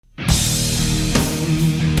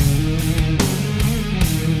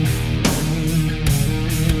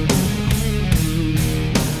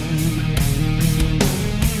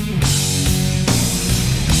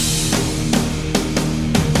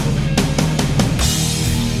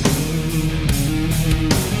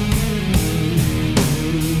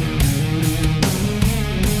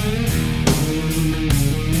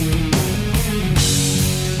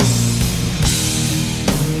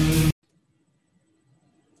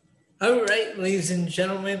All right, ladies and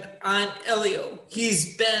gentlemen, I'm Elio.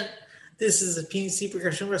 He's Ben. This is a PNC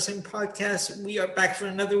Progression Wrestling Podcast. We are back for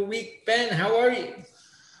another week. Ben, how are you?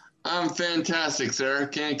 I'm fantastic, sir.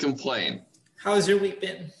 Can't complain. How's your week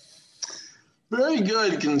been? Very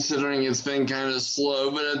good, considering it's been kind of slow,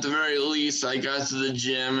 but at the very least, I got to the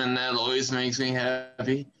gym, and that always makes me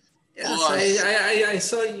happy. Yes, I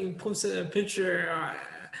saw you posted a picture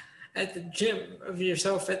at the gym of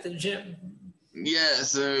yourself at the gym.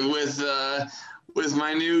 Yes, with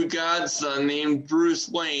my new godson named Bruce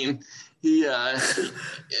Wayne. I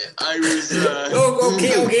was.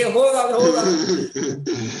 Okay, hold on.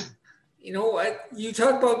 You know what? You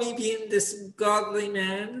talk about me being this godly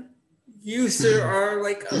man. You, sir, are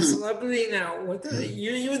like a celebrity now.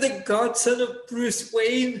 You're the godson of Bruce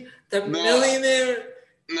Wayne, the millionaire.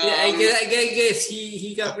 No, yeah, I guess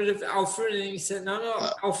he got rid of Alfred and he said, no,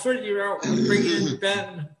 Alfred, you're out. We're bringing in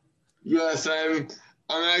Ben. Yes, I'm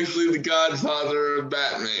actually the godfather of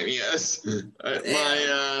Batman. Yes,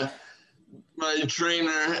 my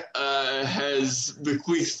trainer has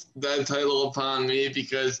bequeathed that title upon me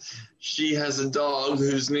because she has a dog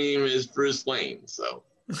whose name is Bruce Wayne. So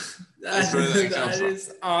that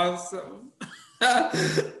is awesome.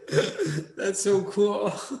 That's so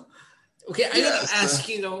cool. Okay, I gotta ask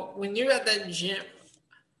you though, when you're at that gym,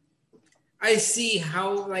 I see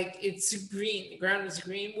how like it's green. The ground is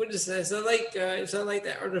green. What is that? Is that like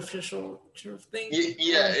that artificial turf thing?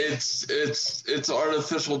 Yeah, it's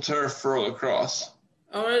artificial turf for lacrosse.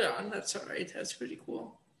 Oh, right on. That's all right. That's pretty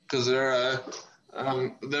cool. Because they're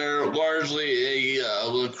largely a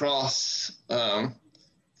lacrosse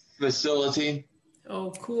facility. Oh,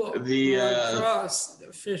 cool. Lacrosse, the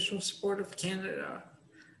official sport of Canada.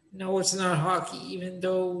 No, it's not hockey. Even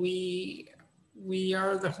though we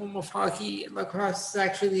are the home of hockey, lacrosse is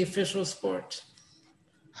actually the official sport.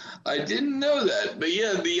 I didn't know that, but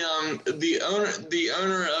yeah, the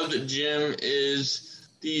owner of the gym is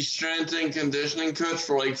the strength and conditioning coach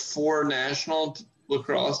for like 4 national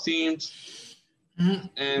lacrosse teams,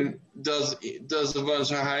 and does a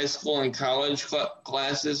bunch of high school and college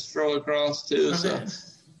classes for lacrosse too. Okay. So,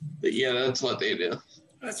 but yeah, that's what they do.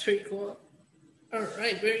 That's pretty cool. All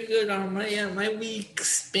right, very good. My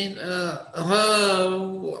week's been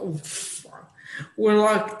we're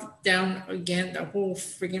locked down again. The whole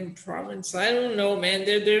freaking province. I don't know, man.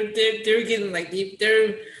 They're getting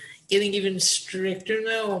they're getting even stricter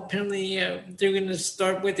now. Apparently, they're gonna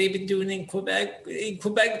start what they've been doing in Quebec. In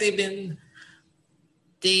Quebec, they've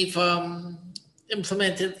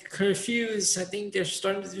implemented curfews. I think they're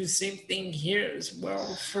starting to do the same thing here as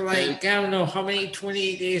well for I don't know how many,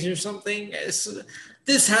 28 days or something.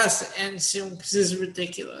 This has to end soon because this is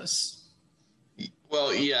ridiculous.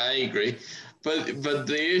 Well, yeah, I agree. But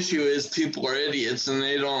the issue is people are idiots and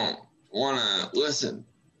they don't want to listen.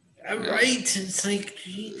 Right. It's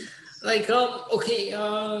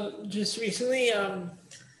just recently,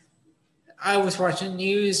 I was watching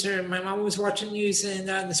news, or my mom was watching news, and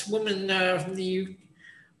this woman from the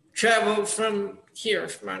traveled from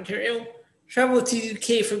Ontario, traveled to the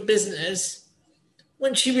UK for business.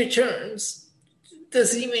 When she returns,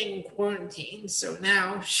 doesn't even quarantine. So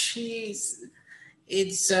now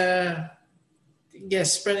it's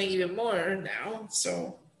spreading even more now.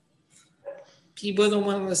 So people don't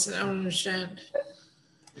want to listen. I don't understand.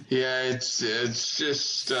 Yeah, it's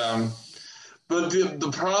just. But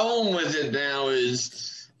the problem with it now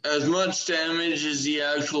is, as much damage as the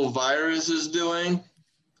actual virus is doing,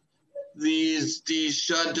 these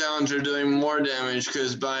shutdowns are doing more damage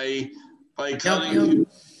because by cutting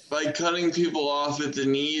people off at the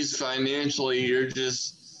knees financially, you're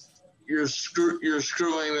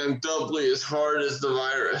screwing them doubly as hard as the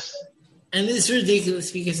virus. And it's ridiculous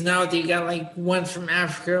because now they got like one from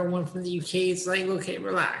Africa, one from the UK. It's like, okay,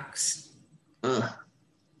 relax.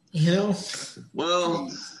 You know?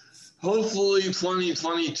 Well, hopefully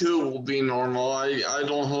 2022 will be normal. I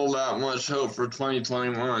don't hold out much hope for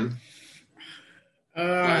 2021.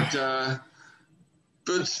 But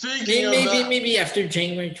speaking of that, maybe after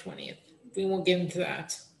January 20th. We won't get into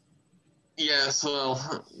that. Yes, well,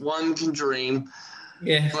 one can dream.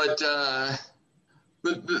 Yeah. But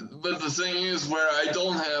the thing is, where I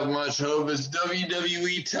don't have much hope is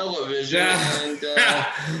WWE television. And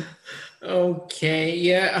okay,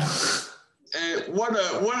 yeah. And what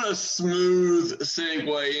a smooth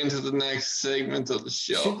segue into the next segment of the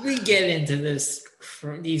show. Should we get into these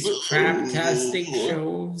craptastic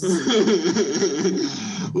shows?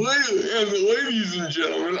 Ladies and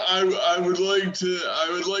gentlemen, I would like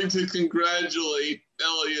to congratulate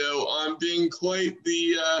Elio on being quite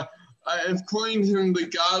the. I have coined him the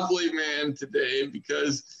godly man today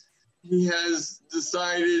because he has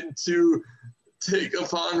decided to take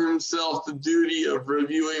upon himself the duty of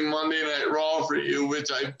reviewing Monday Night Raw for you, which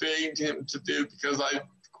I begged him to do because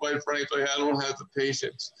quite frankly, I don't have the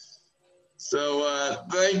patience. So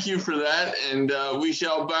thank you for that, and we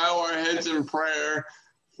shall bow our heads in prayer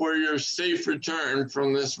for your safe return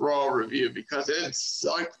from this Raw review because it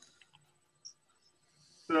sucked.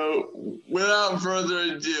 So without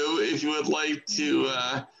further ado, if you would like to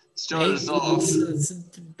start us off. Let's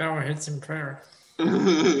bow our heads in prayer.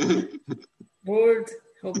 Lord,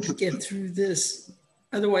 help me get through this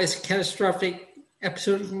otherwise catastrophic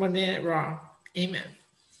episode of Monday Night Raw. Amen.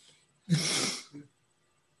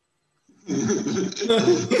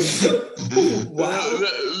 Wow.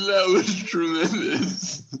 That was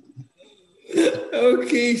tremendous.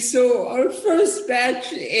 Okay, so our first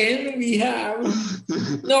match, and we have...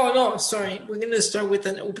 Sorry. We're going to start with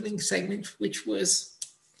an opening segment, which was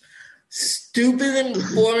stupid and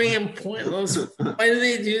boring and pointless. Why do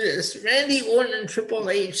they do this? Randy Orton and Triple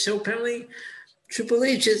H. So apparently Triple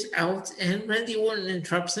H is out, and Randy Orton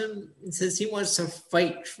interrupts him and says he wants to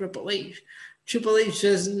fight Triple H. Triple H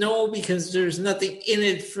says no because there's nothing in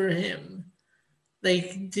it for him.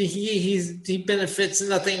 Like he benefits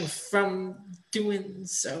nothing from doing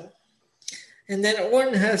so. And then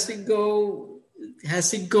Orton has to go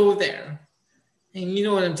there. And you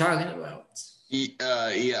know what I'm talking about.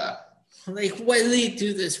 Yeah. Like, why do they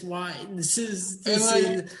do this? Why? This is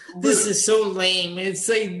so lame. It's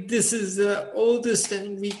like this is the oldest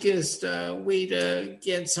and weakest way to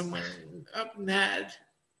get someone up mad.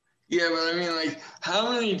 Yeah, but I mean, like,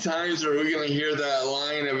 how many times are we going to hear that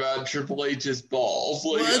line about Triple H's balls?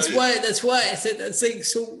 Like, well, that's why I said that's like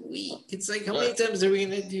so weak. It's like, how many times are we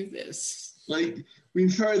going to do this? Like,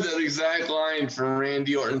 we've heard that exact line from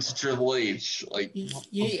Randy Orton to Triple H. Like, you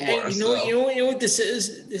know what this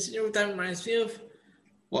is? You know what that reminds me of?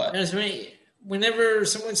 What? That's right. Whenever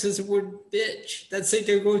someone says the word bitch, that's like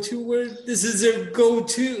their go-to word. This is their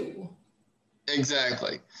go-to.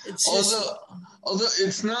 Exactly. Although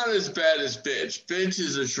it's not as bad as bitch. Bitch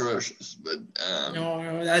is atrocious, but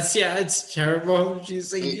no, it's terrible.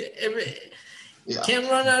 She's like can't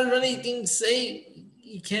run out of anything to say.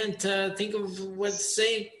 You can't think of what to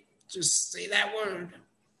say. Just say that word.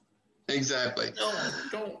 Exactly. No,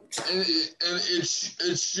 don't. And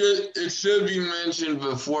it should be mentioned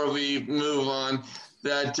before we move on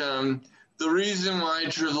that the reason why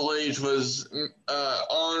Triple H was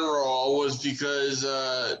on Raw was because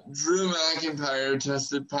Drew McIntyre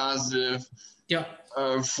tested positive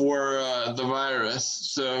for the virus.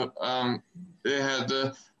 So they had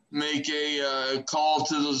to make a call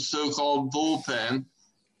to the so-called bullpen,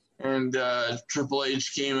 and Triple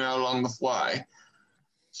H came out on the fly.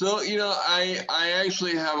 So, I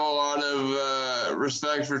actually have a lot of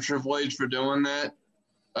respect for Triple H for doing that.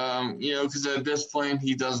 Because at this point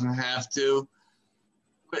he doesn't have to.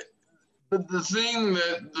 But the thing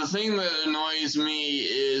that annoys me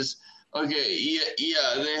is, okay,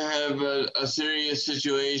 they have a serious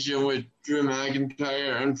situation with Drew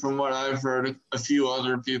McIntyre, and from what I've heard, a few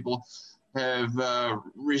other people have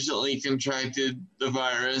recently contracted the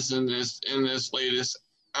virus in this latest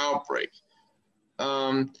outbreak.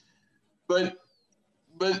 But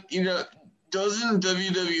doesn't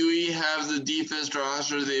WWE have the deepest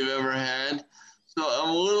roster they've ever had? So I'm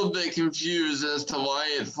a little bit confused as to why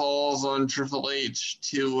it falls on Triple H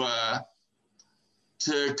to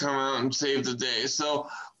come out and save the day. So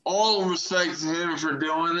all respect to him for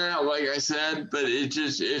doing that, like I said, but it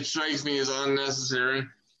strikes me as unnecessary.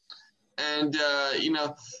 And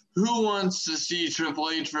who wants to see Triple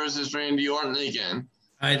H versus Randy Orton again?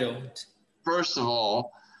 I don't. First of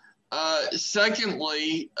all.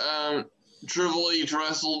 Secondly, Triple H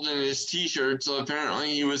wrestled in his t-shirt, so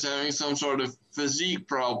apparently he was having some sort of physique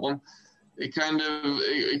problem. It kind of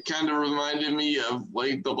reminded me of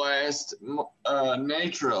like the last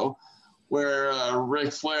Nitro, where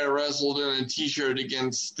Ric Flair wrestled in a t-shirt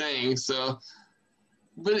against Sting. So,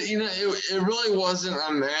 but it really wasn't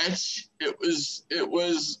a match. It was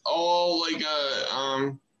all like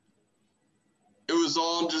it was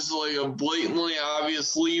all just like a blatantly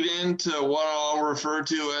obvious lead-in to what I'll refer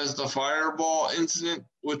to as the Fireball incident,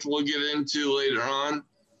 which we'll get into later on.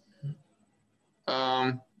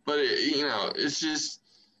 But it's just,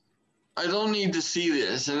 I don't need to see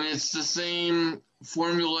this, and it's the same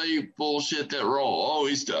formulaic bullshit that Raw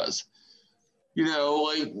always does. We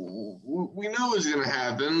know what's going to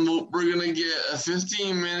happen. We're going to get a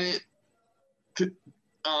 15-minute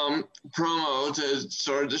promo to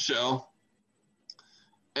start the show.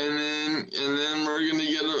 And then we're going to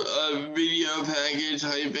get a video package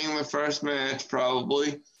hyping the first match,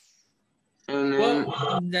 probably. And then,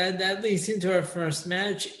 Well, that leads into our first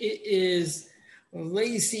match. It is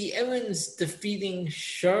Lacey Evans defeating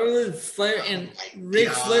Charlotte Flair, and Ric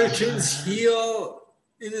Flair turns heel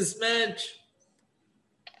in this match.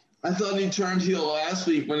 I thought he turned heel last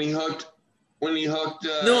week when he hooked.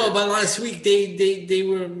 No, but last week they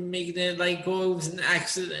were making it like, oh, it was an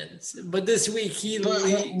accident. But this week But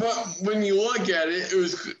when you look at it,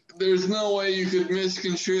 there's no way you could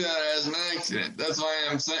misconstrue that as an accident. That's why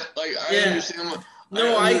I'm saying, like, I understand.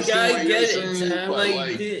 I get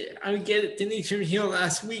it. I get it. Didn't he turn heel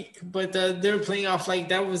last week? But they're playing off like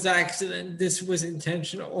that was an accident. This was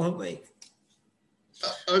intentional. I'm like,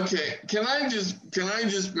 okay. Can I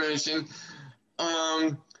just mention,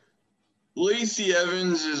 Lacey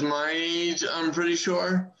Evans is my age, I'm pretty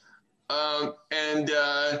sure, and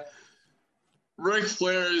Ric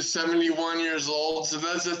Flair is 71 years old, so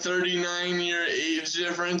that's a 39-year age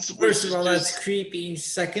difference. First of all, that's creepy.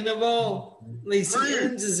 Second of all, Lacey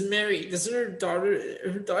Evans is married. Doesn't her daughter?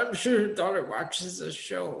 I'm sure her daughter watches the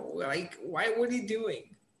show. Like, what are you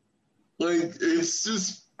doing? Like, it's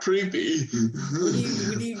just creepy. What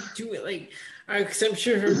do you do? Like, because I'm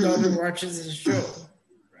sure her daughter watches the show,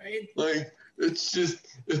 right? Like,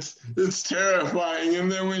 it's terrifying.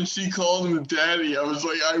 And then when she called him daddy, I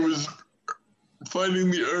was fighting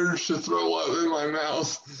the urge to throw up in my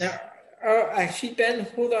mouth. Now, actually, Ben,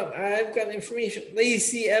 hold on. I've got information.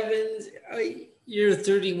 Lacey Evans, you're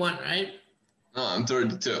 31, right? No, I'm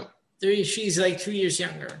 32. She's like 2 years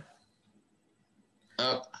younger.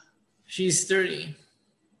 Oh. She's 30.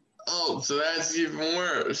 Oh, so that's even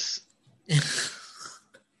worse.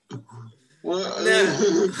 What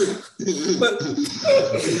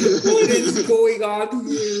is going on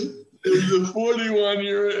here? There's a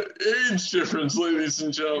 41-year age difference, ladies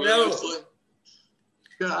and gentlemen. No.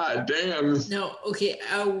 God damn. No, okay.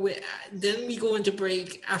 Then we go into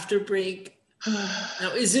break. After break,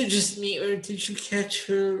 now is it just me, or did you catch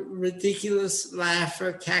her ridiculous laugh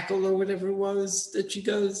or cackle or whatever it was that she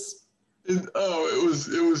does? It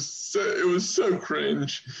was so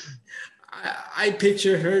cringe. I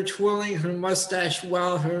picture her twirling her mustache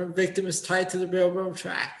while her victim is tied to the railroad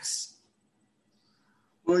tracks.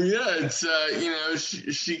 Well, yeah, it's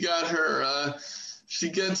she got her she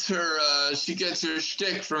gets her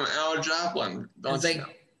shtick from Al Joplin. It's like,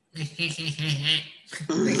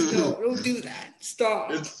 no, don't do that.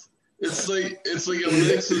 Stop. It's like a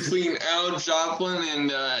mix between Al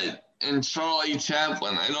Joplin and Charlie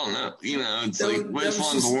Chaplin. I don't know. It's like which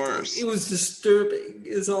one's worse. It was disturbing.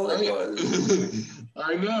 Is all it was.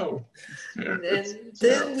 I know. And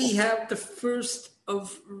then we have the first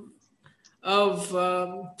of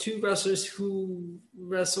two wrestlers who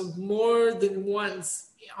wrestled more than once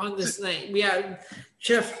on this night. We had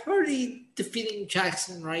Jeff Hardy defeating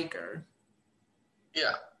Jackson Ryker.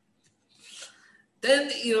 Yeah. Then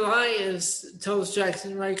Elias tells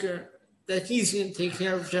Jackson Ryker that he's going to take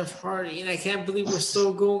care of Jeff Hardy. And I can't believe we're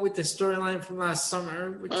still going with the storyline from last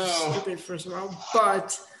summer, which is stupid, first of all.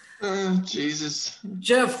 But Jesus.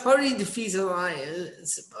 Jeff Hardy defeats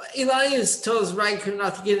Elias. Elias tells Ryker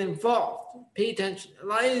not to get involved. Pay attention.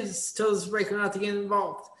 Elias tells Ryker not to get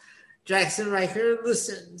involved. Jackson Ryker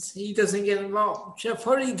listens. He doesn't get involved. Jeff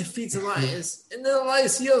Hardy defeats Elias. And then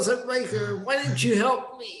Elias yells at Ryker, "Why didn't you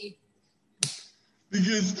help me?"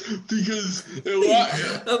 Because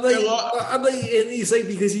I'm like, and he's like,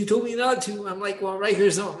 "Because you told me not to." I'm like, well,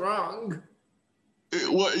 Ryker's not wrong.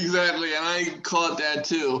 What exactly? And I caught that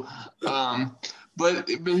too. But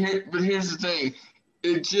here's the thing.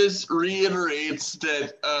 It just reiterates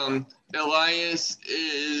that Elias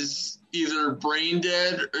is either brain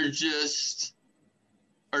dead or just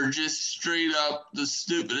straight up the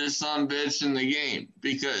stupidest son of a bitch in the game.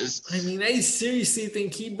 Because I seriously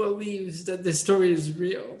think he believes that the story is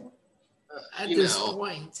real at this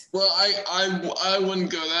point. Well, I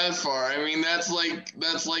wouldn't go that far. I mean, that's like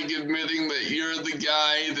admitting that you're the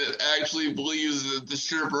guy that actually believes that the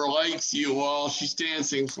stripper likes you while she's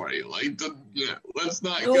dancing for you. Like, let's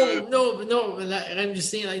not go. No. I'm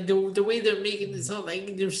just saying, like, the way they're making this out,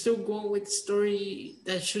 like, they're still going with the story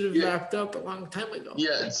that should have wrapped up a long time ago.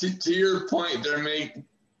 Yeah, to your point, they're making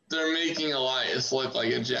Elias look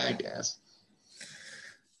like a jackass.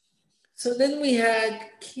 So then we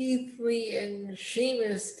had Keith Lee and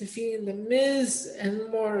Sheamus defeating The Miz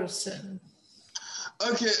and Morrison.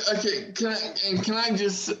 Okay. Can I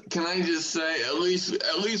just say at least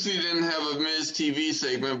we didn't have a Miz TV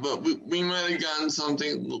segment, but we might have gotten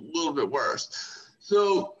something a little bit worse.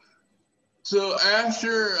 So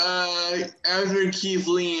after Keith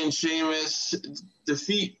Lee and Sheamus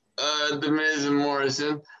defeat The Miz and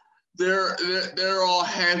Morrison, they're all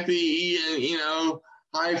happy and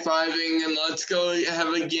high-fiving and let's go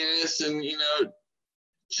have a Guinness and,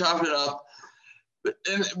 chop it up.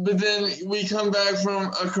 But then we come back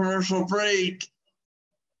from a commercial break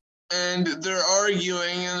and they're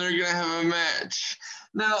arguing and they're going to have a match.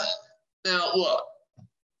 Now, look,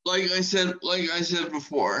 like I said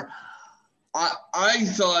before, I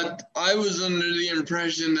thought I was under the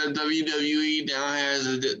impression that WWE now has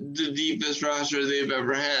the deepest roster they've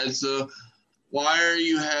ever had. So why are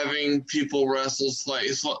you having people wrestle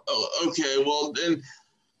twice? Okay, well then,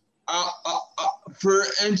 for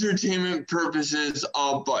entertainment purposes,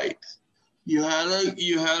 I'll bite. You had a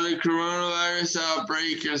coronavirus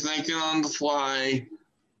outbreak. You're thinking on the fly.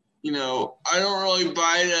 I don't really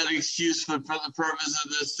buy that excuse, but for the purpose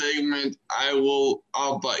of this segment,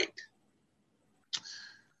 I'll bite.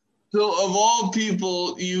 So of all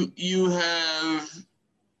people, you have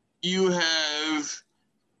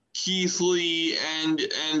Keith Lee and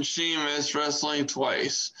Sheamus wrestling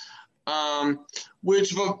twice,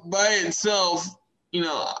 which by itself,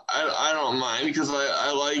 I don't mind because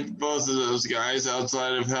I like both of those guys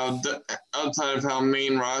outside of how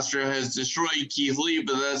main roster has destroyed Keith Lee,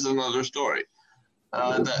 but that's another story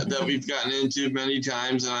that we've gotten into many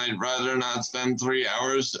times, and I'd rather not spend 3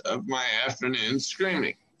 hours of my afternoon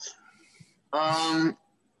screaming.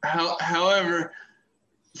 However,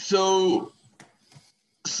 so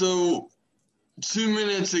 2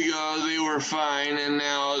 minutes ago they were fine, and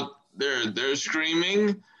now they're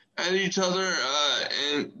screaming at each other,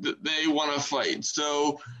 and they want to fight.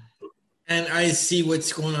 So, and I see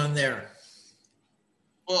what's going on there.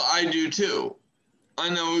 Well, I do too. I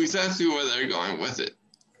know exactly where they're going with it.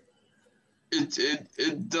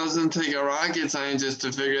 It doesn't take a rocket scientist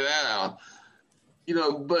to figure that out,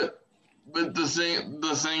 But the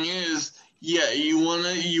thing is, yeah, you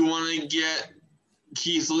wanna get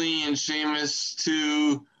Keith Lee and Sheamus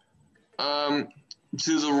to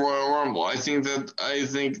the Royal Rumble. I think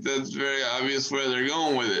that's very obvious where they're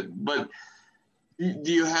going with it. But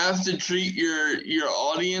do you have to treat your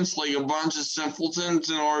audience like a bunch of simpletons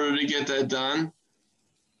in order to get that done?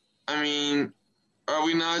 I mean, are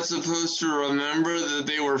we not supposed to remember that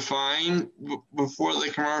they were fine before the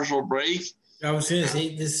commercial break? I was going to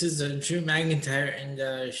say, this is Drew McIntyre and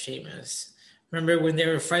Sheamus. Remember when they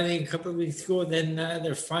were fighting a couple of weeks ago, then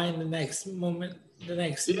they're fine the next moment?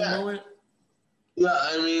 Yeah,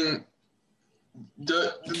 I mean,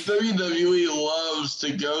 the WWE loves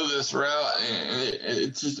to go this route, and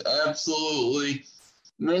it's just absolutely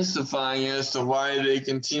mystifying as to why they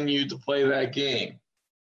continue to play that game.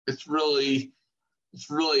 It's really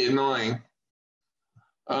annoying.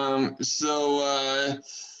 So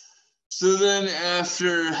then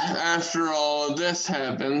after all of this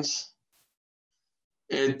happens,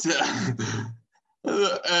 as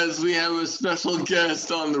we have a special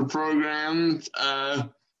guest on the program,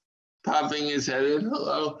 popping his head in,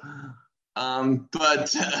 hello.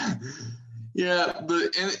 But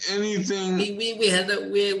anything. We had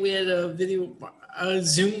a video, a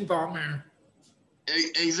Zoom bomber.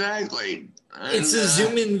 Exactly. It's a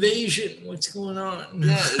Zoom invasion. What's going on?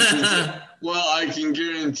 Yeah, well, I can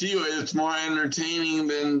guarantee you it's more entertaining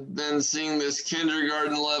than seeing this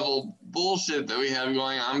kindergarten level bullshit that we have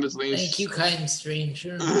going on between. Thank you, kind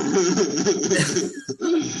stranger. Like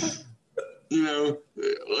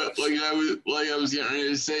I was getting ready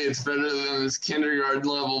to say, it's better than this kindergarten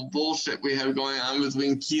level bullshit we have going on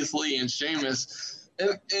between Keith Lee and Sheamus.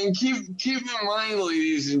 And keep in mind,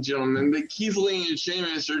 ladies and gentlemen, that Keith Lee and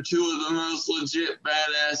Sheamus are two of the most legit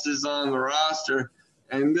badasses on the roster,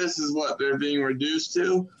 and this is what they're being reduced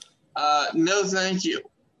to. No, thank you.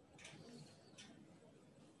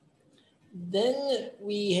 Then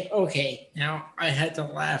now I had to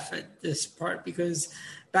laugh at this part because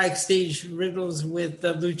backstage riddles with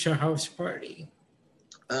the Lucha House Party.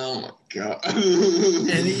 Oh my God.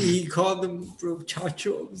 And he called them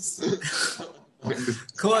brochachos.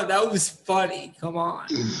 Come on, that was funny. Come on.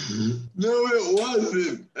 No, it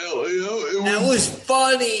wasn't. That was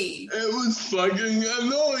funny. It was fucking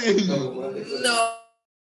annoying. No.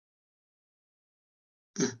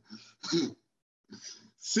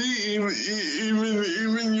 See,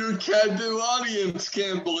 even your captive audience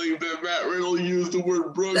can't believe that Matt Riddle used the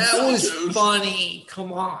word brochachos. That was funny.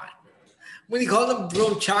 Come on. When he called them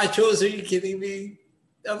brochachos, are you kidding me?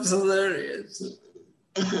 That was hilarious.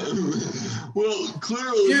 Well,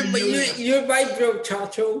 clearly you're my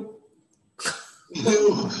brochacho.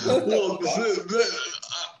 Well,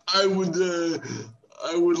 I would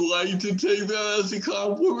like to take that as a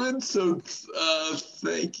compliment. So,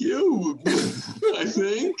 thank you. I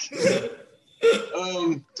think.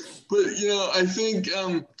 But I think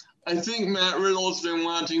I think Matt Riddle's been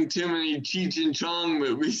watching too many Cheech and Chong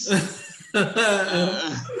movies.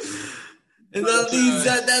 And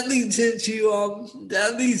that leads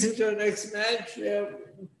into our next match.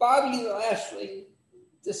 Bobby Lashley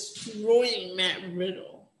destroying Matt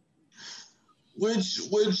Riddle. Which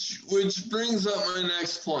brings up my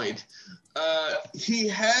next point. He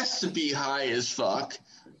has to be high as fuck,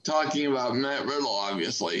 talking about Matt Riddle,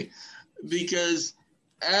 obviously, because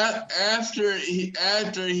after he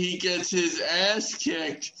gets his ass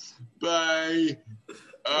kicked by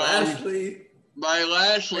Lashley.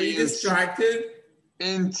 Are you distracted?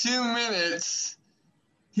 In 2 minutes,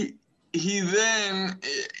 he then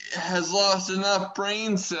has lost enough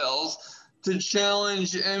brain cells to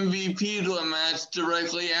challenge MVP to a match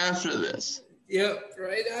directly after this. Yep,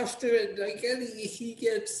 right after it,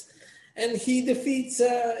 he defeats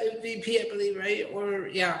MVP, I believe, right? Or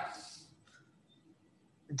yeah.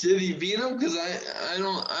 Did he beat him? Because I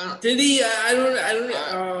don't. Did he? I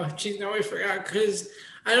don't. Geez, now I forgot because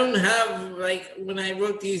I don't have when I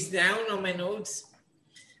wrote these down on my notes.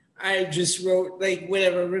 I just wrote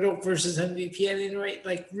whatever Riddle versus MVP. I didn't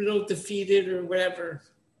write Riddle defeated or whatever.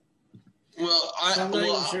 Well, I'm not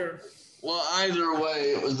even sure. Well, either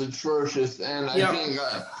way, it was atrocious, and I think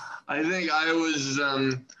I was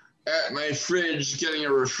at my fridge getting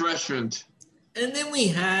a refreshment. And then we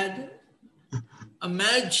had a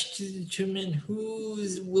match to determine who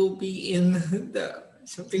will be in the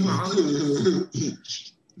something wrong.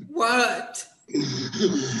 What?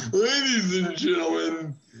 Ladies and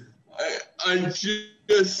gentlemen, I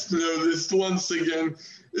just noticed once again,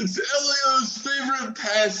 it's Elio's favorite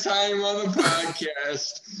pastime on the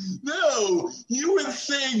podcast. No, you would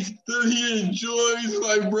think that he enjoys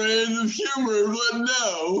my brand of humor, but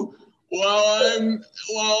no. While I'm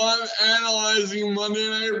analyzing Monday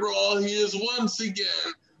Night Raw, he is once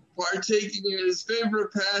again partaking in his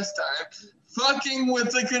favorite pastime, fucking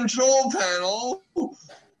with the control panel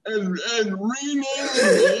and renaming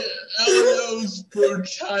it Elio's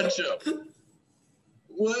Brochacho.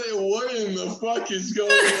 What in the fuck is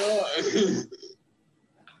going on?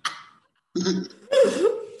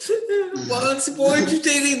 Well, it's more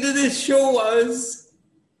entertaining than this show was.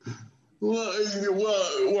 Well,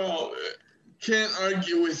 can't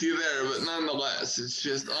argue with you there, but nonetheless, it's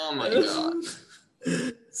just, oh my god.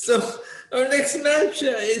 So, our next match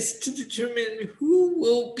is to determine who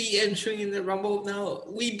will be entering in the Rumble. Now,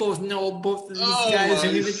 we both know both of these guys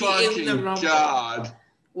are going to be in the Rumble. God.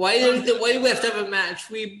 Why do we have to have a match?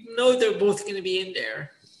 We know they're both going to be in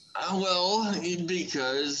there. Well,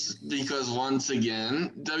 because once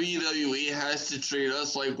again, WWE has to treat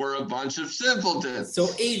us like we're a bunch of simpletons. So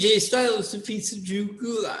AJ Styles defeats Drew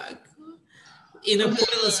Gulak in a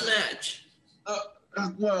pointless match.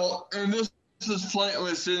 Well, and this is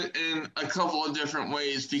pointless in a couple of different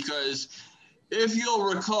ways, because if you'll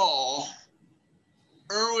recall,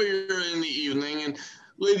 earlier in the evening, and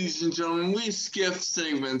ladies and gentlemen, we skip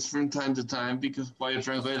segments from time to time because, quite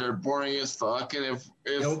frankly, they're boring as fuck. And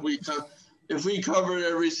if we covered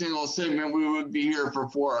every single segment, we would be here for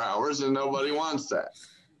 4 hours, and nobody wants that.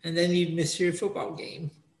 And then you'd miss your football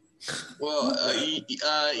game. Well,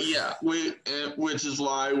 yeah, which is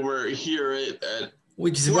why we're here at.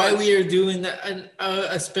 Which is why we are doing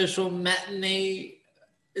a special matinee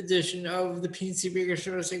edition of the PNC Bigger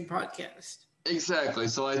Wrestling podcast. Exactly.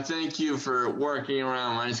 So I thank you for working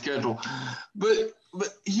around my schedule. But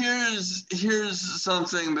here's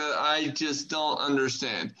something that I just don't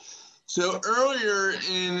understand. So earlier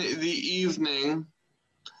in the evening,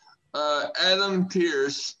 Adam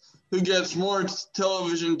Pearce, who gets more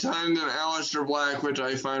television time than Aleister Black, which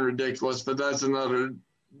I find ridiculous, but that's another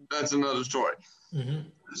story. Mm-hmm.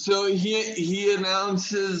 So he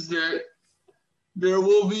announces that there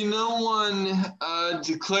will be no one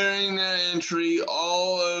declaring their entry.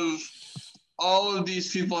 All of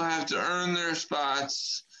these people have to earn their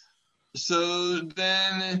spots. So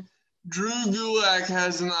then Drew Gulak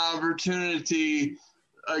has an opportunity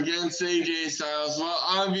against AJ Styles. Well,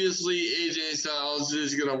 obviously AJ Styles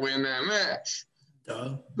is going to win that match.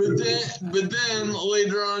 Duh. But then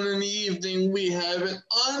later on in the evening, we have an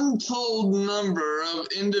untold number of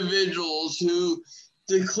individuals who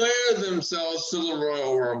declare themselves to the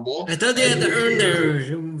Royal Rumble. I thought they had to earn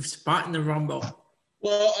their spot in the Rumble.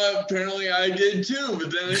 Well, apparently I did too,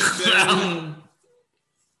 but then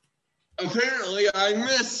apparently I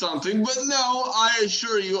missed something. But no, I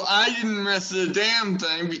assure you, I didn't miss the damn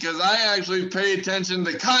thing, because I actually pay attention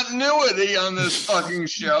to continuity on this fucking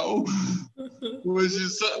show, which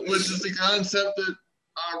is the concept that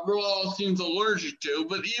Raw seems allergic to.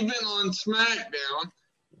 But even on SmackDown,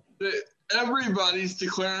 everybody's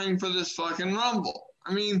declaring for this fucking Rumble.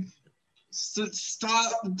 I mean,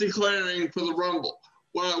 stop declaring for the Rumble.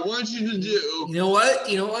 What I want you to do... You know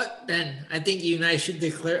what, Ben? I think you and I should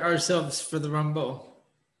declare ourselves for the Rumble.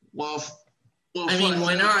 Well, I mean,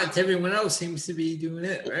 why not? Everyone else seems to be doing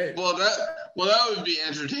it, right? Well, that would be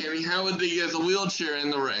entertaining. How would they get the wheelchair in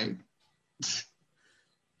the ring?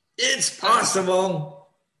 It's possible.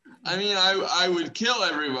 I mean, I would kill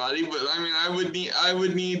everybody, but I mean, I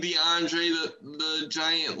would need the Andre the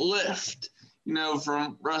Giant lift,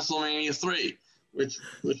 from WrestleMania 3, which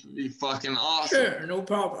would be fucking awesome. Sure, no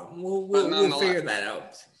problem. We'll figure that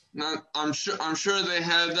out. I'm sure they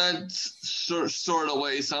have that sort of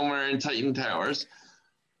way somewhere in Titan Towers.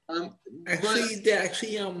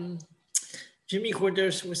 Jimmy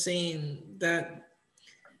Corderas was saying that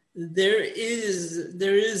there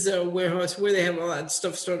is a warehouse where they have all that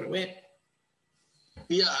stuff stored away.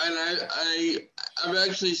 Yeah, and I've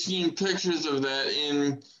actually seen pictures of that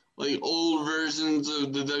in like old versions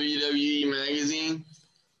of the WWE magazine.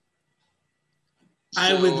 So,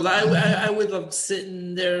 I would love to sit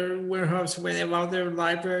in their warehouse where they have all their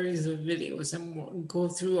libraries of videos and go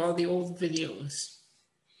through all the old videos.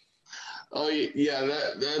 Oh yeah,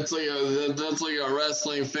 that's like a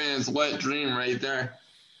wrestling fan's wet dream right there.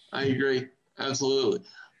 I agree, absolutely.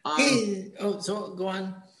 So go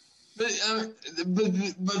on. But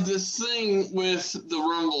this thing with the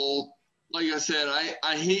Rumble, like I said,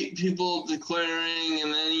 I hate people declaring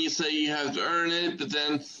and then you say you have to earn it, but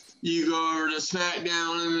then you go over to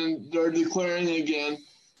SmackDown and then they're declaring again.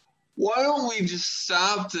 Why don't we just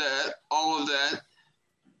stop all of that,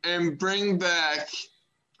 and bring back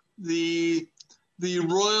the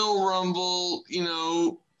Royal Rumble,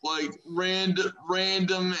 like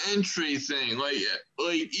random entry thing, like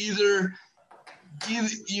either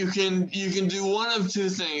you can do one of two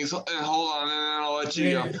things. And hold on, and then I'll let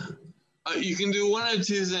you go. You can do one of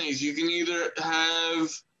two things. You can either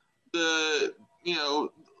have the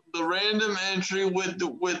random entry with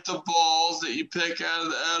the balls that you pick out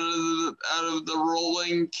of the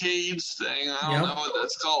rolling cage thing. I don't know what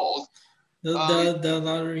that's called. The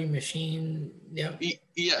lottery machine. Yeah.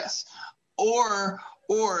 Yes. Or,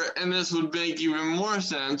 and this would make even more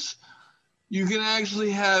sense, you can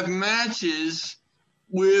actually have matches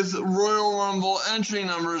with Royal Rumble entry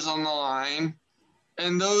numbers on the line,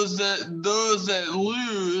 and those that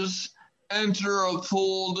lose enter a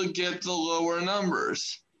pool to get the lower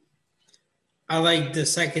numbers. I like the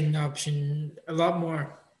second option a lot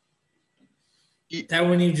more. That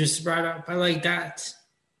one you just brought up, I like that.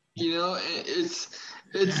 It's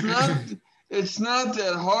not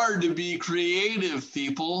that hard to be creative,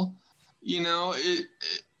 people. It's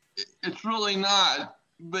really not.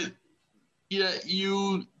 But yet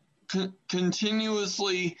you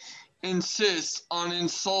continuously insist on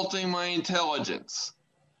insulting my intelligence.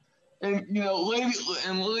 And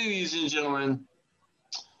ladies and gentlemen,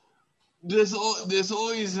 this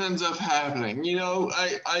always ends up happening.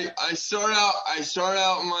 I start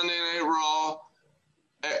out Monday Night Raw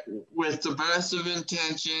with the best of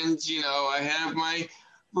intentions. I have my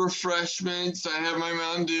refreshments, I have my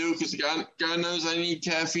Mountain Dew, because God knows I need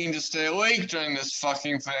caffeine to stay awake during this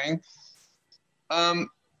fucking thing. So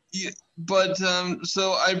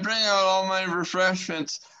I bring out all my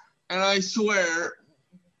refreshments, and I swear,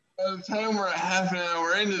 by the time we're half an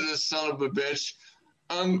hour into this son of a bitch,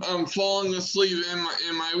 I'm falling asleep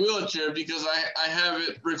in my wheelchair because I have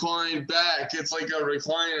it reclined back. It's like a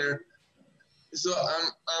recliner. So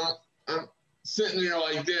I'm sitting there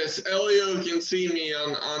like this. Elio can see me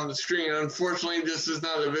on the screen. Unfortunately, this is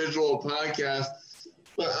not a visual podcast,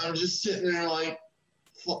 but I'm just sitting there like.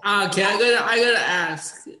 Okay, I gotta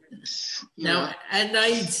ask. Now, at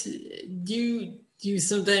night, do you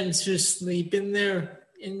sometimes just sleep in there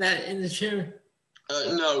in the chair?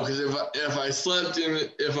 No, because if I slept in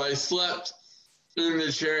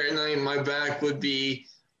the chair at night, my back would be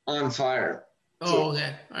on fire. Oh,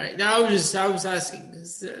 okay. All right. Now I was asking.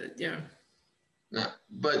 Yeah. No,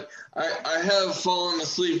 but I have fallen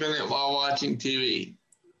asleep in it while watching TV.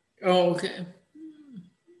 Oh, okay.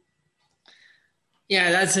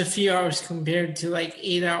 Yeah, that's a few hours compared to like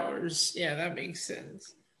 8 hours. Yeah, that makes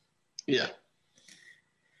sense. Yeah.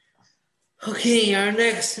 Okay, our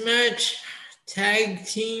next match, tag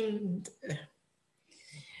team.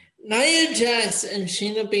 Nia Jax and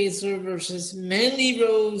Shayna Baszler versus Mandy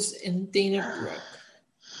Rose and Dana Brooke.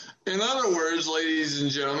 In other words, ladies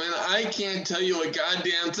and gentlemen, I can't tell you a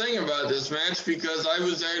goddamn thing about this match because I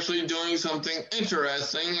was actually doing something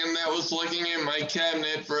interesting, and that was looking in my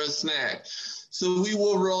cabinet for a snack. So we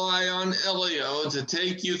will rely on Elio to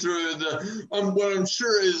take you through what I'm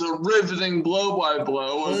sure is a riveting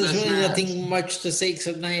blow-by-blow of there's this really match. nothing much to say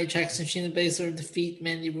except Nia Jax and Shayna Baszler defeat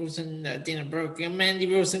Mandy Rose and Dana Brooke. And Mandy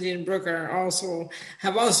Rose and Dana Brooke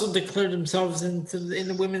have also declared themselves in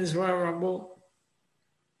the Women's Royal Rumble.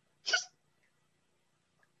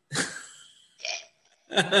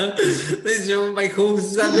 Ladies and gentlemen, my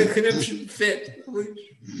co-host is having a conniption fit.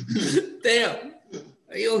 Damn.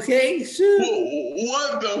 Are you okay, sir?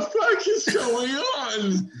 What the fuck is going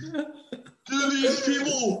on? Do these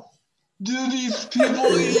people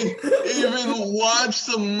even watch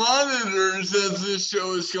the monitors as this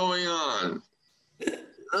show is going on? It's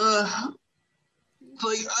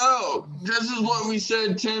like, oh, this is what we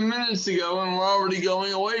said 10 minutes ago, and we're already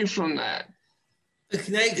going away from that.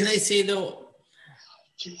 Can I say though?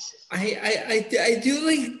 Jesus. I do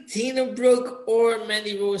like Dana Brooke or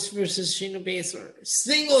Mandy Rose versus Shayna Baszler.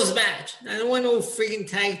 Singles match. I don't want no freaking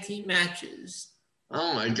tag team matches.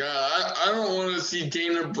 Oh my god, I don't want to see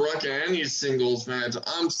Dana Brooke in any singles match.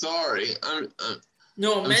 I'm sorry.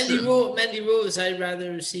 Mandy Rose I'd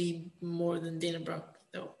rather see more than Dana Brooke,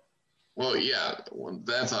 though. Well, yeah,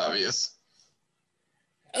 that's obvious.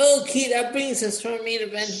 Okay, that brings us to our main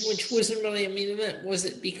event, which wasn't really a main event, was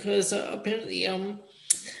it? Because apparently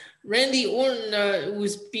Randy Orton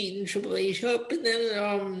was beating Triple H up, and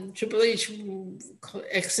then Triple H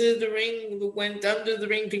exited the ring, went under the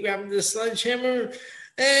ring to grab the sledgehammer,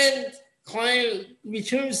 and Klein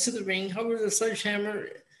returns to the ring. However, the sledgehammer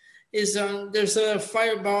is on. There's a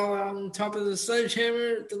fireball on top of the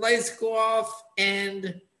sledgehammer. The lights go off,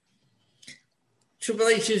 and Triple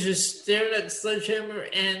H is just staring at the sledgehammer,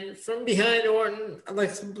 and from behind Orton,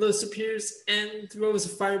 Alexa Bliss appears and throws a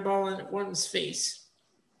fireball in Orton's face.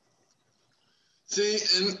 See,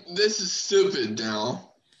 and this is stupid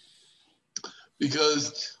now,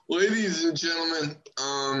 because, ladies and gentlemen,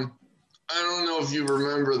 I don't know if you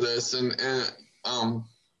remember this, and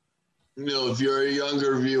if you're a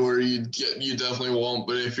younger viewer, you definitely won't.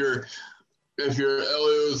 But if you're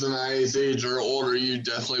Elios and I's age or older, you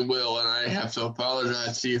definitely will, and I have to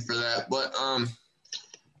apologize to you for that. But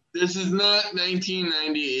this is not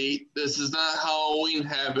 1998. This is not Halloween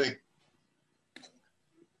Havoc.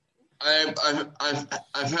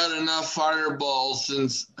 I've had enough fireballs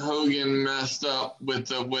since Hogan messed up with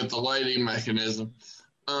the lighting mechanism.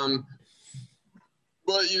 But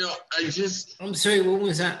I'm sorry, what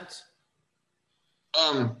was that?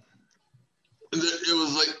 It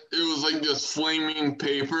was like this flaming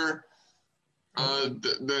paper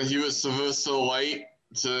that he was supposed to light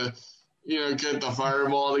to get the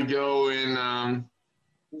fireball to go in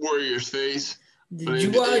Warrior's face.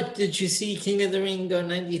 Did you see King of the Ring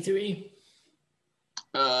 93?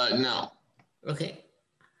 No. Okay.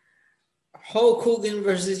 Hulk Hogan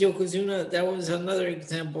versus Yokozuna, that was another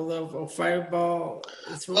example of a fireball.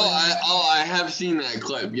 I have seen that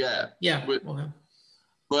clip, yeah. Yeah. But okay.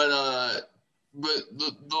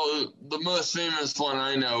 the most famous one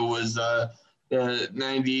I know was the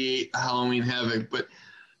 98 Halloween Havoc. But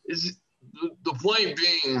the point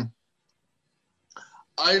being,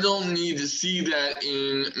 I don't need to see that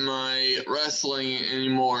in my wrestling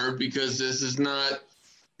anymore, because this is not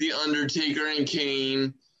The Undertaker and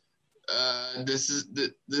Kane. This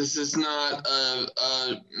is not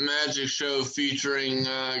a magic show featuring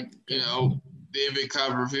David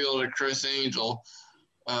Copperfield or Chris Angel.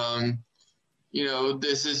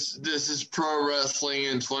 This is pro wrestling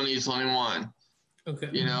in 2021. Okay.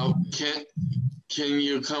 Can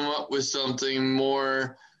you come up with something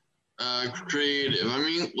more creative? I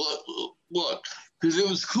mean, look, because it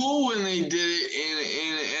was cool when they did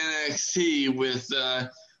it in NXT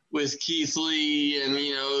with Keith Lee,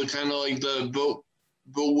 and kind of like the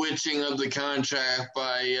bewitching of the contract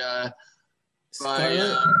by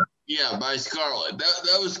Scarlett. By Scarlett.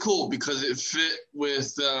 That was cool because it fit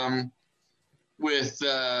with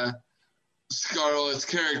Scarlett's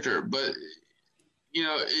character. But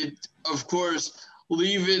it, of course,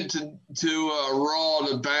 leave it to Raw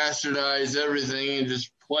to bastardize everything and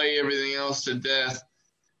just play everything else to death.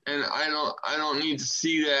 And I don't need to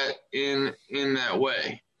see that in that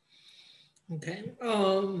way. Okay.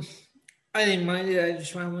 I didn't mind it. I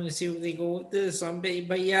just wanted to see where they go with this.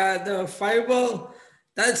 But yeah, the fireball,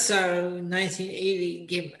 that's a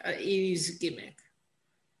 1980s gimmick.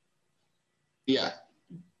 Yeah.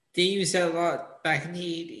 They used that a lot back in the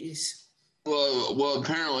 80s. Well,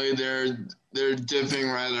 apparently they're dipping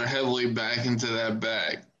rather heavily back into that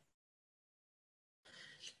bag.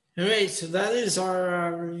 All right, so that is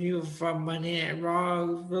our review from Monday Night Raw.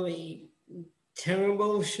 Really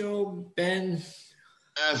terrible show, Ben.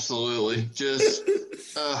 Absolutely, just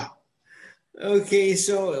Okay,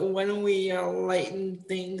 so why don't we lighten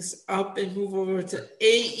things up and move over to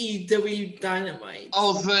AEW Dynamite?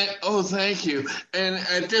 Thank you. And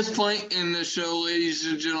at this point in the show, ladies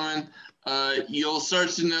and gentlemen, you'll start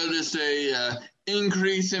to notice a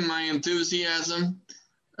increase in my enthusiasm.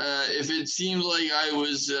 If it seemed like I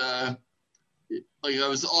was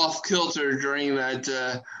off kilter during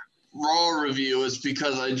that Raw review, it's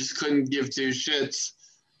because I just couldn't give two shits,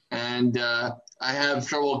 and I have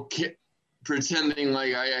trouble pretending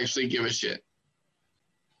like I actually give a shit.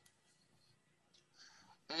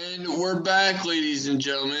 And we're back, ladies and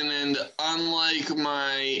gentlemen, and unlike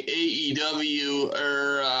my AEW,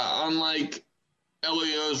 or unlike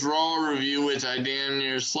Elio's Raw review, which I damn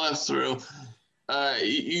near slept through,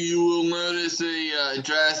 you will notice a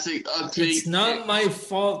drastic update. It's not my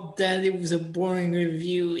fault that it was a boring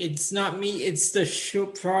review. It's not me, it's the show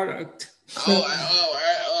product.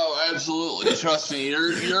 Absolutely. Trust me,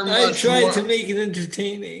 you're I much tried more, to make it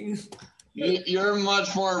entertaining. You're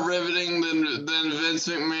much more riveting than Vince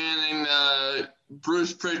McMahon and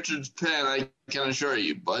Bruce Pritchard's pen, I can assure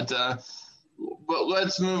you. But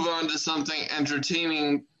let's move on to something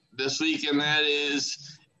entertaining this week, and that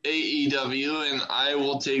is AEW, and I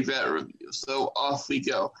will take that review. So off we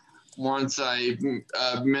go. Once I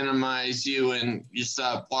minimize you and you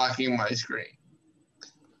stop blocking my screen.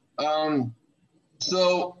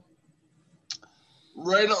 So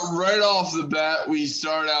right off the bat, we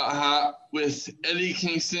start out hot with Eddie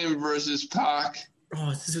Kingston versus Pac.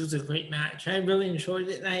 Oh, this was a great match. I really enjoyed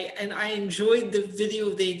it, and I enjoyed the video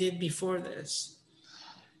they did before this.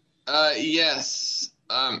 Yes.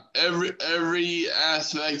 Every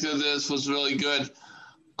aspect of this was really good.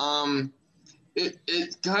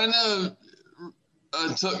 It kind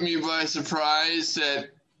of took me by surprise that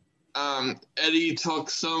Eddie took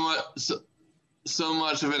so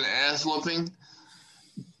much of an ass whooping.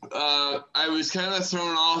 I was kind of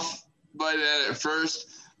thrown off by that at first,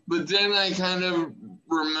 but then I kind of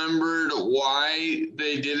remembered why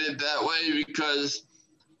they did it that way, because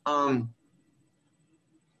let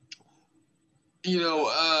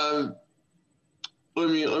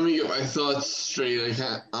me get my thoughts straight. I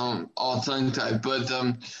can't all tongue tied, but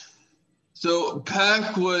so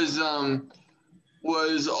Pac was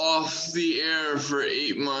off the air for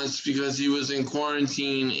 8 months because he was in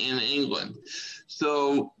quarantine in England.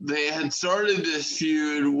 So they had started this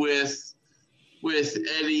feud with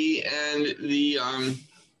Eddie and the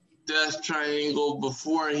Death Triangle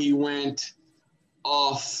before he went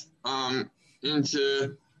off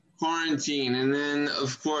into quarantine. And then,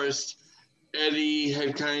 of course, Eddie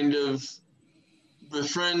had kind of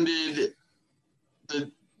befriended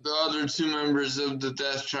the other two members of the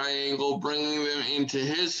Death Triangle, bringing them into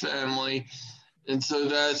his family. And so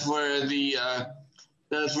that's where the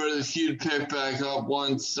feud picked back up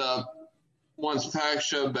once Pac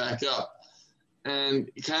showed back up,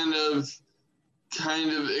 and kind of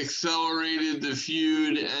accelerated the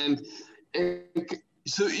feud. And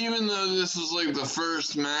so even though this was like the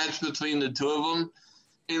first match between the two of them,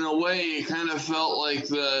 in a way it kind of felt like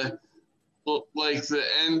the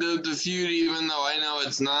end of the feud, even though I know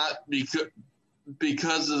it's not,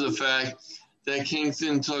 because of the fact that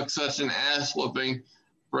Kingston took such an ass whooping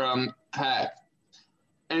from Pac.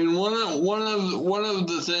 And one of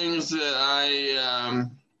the things that I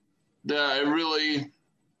really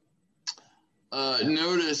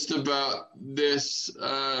noticed about this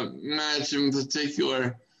match in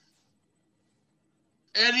particular,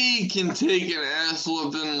 Eddie can take an ass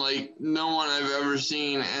whooping like no one I've ever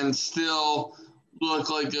seen and still look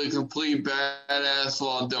like a complete badass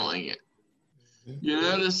while doing it. You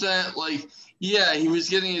notice that? Like, yeah, he was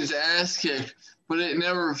getting his ass kicked, but it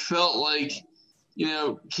never felt like,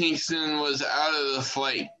 Kingston was out of the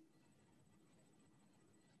fight.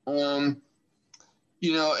 And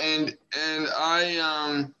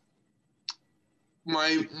I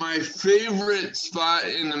my favorite spot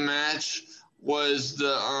in the match was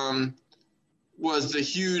the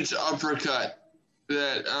huge uppercut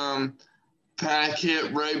that Pac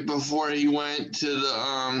hit right before he went to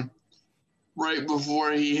the right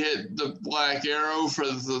before he hit the Black Arrow for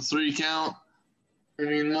the 3 count. I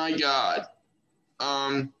mean, my God.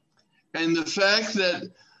 And the fact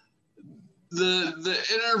that the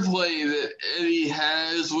interplay that Eddie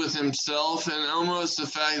has with himself, and almost the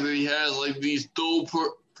fact that he has like these dual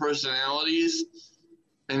personalities,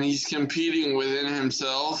 and he's competing within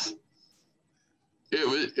himself,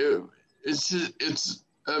 it's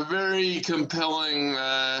a very compelling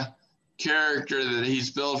character that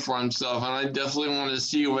he's built for himself, and I definitely want to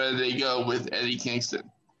see where they go with Eddie Kingston.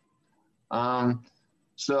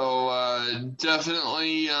 So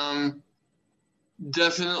definitely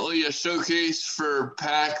definitely a showcase for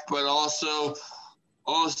Pac, but also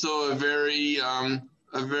a very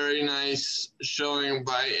nice showing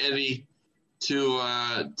by Eddie to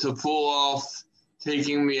pull off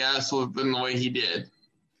taking the ass whipping the way he did.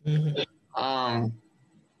 Mm-hmm.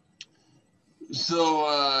 So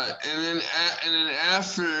and then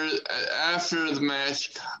after the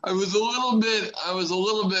match, I was a little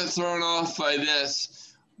bit thrown off by this.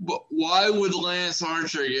 But why would Lance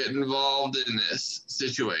Archer get involved in this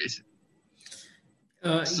situation?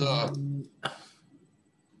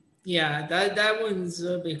 Yeah, that one's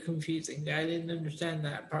a bit confusing. I didn't understand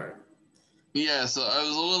that part. Yeah, so I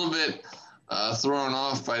was a little bit thrown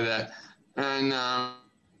off by that, and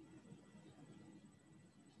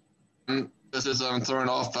this is I'm thrown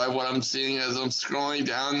off by what I'm seeing as I'm scrolling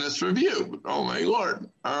down this review. Oh my lord!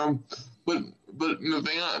 But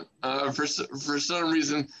moving on. For some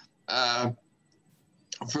reason, the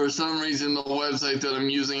website that I'm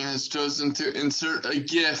using has chosen to insert a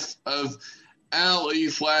GIF of Allie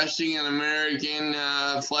flashing an American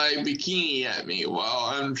flag bikini at me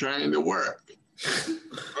while I'm trying to work.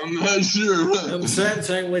 I'm not sure. I'm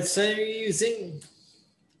sorry. What site are you using?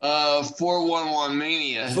 411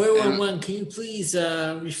 Mania. 411. Can you please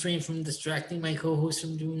refrain from distracting my co-host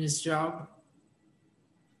from doing his job?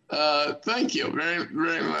 Thank you very,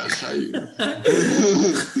 very much. Damn,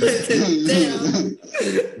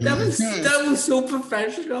 that was so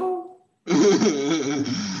professional. It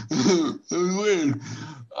was weird.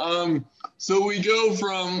 So we go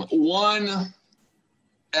from one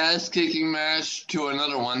ass-kicking match to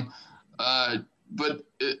another one, but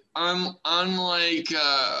unlike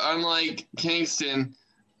Kingston,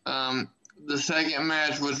 the second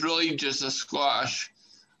match was really just a squash,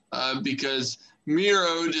 because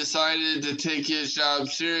Miro decided to take his job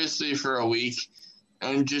seriously for a week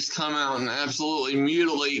and just come out and absolutely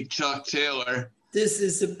mutilate Chuck Taylor. This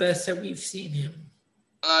is the best that we've seen him.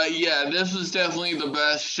 Yeah, this was definitely the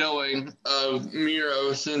best showing of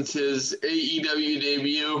Miro since his AEW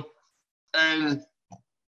debut. And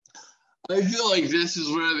I feel like this is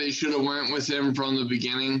where they should have went with him from the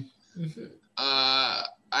beginning. Mm-hmm. I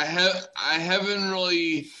haven't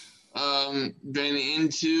really been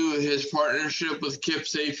into his partnership with Kip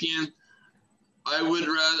Sapien. I would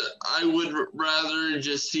rather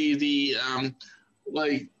just see the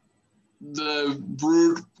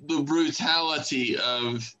brutality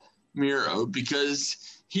of Miro, because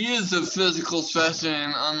he is a physical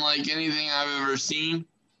specimen unlike anything I've ever seen.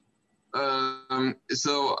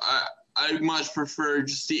 So I much prefer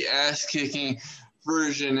just the ass kicking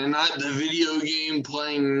version and not the video game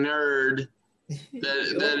playing nerd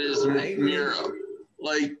that is Miro.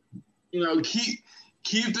 Like, you know, keep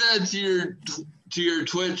that to your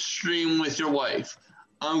Twitch stream with your wife.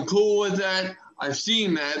 I'm cool with that. I've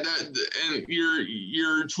seen that and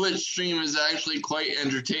your Twitch stream is actually quite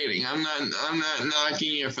entertaining. I'm not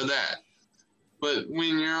knocking you for that. But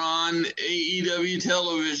when you're on AEW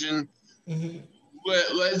television, mm-hmm.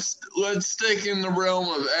 let's stick in the realm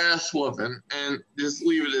of ass whooping and just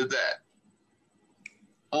leave it at that.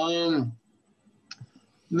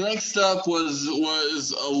 Next up was a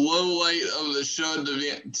low light of the show,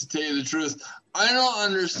 to tell you the truth. I don't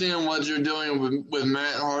understand what you're doing with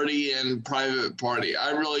Matt Hardy and Private Party.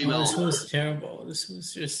 I really don't. This was terrible. This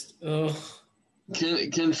was just ugh.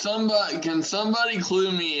 Can somebody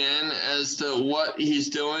clue me in as to what he's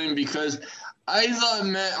doing? Because I thought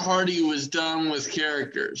Matt Hardy was done with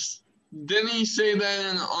characters. Didn't he say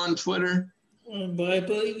that on Twitter? But I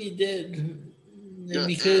believe he did.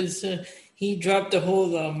 Because he dropped the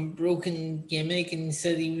whole broken gimmick and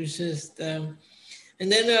said he was just... and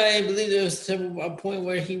then I believe there was a point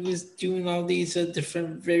where he was doing all these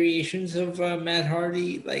different variations of Matt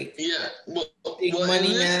Hardy, like big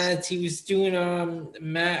money mats. He was doing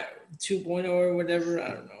Matt 2.0 or whatever. I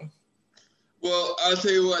don't know. Well, I'll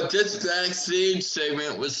tell you what. This backstage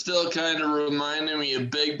segment was still kind of reminding me of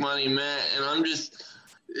Big Money Matt, and I'm just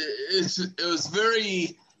it was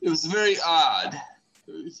very odd.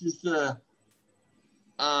 It was just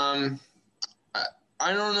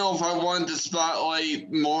I don't know if I want to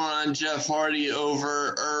spotlight more on Jeff Hardy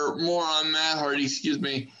or more on Matt Hardy, excuse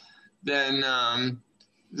me, than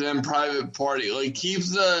Private Party. Like keep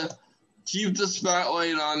the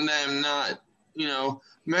spotlight on them. Not, you know,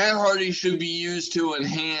 Matt Hardy should be used to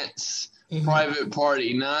enhance Private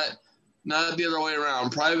Party, not the other way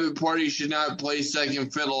around. Private Party should not play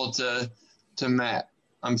second fiddle to Matt.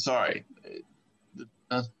 I'm sorry,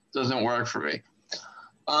 that doesn't work for me.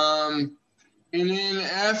 And then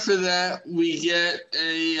after that, we get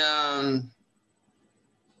the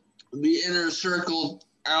Inner Circle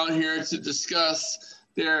out here to discuss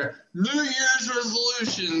their New Year's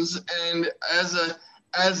resolutions. And as a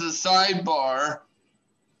sidebar,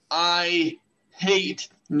 I hate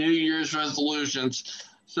New Year's resolutions.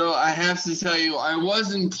 So I have to tell you, I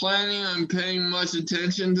wasn't planning on paying much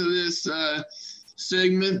attention to this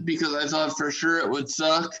segment because I thought for sure it would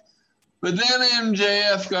suck. But then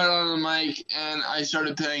MJF got on the mic and I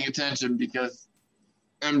started paying attention because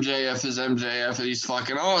MJF is MJF and he's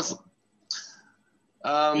fucking awesome.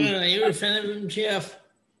 Yeah, you're a fan of MJF.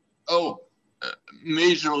 Oh,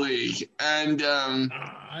 Major League. And I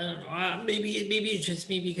don't know. Maybe it's just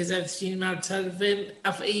me because I've seen him outside of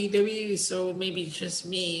AEW, so maybe it's just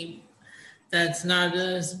me that's not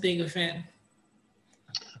as big a fan.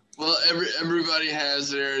 Well, everybody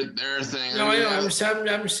has their thing. No, I know. I'm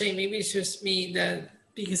just saying maybe it's just me that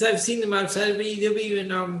because I've seen him outside of AEW,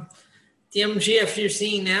 and the MJF you're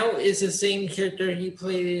seeing now is the same character he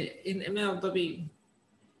played in MLW.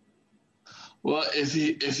 Well, if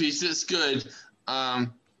he's this good,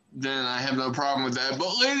 then I have no problem with that.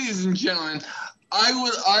 But ladies and gentlemen, I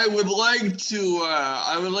would like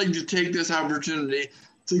to take this opportunity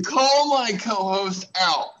to call my co-host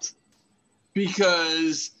out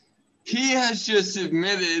because he has just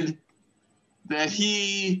admitted that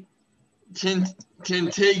he can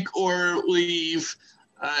take or leave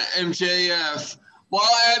MJF, while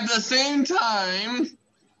at the same time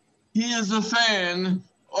he is a fan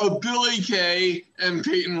of Billy Kay and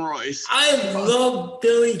Peyton Royce. I love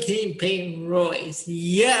Billy Kay and Peyton Royce.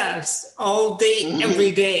 Yes, all day,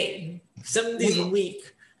 every day, 7 days a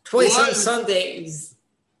week, twice on Sundays.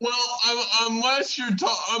 Well, unless you're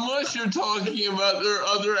talking about their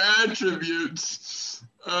other attributes,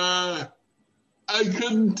 I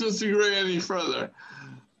couldn't disagree any further.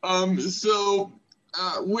 So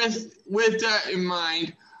with that in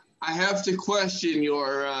mind, I have to question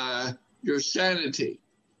your sanity.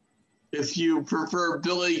 If you prefer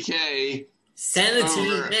Billy Kay. Sanity?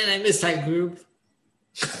 Man, I miss that group.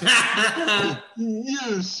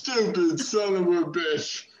 You stupid son of a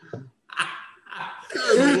bitch.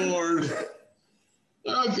 Good Lord.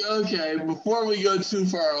 Okay, before we go too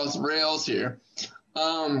far off the rails here.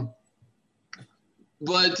 But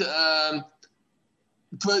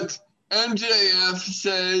MJF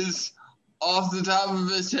says off the top of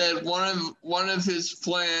his head, one of his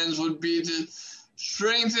plans would be to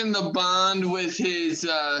strengthen the bond with his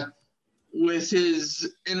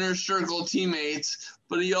inner circle teammates,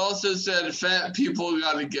 but he also said fat people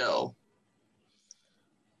gotta go.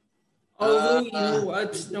 Although you know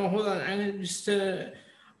what? No, hold on. I'm just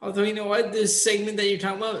although you know what, this segment that you're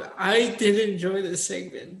talking about, I did enjoy this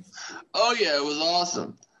segment. Oh yeah, it was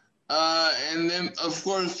awesome. And then of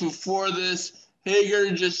course before this,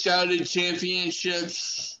 Hager just shouted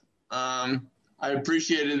championships. I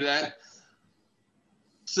appreciated that.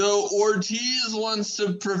 So Ortiz wants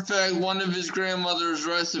to perfect one of his grandmother's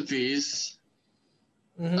recipes.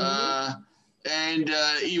 Mm-hmm. And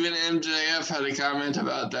even MJF had a comment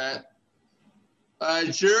about that.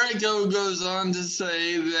 Jericho goes on to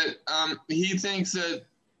say that he thinks that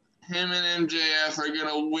him and MJF are going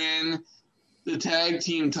to win the tag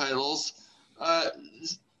team titles.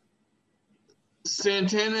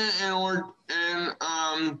 Santana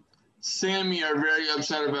and Sammy are very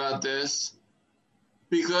upset about this.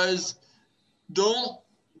 Because don't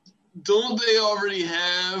they already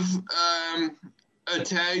have a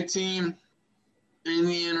tag team in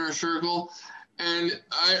the inner circle? And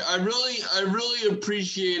I really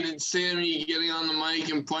appreciated Sammy getting on the mic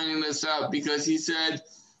and pointing this out because he said,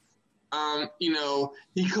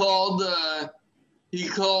 he called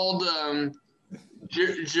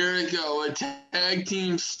Jericho a tag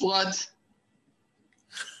team slut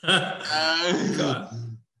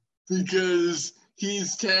because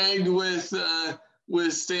he's tagged with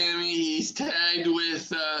Sammy. He's tagged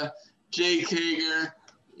with Jake Hager.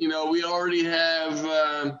 We already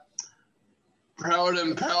have Proud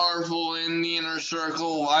and Powerful in the inner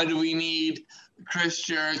circle. Why do we need Chris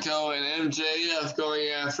Jericho and MJF going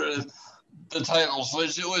after the titles?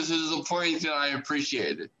 Which it was a point that I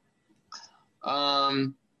appreciated.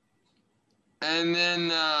 And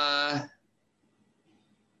then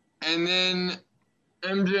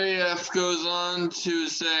MJF goes on to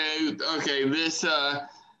say, okay, this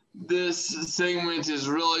segment is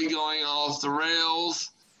really going off the rails.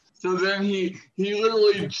 So then he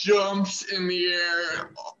literally jumps in the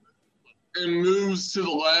air and moves to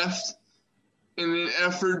the left in an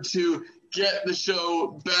effort to get the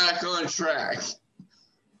show back on track.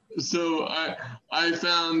 So I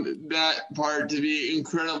found that part to be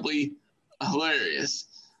incredibly hilarious.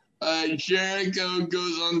 Jericho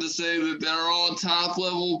goes on to say that they're all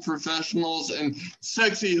top-level professionals and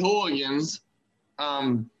sexy hooligans.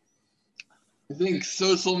 I think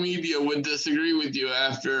social media would disagree with you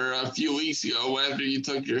after a few weeks ago, after you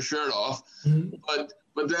took your shirt off. Mm-hmm.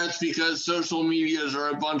 But that's because social medias are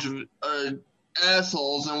a bunch of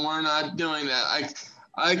assholes, and we're not doing that.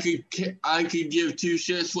 I could give two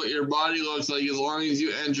shits what your body looks like as long as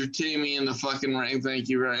you entertain me in the fucking ring. Thank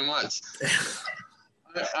you very much.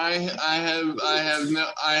 I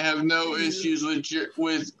have no issues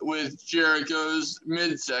with Jericho's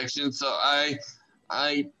midsection, so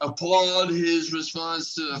I applaud his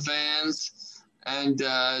response to the fans and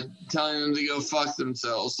telling them to go fuck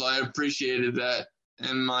themselves. So I appreciated that,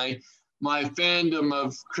 and my fandom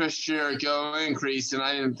of Chris Jericho increased, and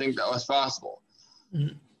I didn't think that was possible.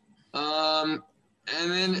 Mm-hmm. And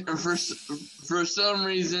then for some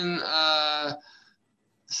reason,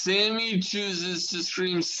 Sammy chooses to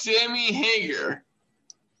scream Sammy Hager.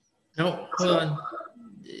 No, hold on.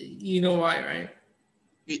 You know why, right?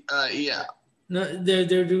 Yeah. No, they're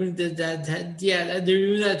doing they're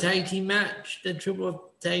doing that tag team match, the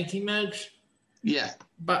triple tag team match. Yeah.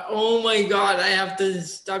 But oh my god, I have to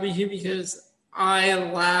stop you here because I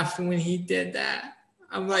laughed when he did that.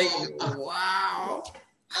 I'm like, wow.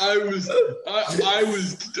 I was dying.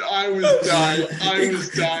 I was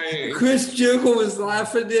dying. Chris Jericho was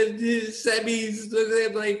laughing at his Sammy's looking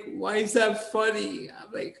at him like, why is that funny?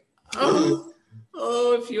 I'm like, oh,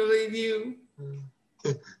 if you only knew.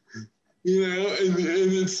 You know, and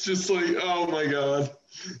it's just like, oh my god.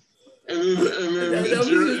 And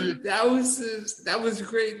then that was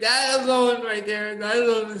great. That alone right there, that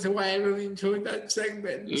alone is why I really enjoyed that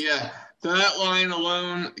segment. Yeah, that line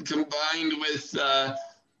alone combined with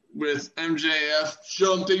MJF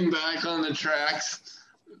jumping back on the tracks,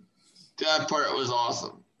 that part was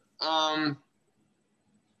awesome.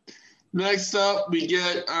 Next up, we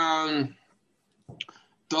get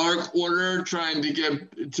Dark Order trying to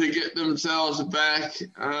get themselves back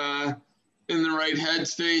in the right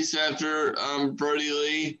headspace after Brody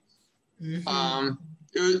Lee. Mm-hmm.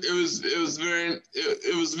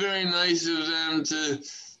 It was very nice of them to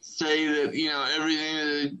say that, you know, everything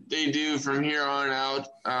that they do from here on out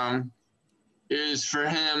is for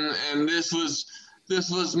him, and this was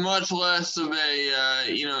much less of a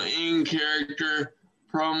in character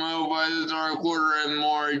promo by the Dark Order and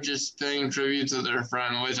more just paying tribute to their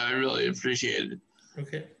friend, which I really appreciated.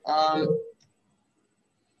 Okay.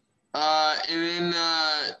 And then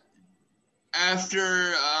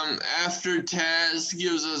after Taz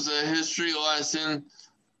gives us a history lesson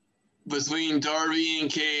between Darby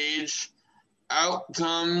and Cage, out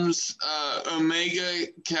comes Omega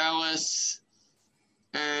Callis,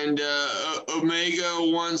 and Omega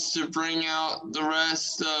wants to bring out the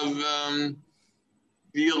rest of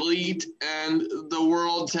the Elite and the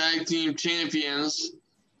World Tag Team Champions,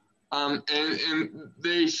 and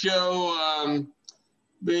they show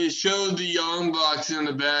the Young Bucks in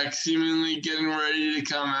the back, seemingly getting ready to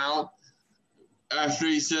come out after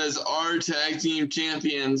he says, "Our Tag Team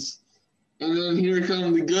Champions." And then here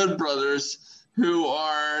come the Good Brothers, who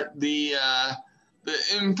are the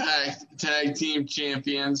Impact Tag Team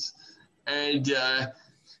Champions, and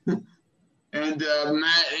Matt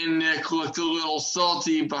and Nick looked a little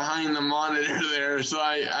salty behind the monitor there, so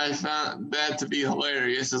I found that to be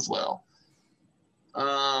hilarious as well.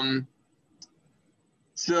 And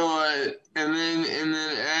then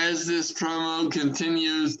as this promo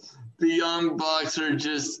continues, the Young Bucks are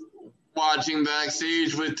just watching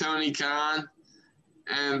backstage with Tony Khan,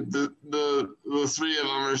 and the three of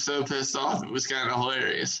them are so pissed off. It was kind of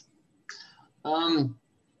hilarious.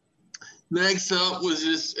 Next up was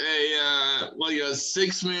just a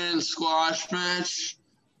 6-man squash match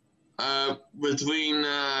between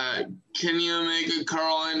Kenny Omega,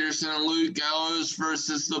 Carl Anderson, and Luke Gallows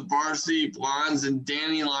versus the Varsity Blondes and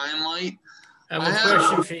Danny Limelight. I have a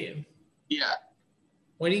question for you. Yeah.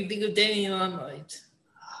 What do you think of Danny Limelight?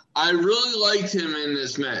 I really liked him in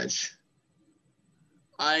this match.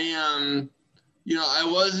 I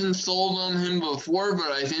wasn't sold on him before,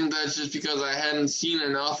 but I think that's just because I hadn't seen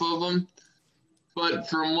enough of him. But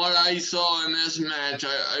from what I saw in this match,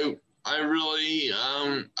 I really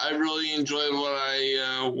enjoyed what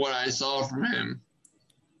I saw from him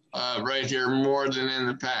right here more than in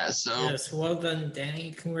the past. So yes, well done,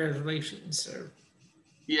 Danny. Congratulations, sir.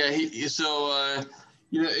 Yeah,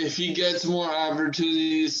 if he gets more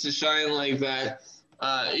opportunities to shine like that,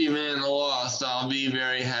 even in the Lost, I'll be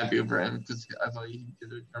very happy for him because I thought he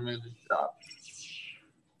did a tremendous job.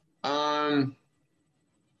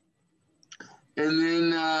 And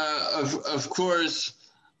then, of course,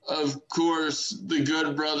 the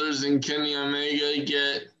Good Brothers and Kenny Omega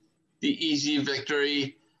get the easy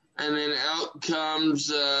victory. And then out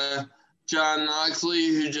comes John Moxley,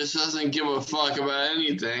 who just doesn't give a fuck about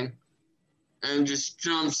anything and just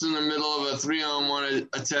jumps in the middle of a 3-on-1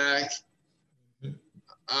 attack.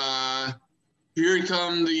 Here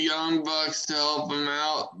come the Young Bucks to help him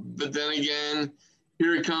out, but then again,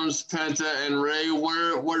 here comes Penta and Ray.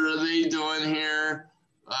 What are they doing here?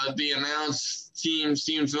 The announce team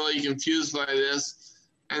seems really confused by this,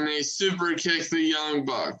 and they super kick the Young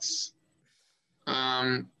Bucks.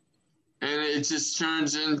 And it just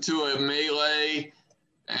turns into a melee,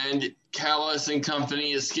 and Callis and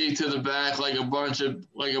company escape to the back like a bunch of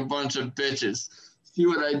bitches. See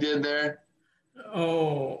what I did there?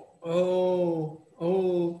 Oh,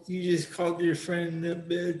 you just called your friend a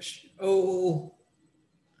bitch. Oh.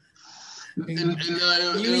 You and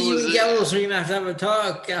Gallows are going to have a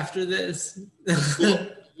talk after this. Well,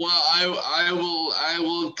 I will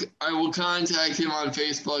contact him on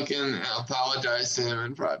Facebook and apologize to him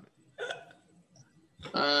in private.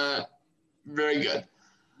 Very good.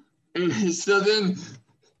 And so then,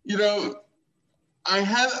 I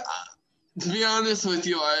have, to be honest with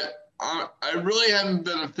you, I really haven't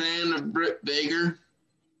been a fan of Britt Baker.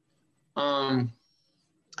 But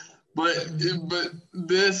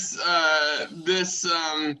this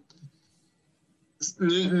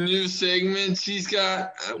new segment she's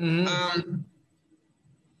got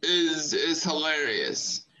is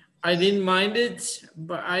hilarious. I didn't mind it,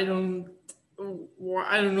 but I don't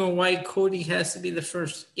know why Cody has to be the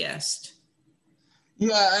first guest.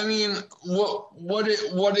 Yeah, I mean, what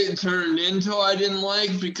it turned into, I didn't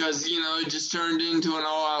like, because it just turned into an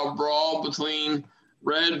all-out brawl between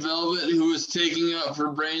Red Velvet, who was taking up for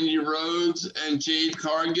Brandy Rhodes, and Jade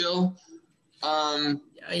Cargill. Who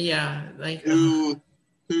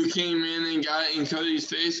came in and got in Cody's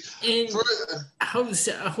face. And how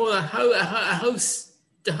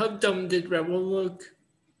dumb did Rebel look?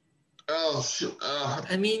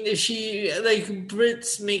 I mean, is she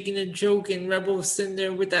Britt's making a joke and Rebel's sitting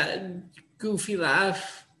there with that goofy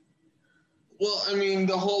laugh? Well, I mean,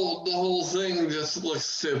 the whole thing just looks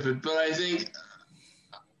stupid, but I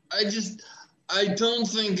don't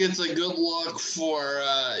think it's a good look for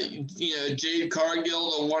Jade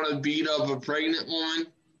Cargill to want to beat up a pregnant woman.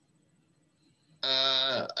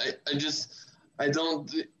 I don't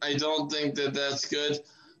think that that's good.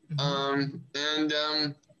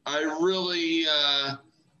 I really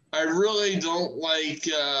don't like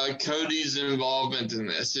Cody's involvement in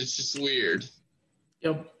this. It's just weird.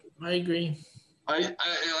 Yep, I agree. I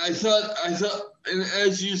thought, and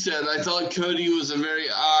as you said, I thought Cody was a very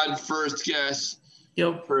odd first guest.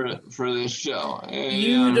 Yep. For this show. And,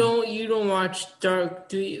 you don't watch Dark,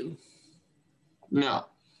 do you? No.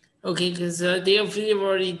 Okay, because they've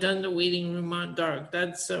already done the waiting room on Dark.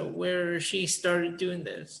 That's where she started doing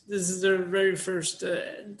this. This is their very first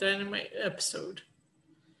Dynamite episode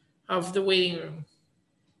of the waiting room.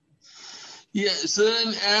 Yeah. So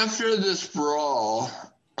then after this brawl,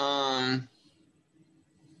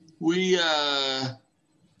 we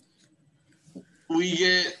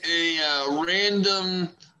get a random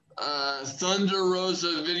Thunder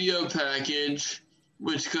Rosa video package,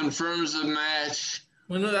 which confirms the match.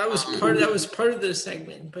 Well, no, that was part of the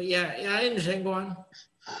segment. But yeah, I understand. Go on.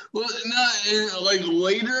 Well,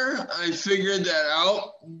 later I figured that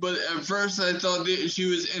out, but at first I thought that she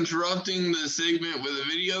was interrupting the segment with a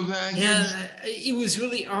video package. Yeah, it was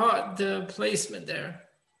really odd, the placement there.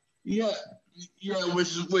 Yeah,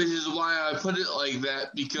 which is why I put it like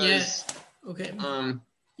that, because okay.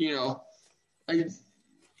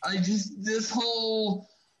 I just this whole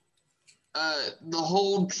the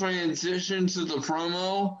whole transition to the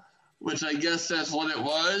promo, which I guess that's what it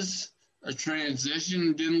was, a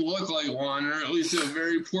transition, didn't look like one, or at least a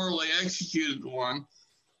very poorly executed one,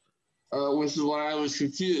 which is why I was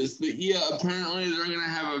confused. But yeah, apparently they're going to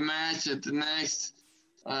have a match at the next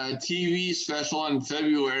TV special in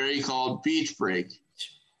February called Beach Break.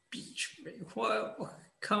 Beach Break? What?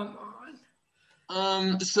 Come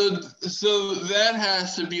on. So that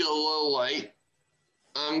has to be a low light.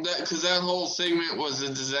 Because that whole segment was a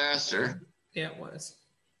disaster. Yeah, it was.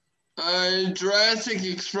 Jurassic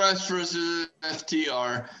Express versus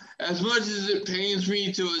FTR. As much as it pains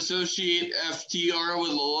me to associate FTR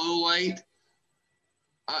with a low light,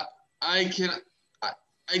 I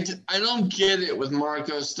don't get it with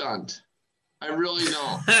Marco Stunt. I really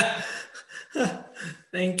don't.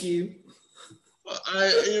 Thank you.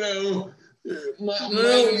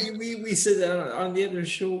 We said that on the other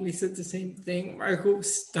show. We said the same thing. Marco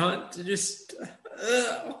Stunt just.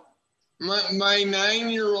 My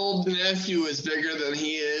 9-year-old nephew is bigger than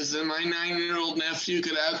he is, and my 9-year-old nephew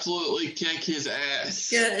could absolutely kick his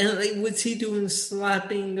ass. Yeah, and what's he doing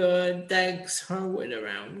slapping Dax Harwood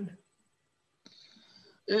around?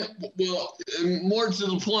 Well, more to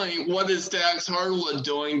the point, what is Dax Harwood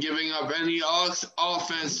doing giving up any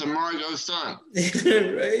offense to Margot Stunt?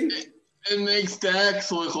 Right? It makes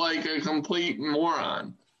Dax look like a complete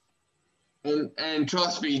moron. And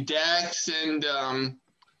trust me, Dax and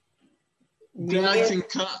Dax and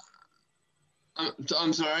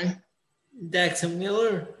I'm sorry. Dax and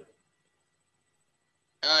Miller.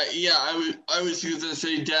 Yeah, I was going to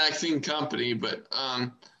say Dax and company, but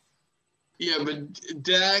yeah, but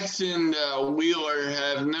Dax and Wheeler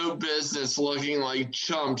have no business looking like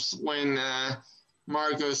chumps when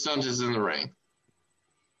Marco Stunt is in the ring.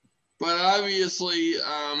 But obviously,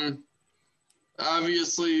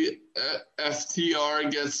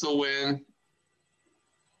 FTR gets the win.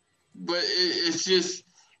 But it's just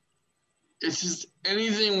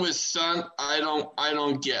anything with Stunt I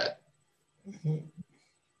don't get.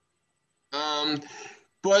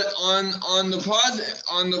 But on the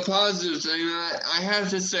positive thing, I have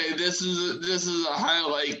to say this is a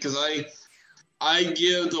highlight because I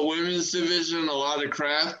give the women's division a lot of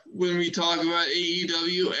crap when we talk about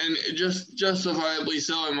AEW, and just justifiably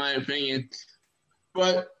so in my opinion.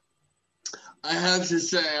 But I have to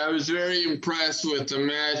say I was very impressed with the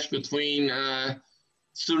match between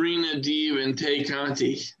Serena Deeb and Tay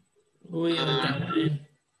Conti. Oh, you like that one?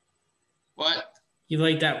 What? You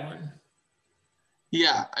like that one?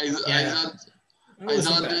 Yeah, I thought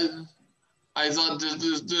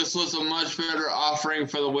this was a much better offering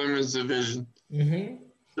for the women's division. Mm-hmm.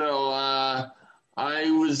 So I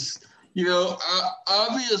was,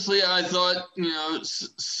 obviously I thought,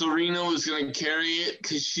 Serena was going to carry it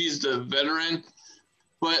because she's the veteran.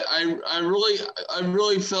 But I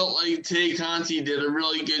really felt like Tay Conti did a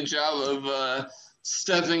really good job of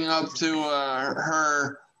stepping up to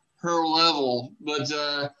her level. But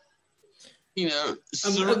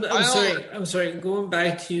I'm sorry. Going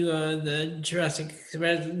back to the Jurassic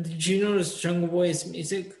Express, did you notice Jungle Boy's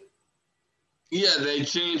music? Yeah, they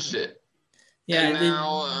changed it. Yeah. And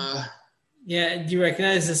now. Yeah. Do you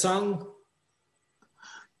recognize the song?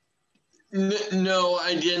 No,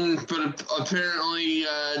 I didn't. But apparently,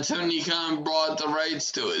 Tony Khan brought the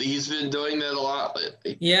rights to it. He's been doing that a lot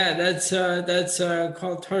lately. Yeah, that's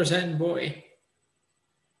called Tarzan Boy.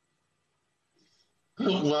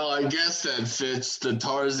 Well, I guess that fits the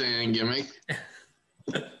Tarzan gimmick.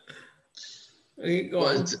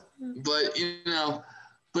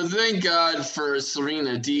 But thank God for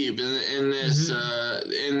Serena Deeb in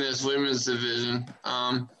this women's division.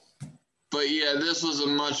 But yeah, this was a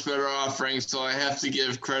much better offering, so I have to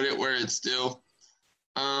give credit where it's due.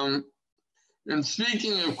 And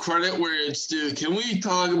speaking of credit where it's due, can we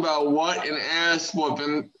talk about what an ass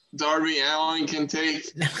whooping Darby Allin can take?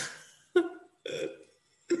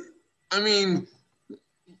 I mean,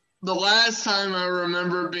 the last time I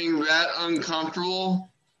remember being that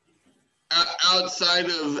uncomfortable, outside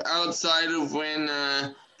of when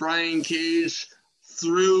Brian Cage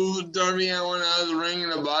threw Darby Allin out of the ring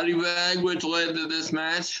in a body bag, which led to this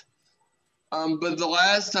match. But the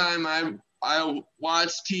last time I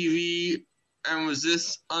watched TV and was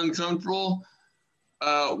this uncomfortable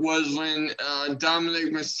was when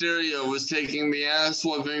Dominic Mysterio was taking the ass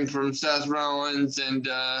whooping from Seth Rollins and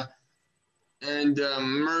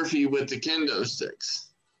Murphy with the kendo sticks.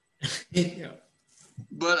 Yeah.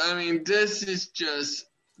 But I mean, this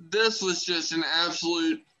was just an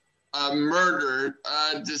absolute murder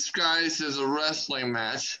disguised as a wrestling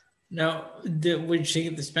match. No, what did you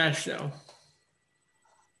think of this match though?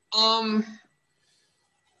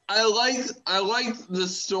 I like the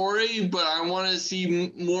story, but I want to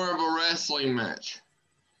see more of a wrestling match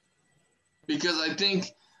because I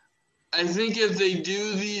think if they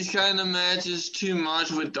do these kind of matches too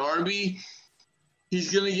much with Darby,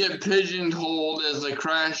 he's gonna get pigeonholed as a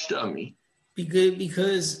crash dummy.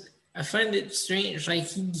 Because I find it strange, like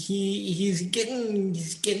he's getting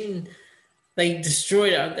like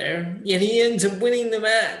destroyed out there, yet he ends up winning the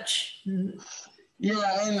match.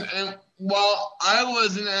 Yeah, and well, I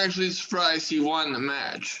wasn't actually surprised he won the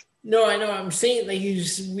match. No, I know. I'm saying like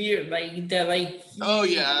he's weird, like that. Like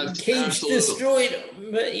Cage absolutely destroyed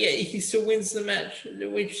him, but yeah, he still wins the match,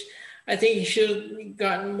 which I think he should have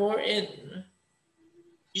gotten more in.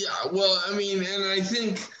 Yeah, well, I mean, and I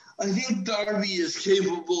think Darby is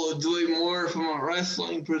capable of doing more from a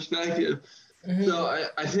wrestling perspective. Mm-hmm. So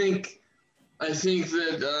I think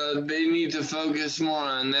that they need to focus more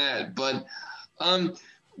on that. But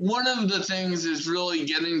one of the things that's really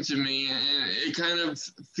getting to me, and it kind of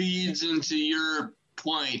feeds into your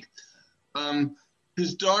point,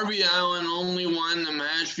 because Darby Allin only won the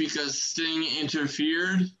match because Sting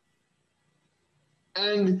interfered.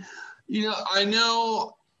 And, I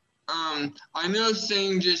know I know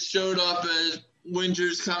Sting just showed up as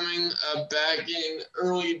Winter's Coming back in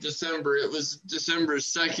early December. It was December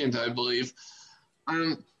 2nd, I believe.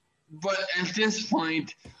 But at this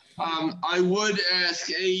point, I would ask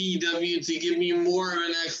AEW to give me more of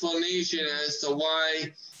an explanation as to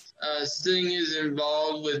why Sting is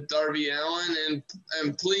involved with Darby Allin,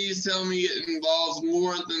 and please tell me it involves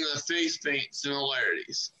more than the face paint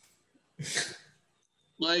similarities.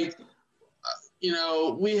 Like,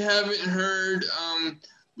 we haven't heard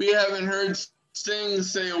Sting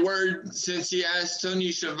say a word since he asked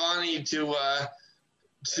Tony Schiavone to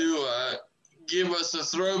give us a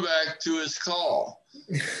throwback to his call.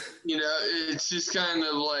 It's just kind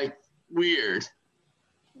of like weird.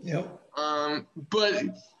 Yep. But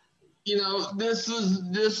this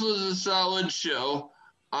was a solid show.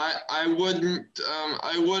 I wouldn't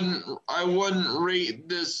rate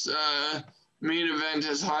this main event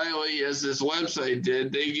as highly as this website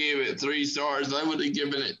did. They gave it 3 stars. I would have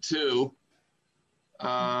given it 2.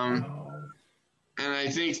 And I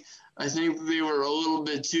think they were a little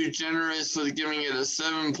bit too generous with giving it a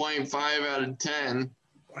 7.5 out of 10.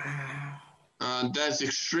 Wow. That's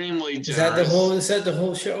extremely generous. Is that the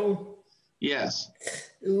whole show? Yes.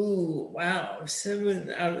 Ooh, wow.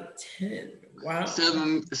 7 out of 10. Wow.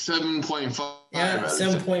 7.5. Yeah,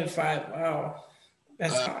 7.5. Wow.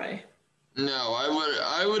 That's high. No,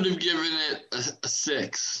 I would have given it a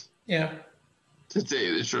 6. Yeah. To tell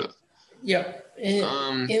you the truth. Yep.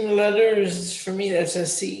 In letters, for me, that's a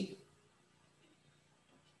C.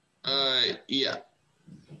 Yeah.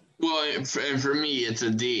 Well, and for me, it's a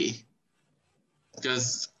D.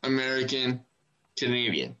 Because American,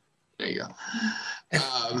 Canadian. There you go.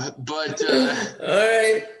 But all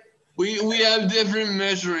right. We have different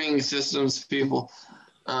measuring systems, people.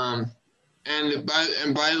 And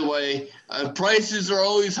by the way, prices are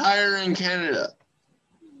always higher in Canada.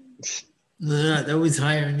 They're not. They're always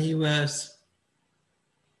higher in the U.S.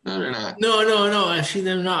 No, they're not. No. Actually,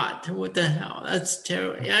 they're not. What the hell? That's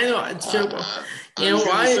terrible. Yeah, I know. It's terrible. You know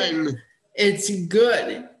why? It's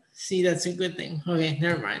good. See, that's a good thing. Okay,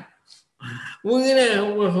 never mind. We're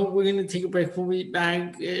gonna take a break. We'll be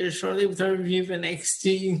back shortly with our review of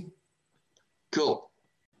NXT. Cool.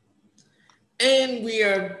 And we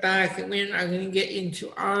are back, and we're now going to get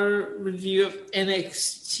into our review of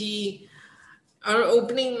NXT. Our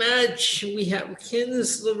opening match, we have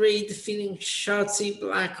Candice LeRae defeating Shotzi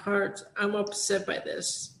Blackheart. I'm upset by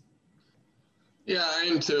this. Yeah, I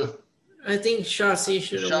am too. I think Shotzi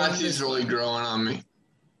should have won. Shotzi's really growing on me.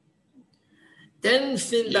 Then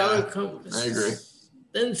Finn Balor comes. I agree.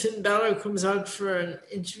 Then Finn Balor comes out for an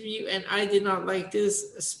interview, and I did not like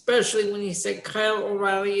this, especially when he said Kyle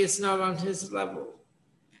O'Reilly is not on his level.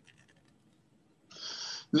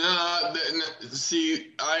 No,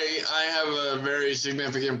 see, I have a very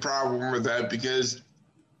significant problem with that because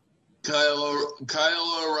Kyle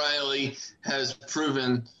O'Reilly has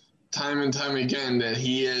proven time and time again that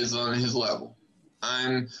he is on his level.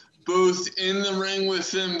 I'm both in the ring with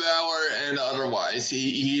Finn Balor and otherwise.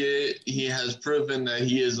 He has proven that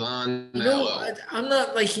he is on that level. I'm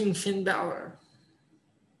not liking Finn Balor.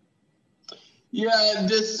 Yeah,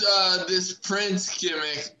 this Prince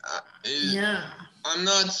gimmick is. Yeah. I'm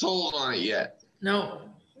not sold on it yet. No,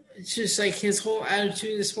 it's just like his whole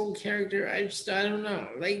attitude, his whole character. I don't know.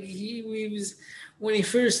 Like he was when he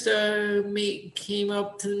first came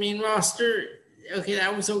up to the main roster. Okay,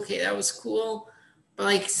 that was cool. But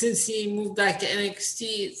like since he moved back to NXT,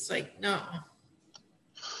 it's like no.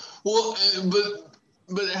 Well,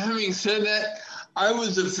 but having said that, I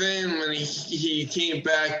was a fan when he came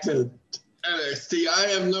back to NXT. I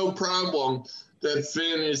have no problem that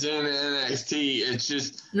Finn is in NXT. It's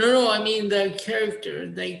just no. I mean the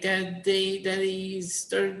character like that he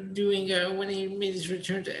started doing when he made his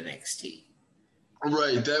return to NXT.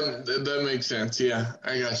 Right. That makes sense. Yeah,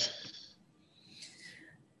 I got you.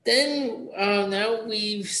 Then now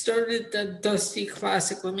we've started the Dusty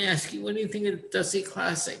Classic. Let me ask you, what do you think of the Dusty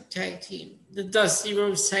Classic tag team? The Dusty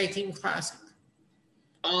Rhodes Tag Team Classic.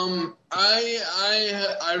 I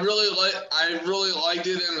really liked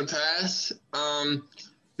it in the past.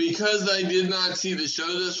 Because I did not see the show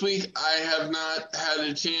this week, I have not had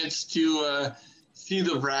a chance to see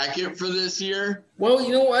the bracket for this year. Well,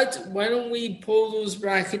 you know what? Why don't we pull those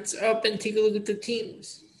brackets up and take a look at the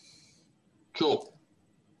teams? Cool.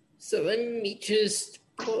 So let me just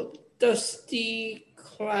pull up Dusty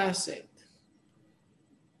Classic.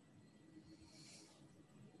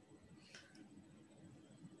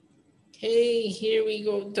 Okay, here we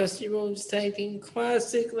go. Dusty Rhodes Tag Team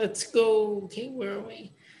Classic. Let's go. Okay, where are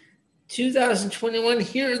we? 2021.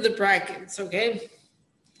 Here are the brackets, okay?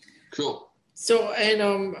 Cool. So,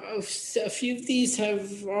 and a few of these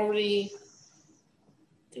have already,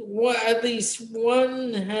 at least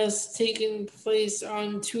one has taken place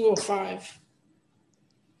on 205.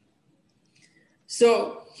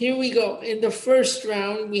 So here we go. In the first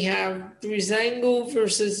round, we have Breezango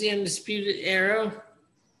versus the Undisputed Era.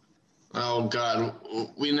 Oh, God.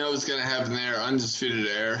 We know what's going to happen there. Undisputed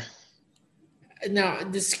Era. Now,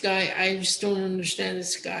 this guy, I just don't understand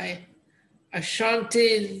this guy.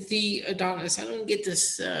 Ashante the Adonis. I don't get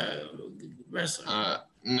this wrestler.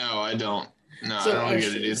 No, I don't. No, So, I don't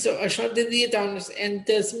get it either. So Ashante the Adonis and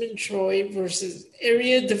Desmond Troy versus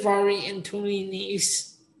Ariya Daivari and Tony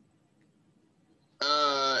Nese.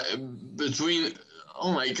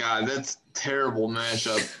 Oh my God, that's a terrible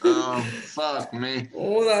matchup. Oh, fuck me.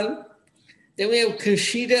 Hold on. Then we have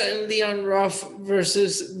Kushida and Leon Ruff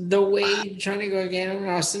versus The Wade, Johnny Gargano, and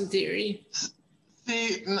Austin Theory.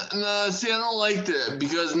 See, I don't like that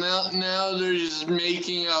because now they're just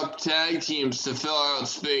making up tag teams to fill out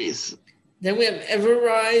space. Then we have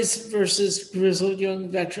Ever-Rise versus Grizzled Young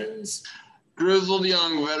Veterans. Grizzled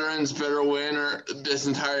Young Veterans better win this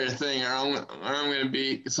entire thing, or I'm going to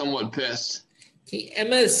be somewhat pissed. Okay,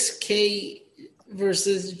 MSK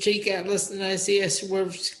versus Jake Atlas and Isaiah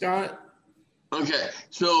Swerve Scott. Okay,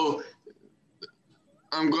 so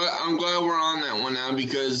I'm glad we're on that one now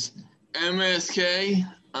because MSK,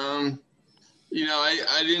 I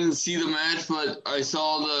didn't see the match, but I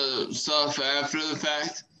saw the stuff after the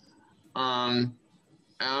fact. I'm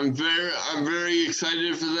very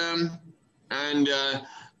excited for them, and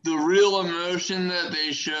the real emotion that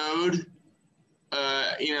they showed,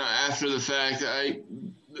 after the fact, the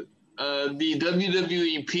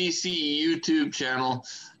WWE PC YouTube channel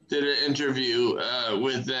did an interview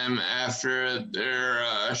with them after their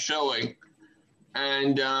showing.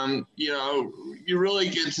 And, you really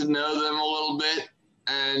get to know them a little bit.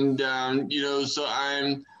 And, so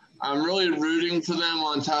I'm really rooting for them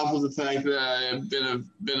on top of the fact that I've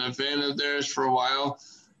been a fan of theirs for a while.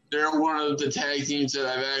 They're one of the tag teams that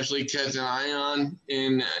I've actually kept an eye on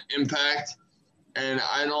in Impact. And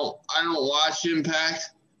I don't watch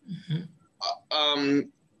Impact. Mm-hmm.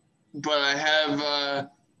 But I have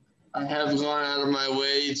gone out of my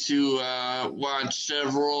way to watch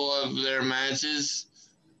several of their matches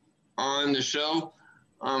on the show.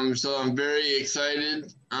 So I'm very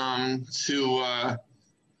excited to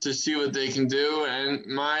see what they can do. And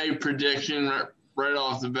my prediction right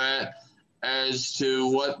off the bat as to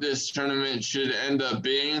what this tournament should end up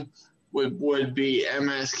being would be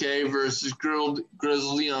MSK versus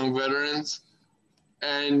Grizzled Young Veterans.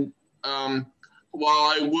 And while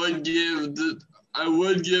I would give the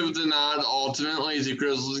nod ultimately to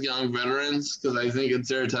Grizzled Young Veterans because I think it's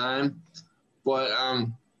their time, but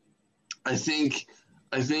I think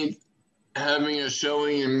having a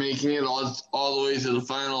showing and making it all the way to the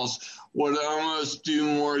finals would almost do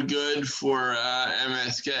more good for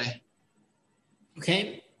MSK.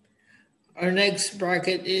 Okay. Our next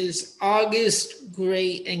bracket is August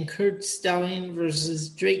Gray and Kurt Stallion versus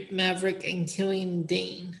Drake Maverick and Killian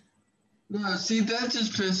Dane. No, see, that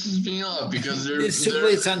just pisses me off because This took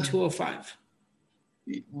place on 205.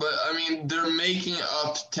 But, they're making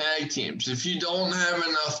up tag teams. If you don't have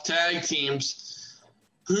enough tag teams,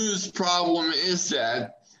 whose problem is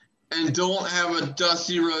that? And don't have a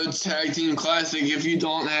Dusty Rhodes Tag Team Classic if you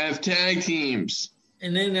don't have tag teams.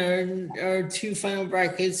 And then our two final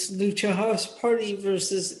brackets, Lucha House Party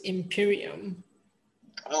versus Imperium.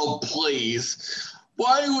 Oh, please.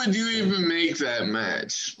 Why would you even make that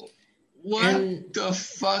match? What the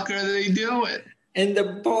fuck are they doing? And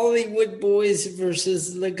the Bollywood Boys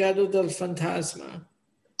versus Legado del Fantasma.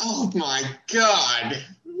 Oh, my God.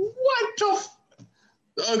 What the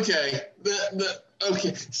Okay.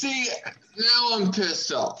 Okay. See, now I'm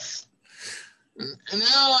pissed off. And now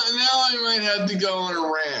I might have to go on a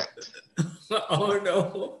rant. Oh,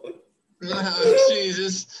 no. Oh,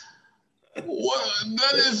 Jesus. What?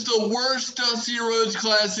 That is the worst Dusty Rhodes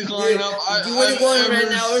Classic lineup do you want to go on right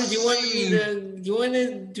now, or do you want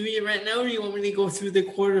to do it right now, or do you want me to go through the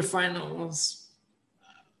quarterfinals?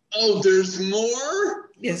 Oh, there's more?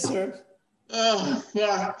 Yes, sir. Oh,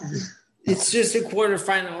 fuck. It's just the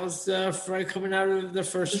quarterfinals for coming out of the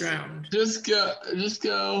first round. Just go.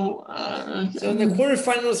 Okay. So in the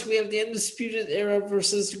quarterfinals, we have the Undisputed Era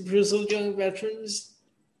versus Grizzled Young Veterans.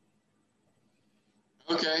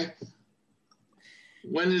 Okay.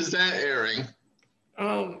 When is that airing?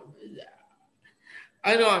 I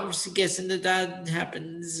know. I'm just guessing that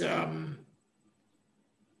happens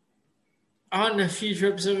on a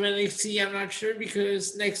future episode of NXT. I'm not sure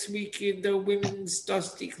because next week the Women's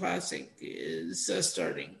Dusty Classic is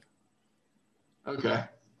starting. Okay.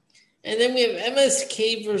 And then we have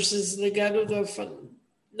MSK versus Legado del Fun.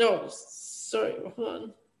 No, sorry, hold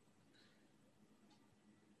on.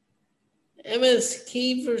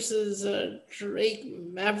 MSK versus Drake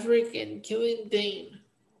Maverick and Killian Dane.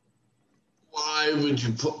 Why would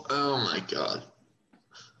you put? Oh my God!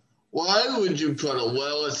 Why would you put a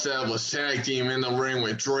well-established tag team in the ring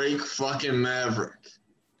with Drake fucking Maverick?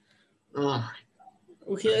 Oh my.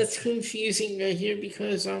 Okay, that's confusing right here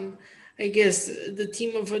because I guess the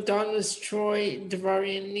team of Adonis, Troy,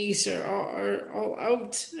 Daivari, and Nice are all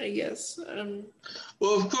out. I guess.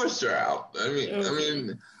 Well, of course they're out.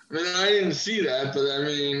 Okay. I didn't see that, but I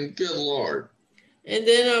mean, good lord. And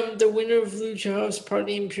then the winner of Lucha House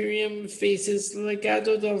Party Imperium faces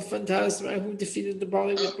Legado del Fantasma, who defeated the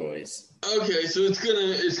Bollywood Boys. Okay, so it's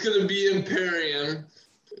gonna be Imperium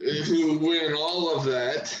who win all of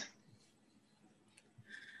that.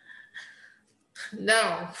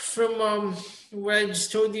 Now, from what I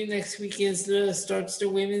just told you, next weekend starts the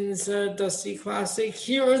Women's Dusty Classic.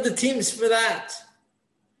 Here are the teams for that.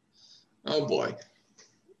 Oh boy.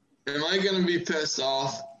 Am I going to be pissed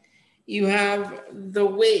off? You have The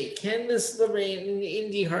Way, Candice LeRae, and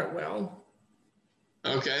Indy Hartwell.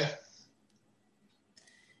 Okay.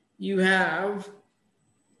 You have...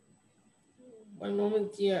 One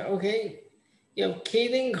moment. Yeah, okay. You have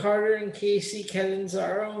Kaden Carter and Casey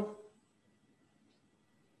Catanzaro.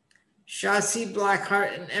 Shotzi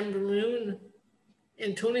Blackheart and Ember Moon,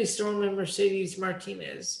 and Tony Storm and Mercedes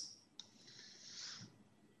Martinez.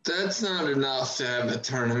 That's not enough to have a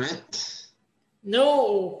tournament.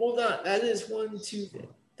 No, hold on. That is 1, 2.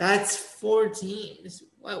 That's 4 teams.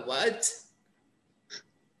 What?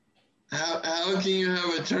 How can you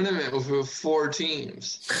have a tournament with 4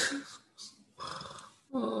 teams?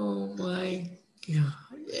 Oh my God.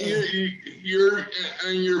 You're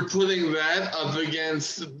putting that up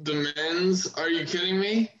against the men's? Are you kidding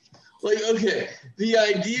me? Like, okay, the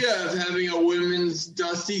idea of having a women's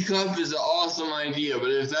Dusty Cup is an awesome idea, but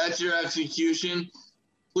if that's your execution,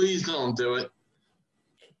 please don't do it.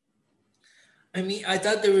 I mean, I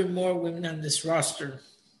thought there were more women on this roster.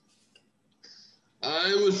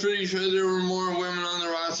 I was pretty sure there were more women on the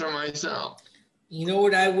roster myself. You know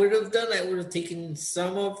what I would have done? I would have taken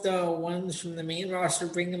some of the ones from the main roster,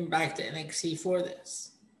 bring them back to NXT for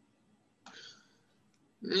this.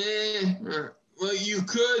 Well, you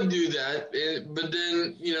could do that, but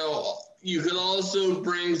then, you could also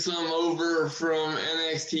bring some over from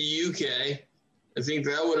NXT UK. I think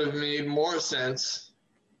that would have made more sense.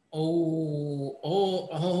 Because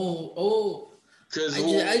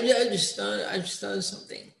I just thought of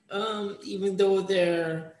something. Even though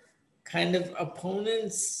they're kind of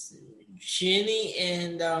opponents, Jenny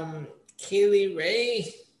and Kaylee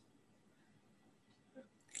Ray.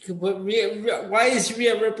 But why is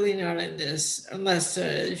Rhea Ripley not in this? Unless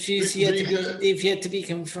they've yet to be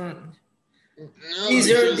confirmed. No,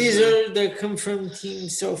 these are the confirmed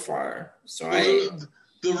teams so far. So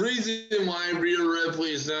the reason why Rhea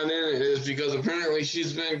Ripley is not in it is because apparently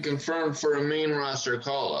she's been confirmed for a main roster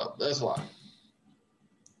call up. That's why.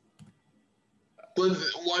 But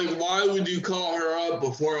why would you call her up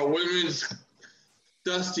before a women's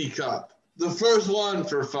Dusty Cup? The first one,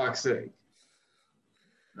 for fuck's sake.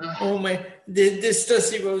 Oh my! This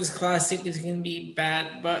Dusty Rose Classic is gonna be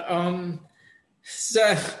bad, but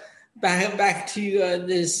so back to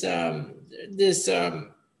this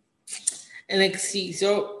NXT.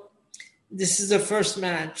 So this is the first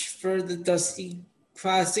match for the Dusty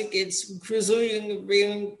Classic. It's grizzled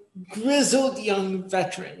young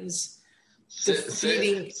veterans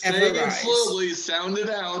defeating Everrise. Slowly, sound it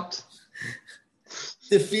out.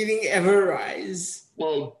 Defeating Everrise.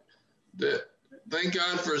 Well, thank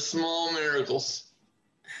God for small miracles.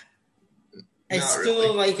 I still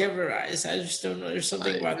don't like Everrise. I just don't know. There's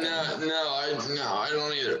something about that. No, I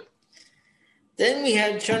don't either. Then we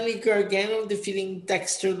had Johnny Gargano defeating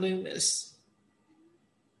Dexter Lumis.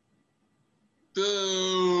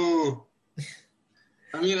 Boo!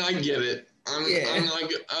 I mean, I get it. I'm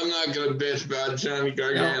not gonna bitch about Johnny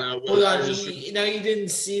Gargano. No, hold on. Now you didn't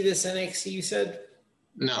see this NXT, you said?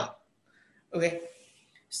 No. Okay.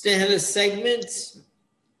 So they had a segment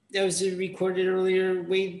that was recorded earlier.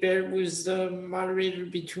 Wade Barrett was the moderator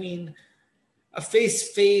between a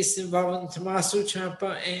face-to-face involving Tommaso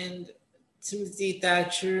Ciampa and Timothy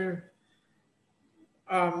Thatcher,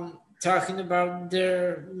 talking about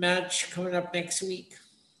their match coming up next week.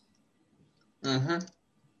 Mm-hmm.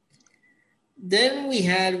 Then we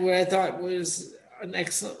had what I thought was an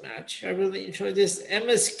excellent match. I really enjoyed this.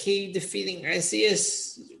 MSK defeating Isaiah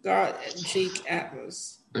Scott and Jake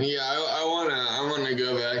Atlas. Yeah, I wanna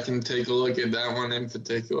go back and take a look at that one in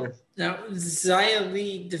particular. Now, Xia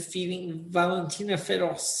Li defeating Valentina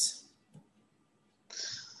Feroz.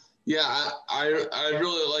 Yeah, I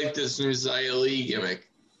really like this new Xia Li gimmick.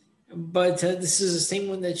 But this is the same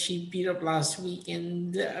one that she beat up last week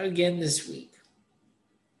and again this week.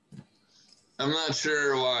 I'm not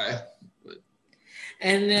sure why.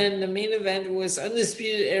 And then the main event was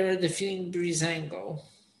Undisputed Era defeating Breezango.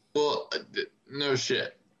 Well, no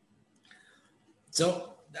shit.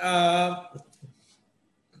 So,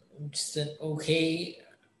 just an okay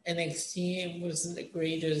NXT. It wasn't the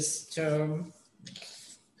greatest.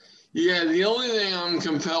 Yeah, the only thing I'm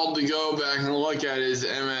compelled to go back and look at is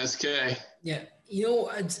MSK. Yeah, you know,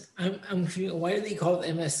 I'm curious, why do they call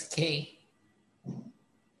it MSK?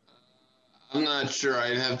 I'm not sure.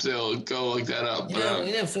 I'd have to go look that up. Yeah, I'm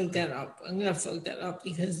gonna have to look that up. I'm gonna have to look that up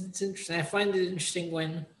because it's interesting. I find it interesting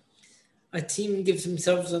when a team gives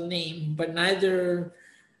themselves a name, but neither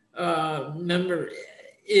member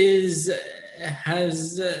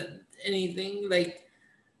has anything like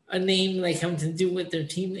a name like having to do with their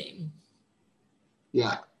team name.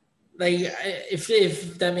 Yeah. Like if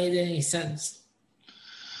that made any sense.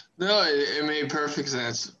 No, it made perfect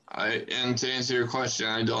sense. And to answer your question,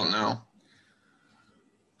 I don't know.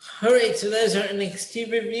 All right, so that's our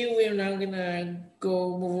NXT review. We're now gonna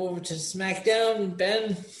move over to SmackDown.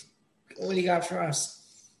 Ben, what do you got for us?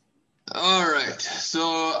 All right,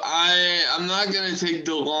 so I'm not gonna take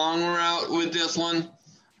the long route with this one,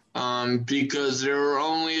 because there were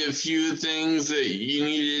only a few things that you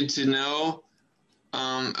needed to know,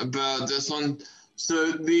 about this one.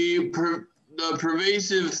 So the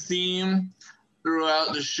pervasive theme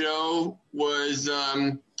throughout the show was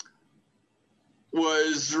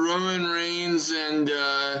Roman Reigns and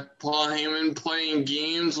Paul Heyman playing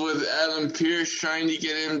games with Adam Pearce, trying to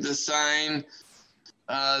get him to sign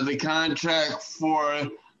the contract for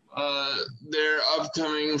their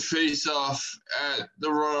upcoming face-off at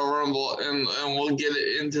the Royal Rumble, and we'll get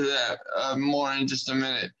into that more in just a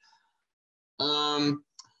minute.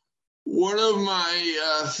 One of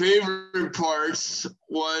my favorite parts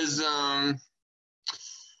was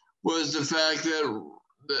the fact that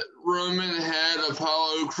Roman had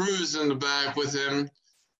Apollo Crews in the back with him,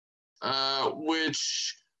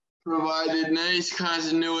 which provided nice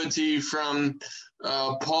continuity from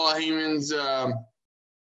Paul Heyman's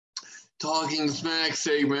Talking Smack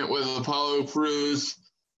segment with Apollo Crews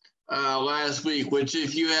last week, which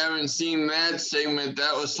if you haven't seen that segment,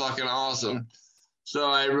 that was fucking awesome. So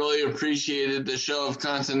I really appreciated the show of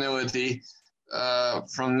continuity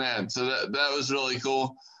from that. So that was really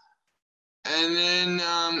cool. And then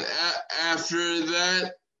after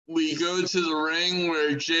that, we go to the ring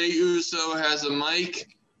where Jey Uso has a mic.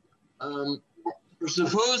 We're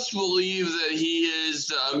supposed to believe that he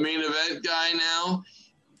is a main event guy now,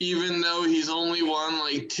 even though he's only won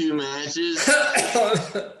like 2 matches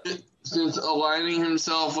since aligning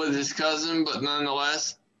himself with his cousin, but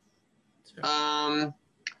nonetheless.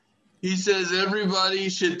 He says everybody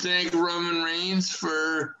should thank Roman Reigns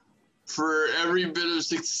for every bit of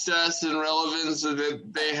success and relevance that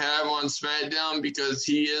they have on SmackDown, because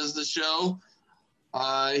he is the show.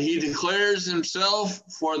 He declares himself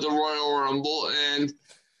for the Royal Rumble and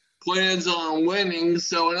plans on winning.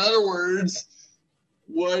 So in other words,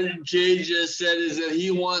 what Jay just said is that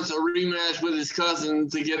he wants a rematch with his cousin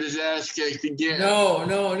to get his ass kicked again. No.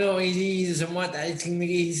 He doesn't want that.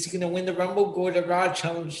 He's gonna win the Rumble, go to Raw,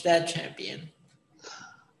 challenge that champion.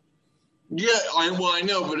 Yeah, I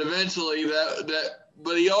know, but eventually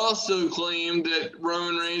but he also claimed that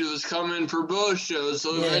Roman Reigns was coming for both shows,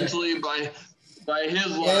 so eventually by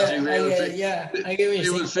his logic, they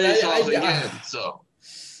would face off again. So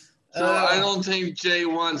I don't think Jay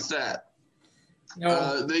wants that.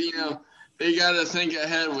 No, they got to think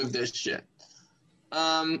ahead with this shit.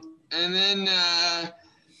 And then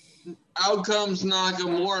out comes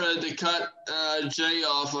Nakamura to cut Jay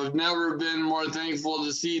off. I've never been more thankful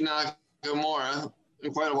to see Nakamura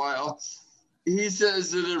in quite a while. He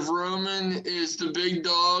says that if Roman is the big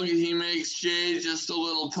dog, he makes Jay just a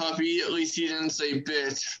little puppy. At least he didn't say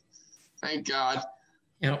bitch. Thank God.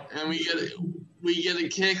 Yep. And we get a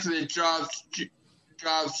kick that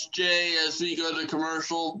drops Jay as we go to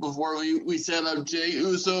commercial before we set up Jey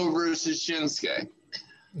Uso versus Shinsuke.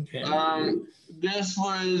 Okay. This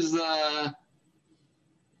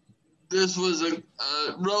was a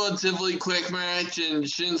relatively quick match, and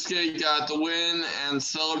Shinsuke got the win and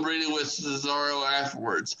celebrated with Cesaro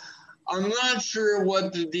afterwards. I'm not sure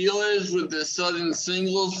what the deal is with the sudden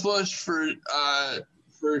singles push for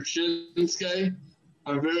Shinsuke.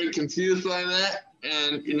 I'm very confused by that.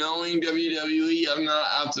 and knowing WWE, I'm not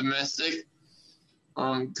optimistic.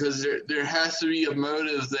 Because there has to be a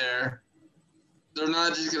motive there. They're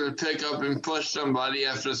not just going to pick up and push somebody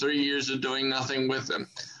after 3 years of doing nothing with them.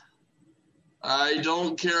 I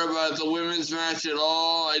don't care about the women's match at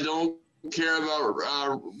all. I don't care about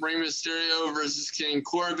Rey Mysterio versus King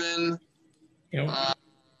Corbin. Yep.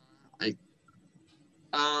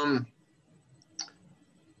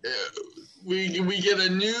 We get a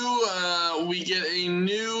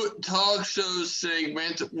new talk show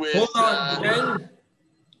segment with. Hold on, Ben.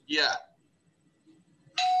 Yeah.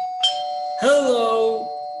 Hello.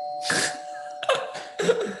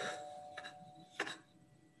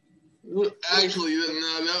 Actually,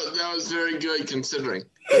 no, that was very good considering.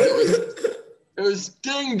 It was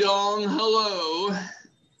Ding Dong Hello,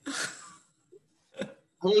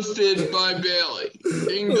 hosted by Bailey.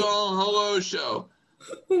 Ding Dong Hello Show.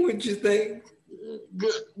 What'd you think?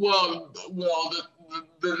 Good. Well,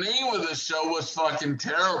 the name of the show was fucking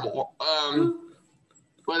terrible.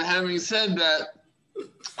 But having said that,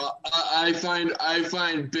 I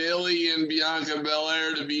find Bailey and Bianca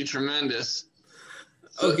Belair to be tremendous.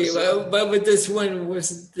 Okay, but this one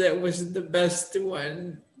wasn't the best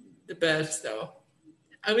one. The best though.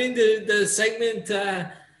 I mean, the segment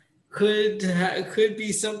could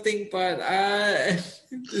be something, but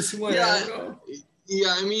this one, yeah, I don't know.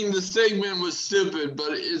 Yeah, I mean the segment was stupid,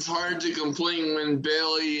 but it's hard to complain when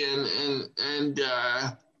Bailey and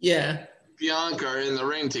Bianca are in the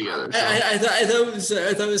ring together. So. I thought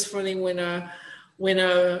it was funny when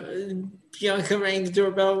Bianca rang the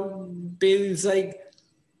doorbell. Bailey's like,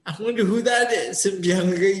 I wonder who that is. And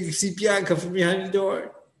Bianca, you see Bianca from behind the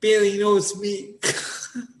door. Bailey knows me.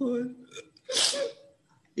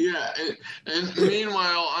 Yeah, and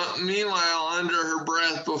meanwhile, under her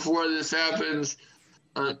breath before this happens,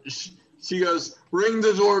 she goes, "Ring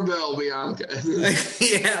the doorbell, Bianca."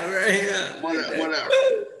 Yeah, right. Whatever.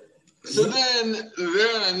 So then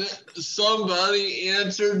somebody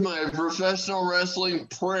answered my professional wrestling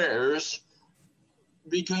prayers,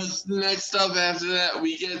 because next up after that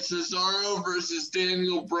we get Cesaro versus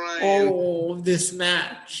Daniel Bryan. Oh, this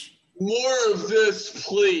match. More of this,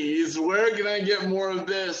 please. Where can I get more of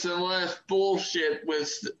this and less bullshit with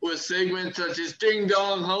segments such as Ding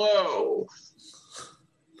Dong Hello?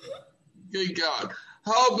 Good God.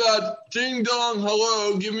 How about Ding Dong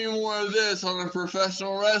Hello? Give me more of this on a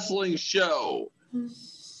professional wrestling show.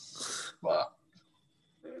 Well,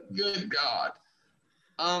 good God.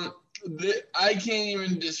 I can't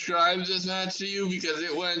even describe this match to you because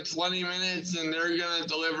it went 20 minutes and they're going to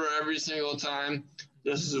deliver every single time.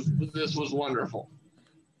 This was wonderful.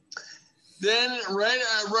 Then right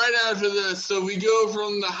after this, so we go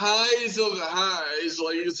from the highs of the highs,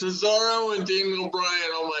 like Cesaro and Daniel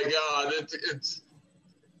Bryan. Oh my God, it's.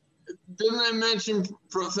 Didn't I mention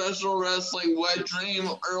professional wrestling wet dream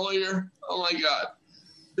earlier? Oh my God,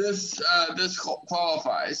 this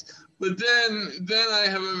qualifies. But then I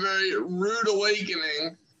have a very rude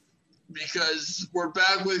awakening, because we're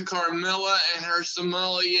back with Carmella and her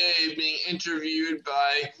sommelier being interviewed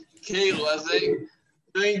by Kayla.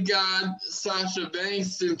 Thank God Sasha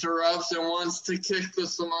Banks interrupts and wants to kick the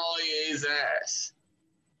sommelier's ass.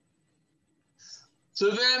 So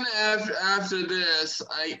then after this,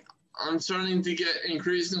 I'm starting to get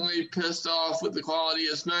increasingly pissed off with the quality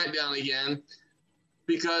of SmackDown again,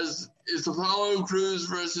 because it's Apollo Crews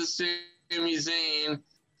versus Sami Zayn.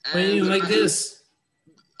 What do you like this?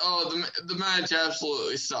 Oh, the match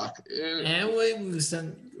absolutely sucked. And it was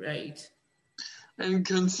done right. And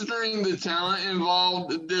considering the talent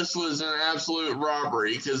involved, this was an absolute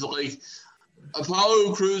robbery, because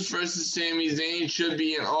Apollo Crews versus Sami Zayn should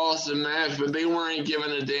be an awesome match, but they weren't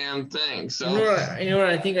given a damn thing. So you know what?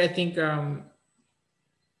 I think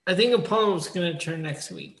Apollo's gonna turn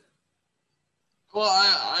next week. Well,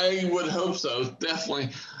 I would hope so, definitely,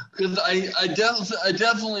 because I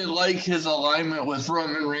definitely like his alignment with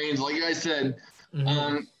Roman Reigns. Like I said,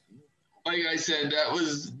 that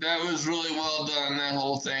was really well done, that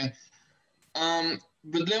whole thing.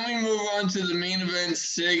 But then we move on to the main event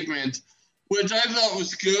segment, which I thought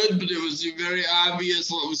was good, but it was very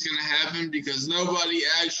obvious what was going to happen, because nobody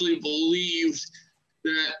actually believed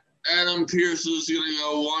that Adam Pearce was going to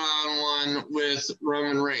go one-on-one with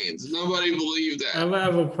Roman Reigns. Nobody believed that. I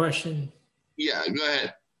have a question. Yeah, go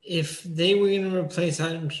ahead. If they were going to replace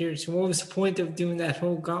Adam Pearce, what was the point of doing that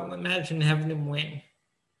whole gauntlet match and having him win?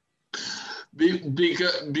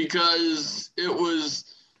 Because it was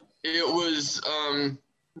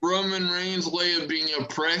Roman Reigns' way of being a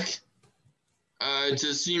prick,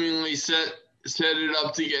 to seemingly set it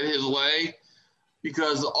up to get his way.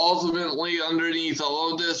 because ultimately underneath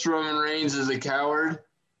all of this, Roman Reigns is a coward.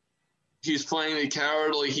 He's playing the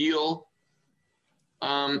cowardly heel.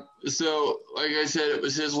 So, like I said, it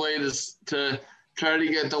was his way to try to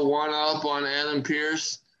get the one up on Adam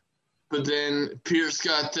Pearce, but then Pearce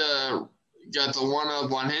got the one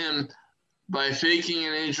up on him by faking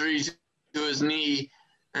an injury to his knee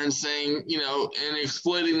and saying, and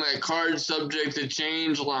exploiting that card subject to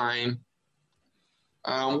change line,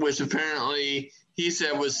 which apparently he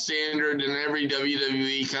said was standard in every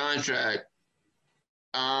WWE contract.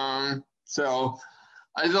 So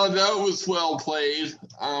I thought that was well played.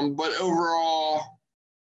 But overall,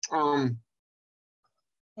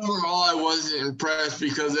 I wasn't impressed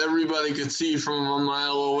because everybody could see from a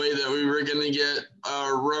mile away that we were going to get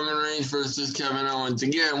Roman Reigns versus Kevin Owens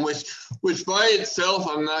again, which by itself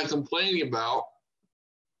I'm not complaining about.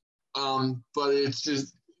 But it's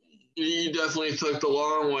just, you definitely took the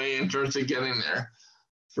long way in terms of getting there,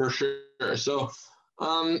 for sure. So,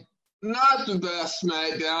 not the best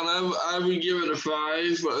SmackDown. I would give it a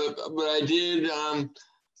 5, but I did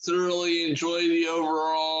thoroughly enjoy the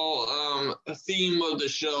overall theme of the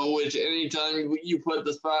show, which anytime you put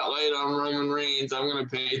the spotlight on Roman Reigns, I'm going to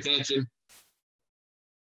pay attention.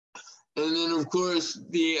 And then, of course,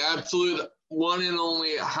 the absolute one and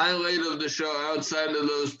only highlight of the show outside of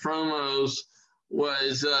those promos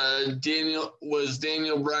was Daniel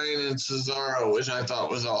Bryan and Cesaro, which I thought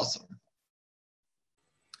was awesome.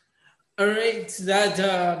 All right, so that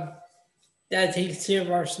takes care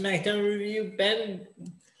of our SmackDown review. Ben,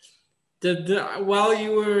 while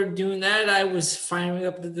you were doing that, I was firing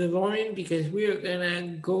up the DeLorean because we are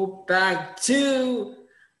gonna go back to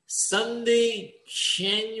Sunday,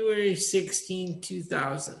 January 16,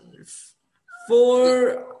 2000,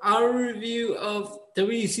 for our review of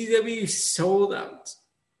WCW Sold Out.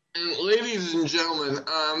 And ladies and gentlemen,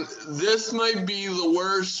 this might be the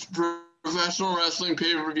worst professional wrestling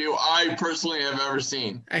pay-per-view I personally have ever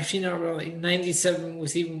seen. Actually, not really. 97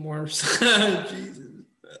 was even worse. Jesus.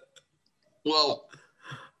 Well,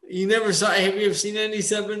 you never saw. Have you ever seen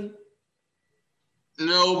 97?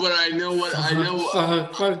 No, but I know what I know.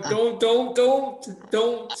 Fuck! Don't.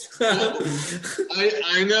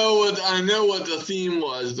 I know what the theme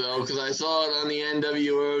was though, because I saw it on the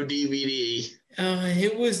NWO DVD.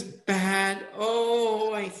 It was bad.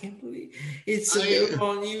 Oh, I can't believe it's available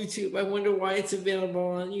on YouTube. I wonder why it's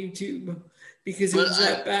available on YouTube. Because it was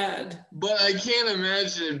that bad. But I can't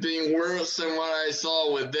imagine it being worse than what I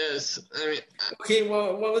saw with this. I mean, okay,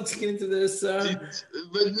 well, let's get into this. But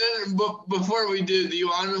before we do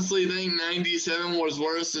you honestly think 97 was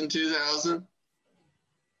worse than 2000?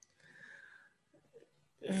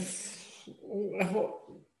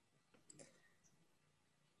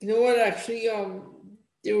 You know what? Actually,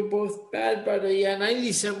 they were both bad, but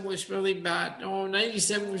 97 was really bad. Oh,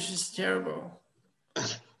 97 was just terrible.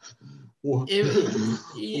 Wow.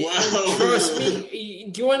 Trust me.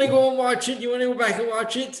 Do you want to go and watch it? Do you want to go back and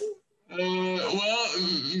watch it? Well,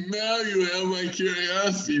 now you have my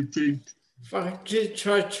curiosity piqued. Fuck, just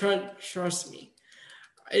trust me.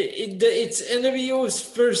 It's NWO's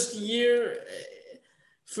first year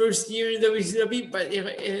in WCW, but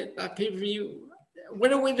that pay-per-view.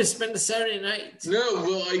 What a way to spend a Saturday night. No,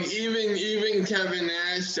 but like even Kevin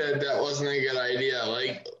Nash said that wasn't a good idea.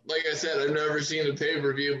 Like I said, I've never seen the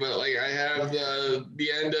pay-per-view, but like I have the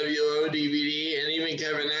NWO DVD, and even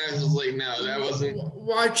Kevin Nash was like, no, that wasn't.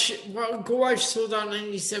 Go watch Sold Out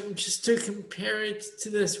 97 just to compare it to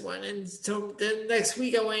this one, and so then next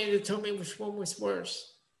week I want you to tell me which one was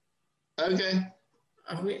worse. Okay,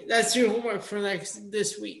 that's your homework for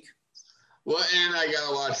this week. Well, and I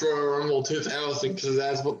gotta watch Royal Rumble 2000 because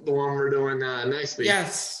that's the one we're doing next week.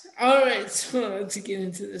 Yes. All right. So let's get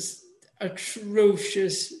into this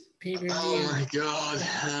atrocious pay-per-view. Oh my God,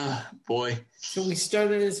 boy! So we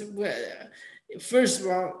started as first of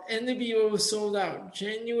all, NWO Sold Out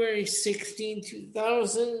January 16,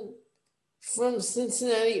 2000, from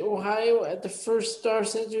Cincinnati, Ohio, at the First Star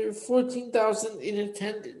Center, 14,000 in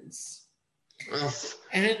attendance.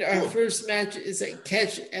 And our first match is a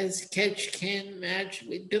catch can match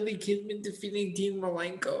with Billy Kidman defeating Dean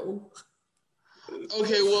Malenko.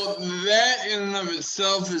 Okay, well, that in and of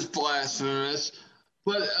itself is blasphemous,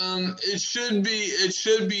 but it should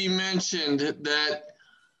be mentioned that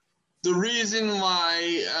the reason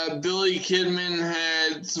why Billy Kidman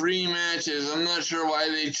had 3 matches, I'm not sure why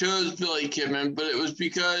they chose Billy Kidman, but it was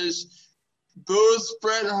because both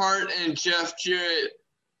Bret Hart and Jeff Jarrett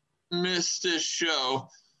missed this show.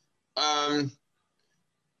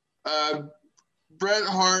 Bret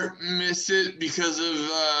Hart missed it because of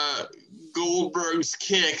Goldberg's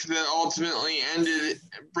kick that ultimately ended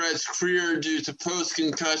Bret's career due to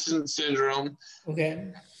post-concussion syndrome.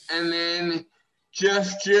 Okay. And then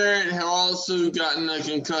Jeff Jarrett had also gotten a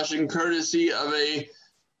concussion courtesy of a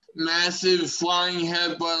massive flying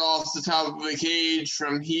headbutt off the top of a cage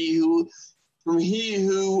from he who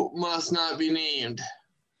must not be named.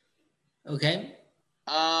 Okay.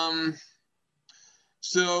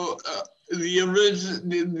 So the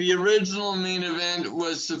original main event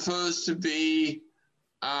was supposed to be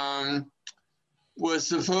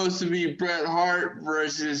Bret Hart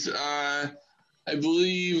versus I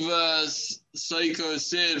believe Psycho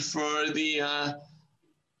Sid for the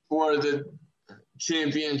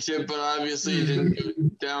championship, but obviously it didn't go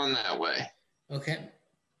down that way. Okay.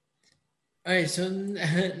 All right, so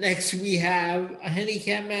next we have a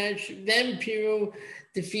handicap match. Vampiro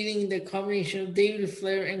defeating the combination of David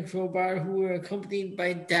Flair and Crowbar, who were accompanied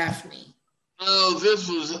by Daphne. Oh, this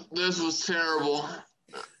was terrible.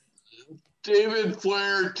 David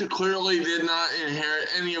Flair clearly did not inherit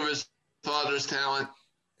any of his father's talent.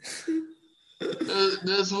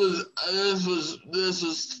 This was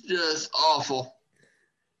just awful.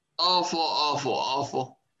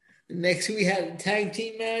 Awful. Next, we had a tag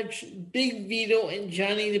team match. Big Vito and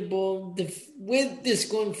Johnny the Bull with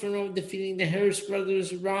Disco Inferno defeating the Harris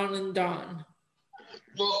Brothers, Ron and Don.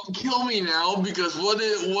 Well, kill me now, because what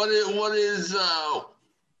is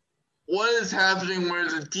happening where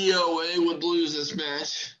the DOA would lose this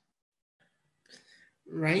match?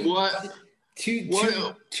 Right. What? To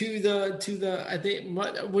the I think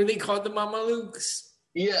what were they called, the Mamalukes?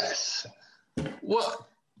 Yes. What?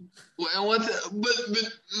 And but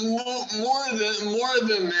more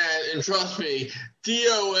than that, and trust me,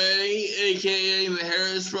 DOA, aka the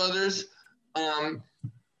Harris Brothers,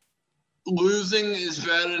 losing is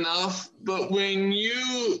bad enough. But when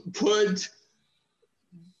you put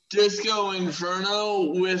Disco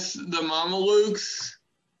Inferno with the Mamalukes,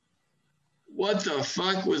 what the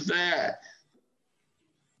fuck was that?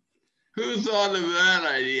 Who thought of that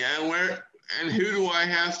idea? And who do I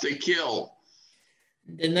have to kill?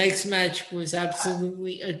 The next match was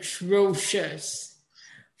absolutely atrocious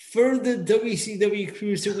for the WCW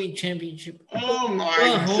Cruiserweight Championship. Oh my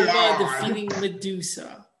God! Defeating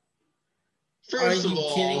Medusa. First of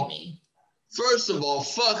all, kidding me? First of all,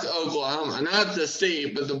 fuck Oklahoma, not the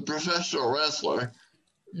state, but the professional wrestler.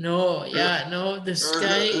 This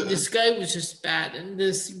guy was just bad, and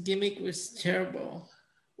this gimmick was terrible.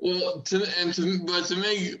 Well, to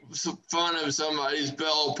make fun of somebody's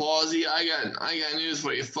Bell palsy, I got news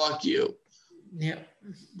for you. Fuck you. Yeah.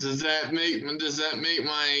 Does that make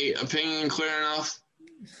my opinion clear enough?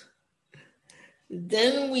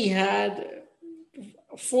 Then we had,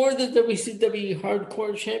 for the WCW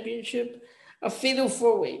Hardcore Championship, a fatal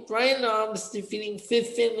four-way. Brian Knobbs defeating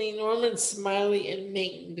Fifth Finlay, Norman Smiley, and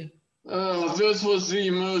Ming. Oh, this was the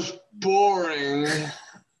most boring,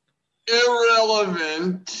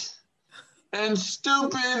 irrelevant, and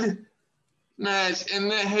stupid match in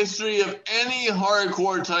the history of any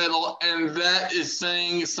hardcore title, and that is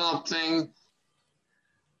saying something.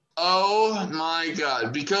 Oh my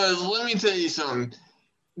God. Because let me tell you something.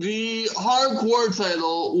 The hardcore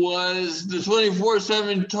title was the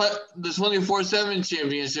 24/7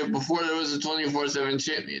 championship before there was a 24/7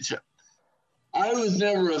 championship. I was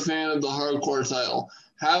never a fan of the hardcore title.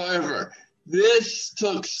 However, this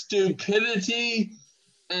took stupidity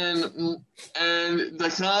and the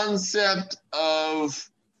concept of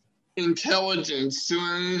intelligence to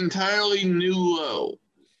an entirely new low.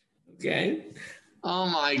 Okay. Oh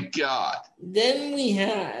my God. Then we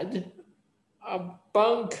had a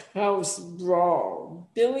bunkhouse brawl.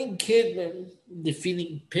 Billy Kidman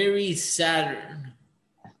defeating Perry Saturn.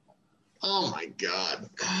 Oh my God.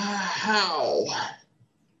 How?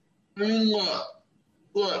 I mean,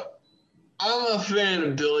 look, I'm a fan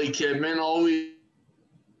of Billy Kidman, always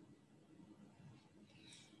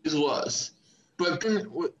was. But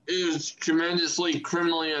is tremendously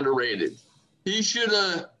criminally underrated. He should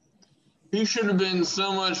have been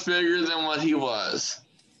so much bigger than what he was.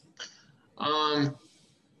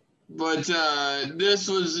 But this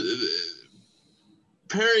was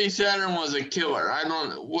Perry Saturn was a killer. I don't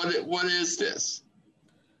know what is this.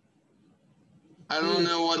 I don't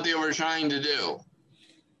know what they were trying to do.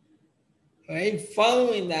 All right.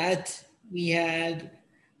 Following that, we had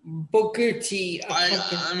Booker T.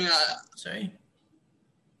 Sorry,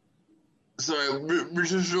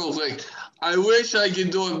 just real quick. I wish I could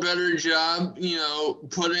do a better job,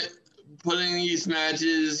 putting these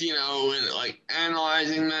matches, and like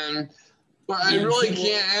analyzing them. But I really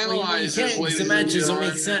can't analyze this. The matches don't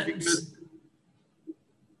make sense.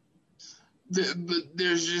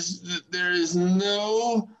 there's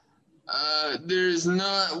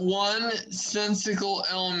not one sensical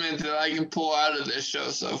element that I can pull out of this show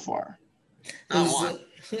so far. Not one.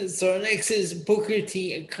 So next is Booker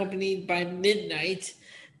T, accompanied by Midnight,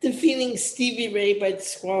 defeating Stevie Ray by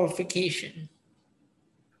disqualification.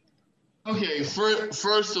 Okay,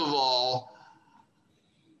 first of all,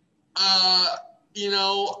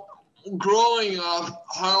 growing up,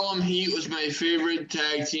 Harlem Heat was my favorite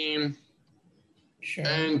tag team. Sure.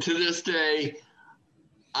 And to this day,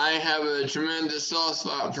 I have a tremendous soft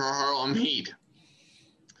spot for Harlem Heat.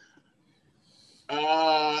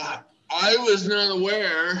 I was not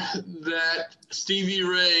aware that Stevie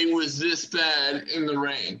Ray was this bad in the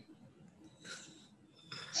ring.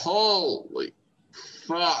 Holy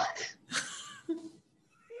fuck.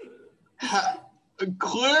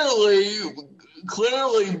 Clearly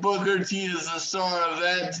Booker T is the star of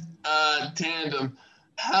that tandem.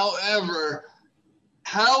 However,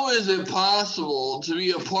 how is it possible to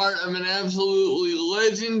be a part of an absolutely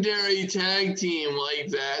legendary tag team like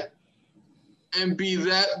that and be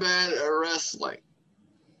that bad at wrestling?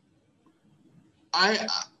 I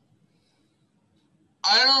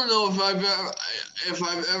don't know if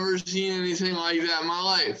I've ever seen anything like that in my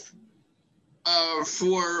life.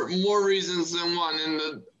 For more reasons than one,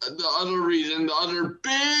 and the other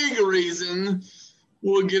big reason,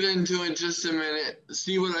 we'll get into in just a minute.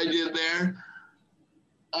 See what I did there?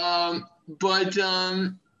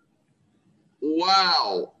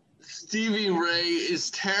 Wow, Stevie Ray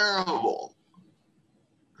is terrible.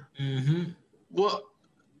 Mm-hmm. What?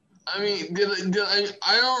 I mean,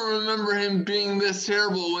 I don't remember him being this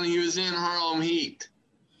terrible when he was in Harlem Heat.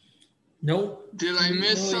 Nope. Did I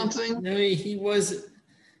miss something? No, he was.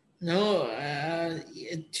 No,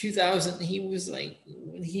 in 2000, he was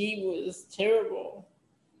terrible.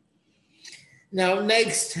 Now,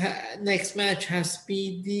 next match has to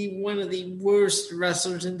be one of the worst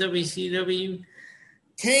wrestlers in WCW.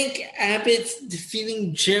 Tank Abbott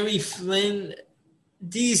defeating Jerry Flynn.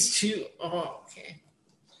 These two, okay.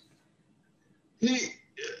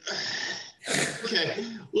 Okay,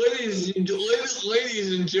 ladies and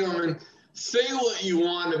gentlemen, say what you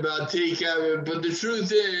want about Tank Abbott, but the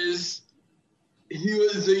truth is, he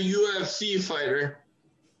was a UFC fighter,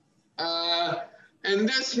 and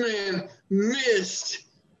this man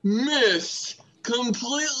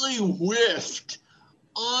completely whiffed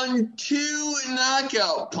on 2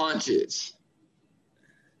 knockout punches.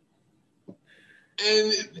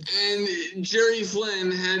 And Jerry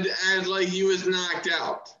Flynn had to act like he was knocked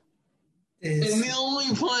out. And the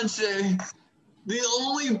only punch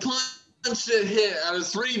that hit out of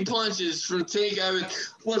 3 punches from Tank Abbott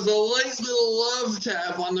was a light little love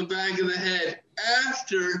tap on the back of the head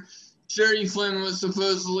after Jerry Flynn was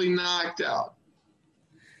supposedly knocked out.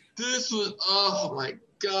 This was, oh my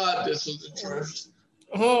God, this was the truth.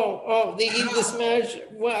 They gave this match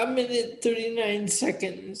 1 minute 39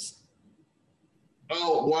 seconds.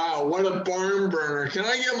 Oh, wow, what a barn burner. Can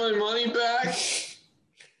I get my money back?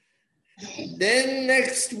 Then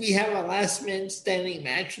next we have a last man standing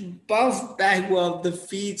match. Buff Bagwell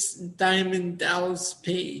defeats Diamond Dallas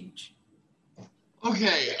Page.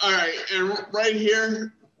 Okay, all right, and right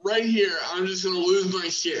here, I'm just going to lose my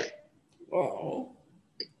shit. Uh-oh.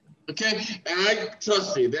 Okay, and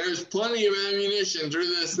trust me, there's plenty of ammunition through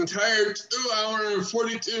this entire 2 hour and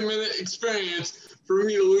 42 minute experience for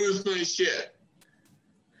me to lose my shit.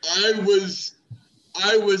 I was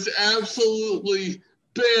absolutely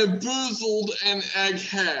bamboozled and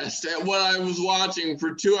aghast at what I was watching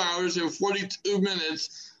for 2 hours and 42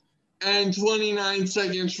 minutes and 29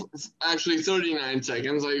 seconds, actually 39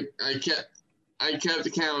 seconds. I kept the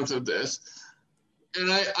count of this.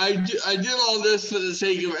 And I did all this for the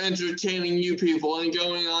sake of entertaining you people and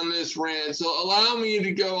going on this rant. So allow me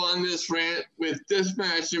to go on this rant with this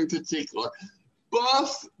match in particular.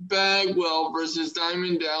 Buff Bagwell versus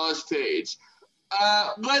Diamond Dallas Page.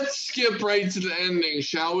 Let's skip right to the ending,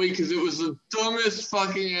 shall we? Because it was the dumbest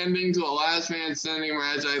fucking ending to a last man standing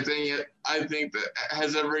match I think that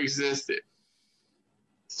has ever existed.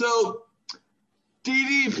 So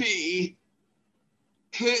DDP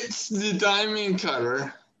hits the diamond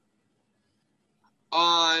cutter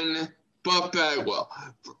on Buff Bagwell.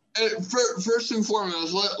 First and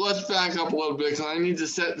foremost, let's back up a little bit because I need to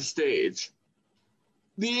set the stage.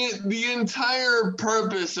 The entire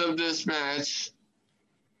purpose of this match,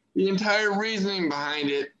 the entire reasoning behind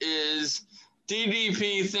it is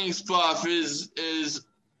DDP thinks Buff is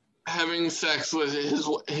having sex with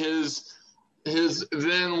his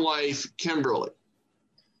then wife Kimberly.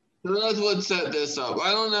 So that's what set this up.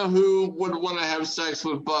 I don't know who would want to have sex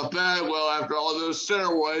with Buff Bagwell after all those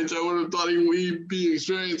steroids. I would have thought he'd be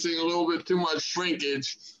experiencing a little bit too much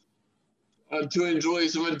shrinkage to enjoy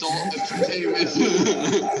some adult entertainment.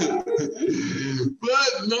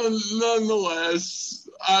 But nonetheless,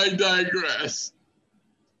 I digress.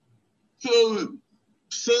 So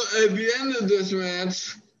at the end of this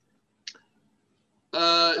match,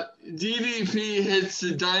 DDP hits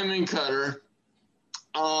the Diamond Cutter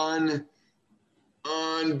on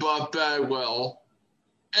Buff Bagwell,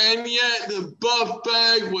 and yet Buff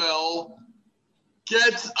Bagwell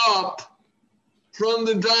gets up from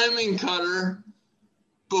the Diamond Cutter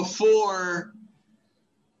before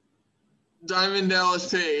Diamond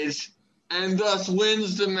Dallas Page, and thus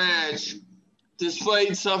wins the match,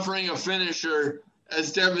 despite suffering a finisher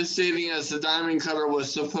as devastating as the Diamond Cutter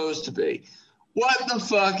was supposed to be. What the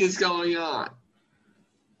fuck is going on?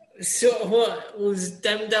 So what, was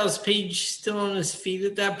Diamond Dallas Page still on his feet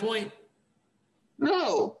at that point?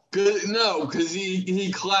 No, because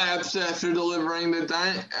he collapsed after delivering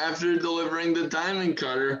the Diamond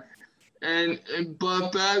Cutter, and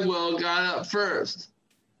Buff Bagwell got up first.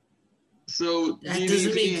 So that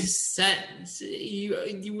doesn't make sense.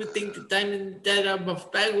 You would think that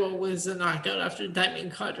Buff Bagwell was a knockout after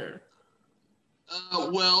Diamond Cutter.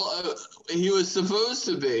 He was supposed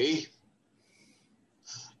to be.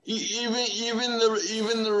 Even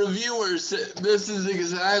the reviewers said, this is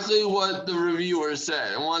exactly what the reviewers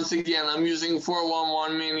said. And once again, I'm using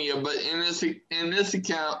 411 Mania, but in this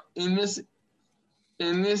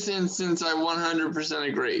instance, I 100%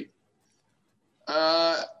 agree.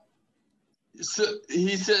 So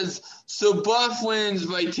he says, so Buff wins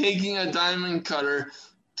by taking a Diamond Cutter,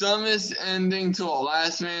 dumbest ending to a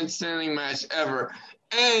last man standing match ever.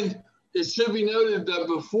 And it should be noted that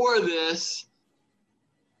before this,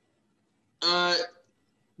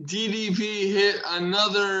 DDP hit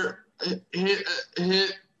another hit.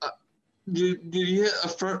 Did he hit a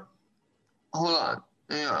first? Hold on,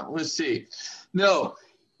 hang on. Let's see. No,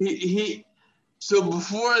 he. So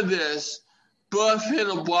before this, Buff hit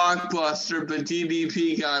a blockbuster, but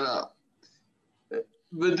DDP got up.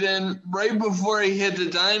 But then, right before he hit the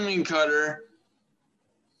Diamond Cutter,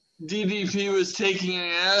 DDP was taking an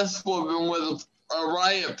ass whooping with a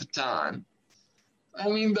riot baton. I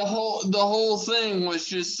mean, the whole thing was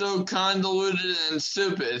just so convoluted and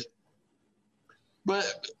stupid.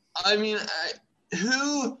 But I mean,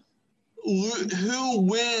 who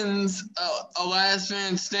wins a last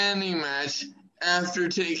man standing match after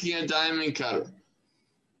taking a Diamond Cutter?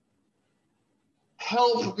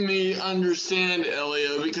 Help me understand,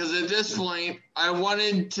 Elio, because at this point, I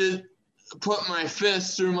wanted to put my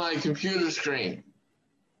fist through my computer screen.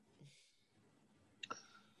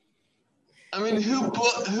 I mean,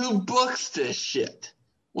 who books this shit?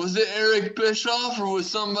 Was it Eric Bischoff or was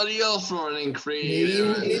somebody else running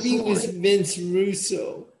creative? Maybe it was Vince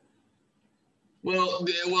Russo. Well,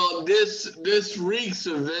 this reeks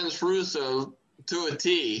of Vince Russo to a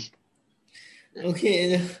T.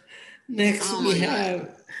 Okay, next we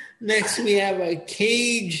have a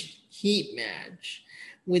cage heat match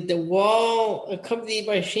with The Wall accompanied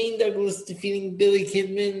by Shane Douglas defeating Billy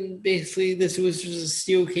Kidman. Basically, this was just a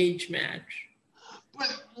steel cage match.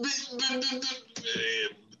 But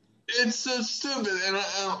it's so stupid, and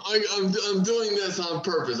I'm doing this on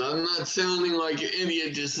purpose. I'm not sounding like an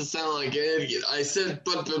idiot just to sound like an idiot. I said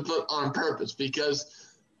but on purpose because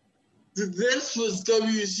this was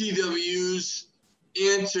WCW's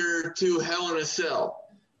answer to Hell in a Cell.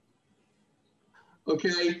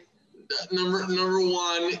 Okay, number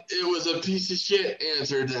one, it was a piece of shit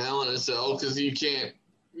answer to Hell in a Cell because you can't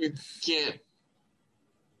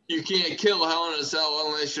kill Hell in a Cell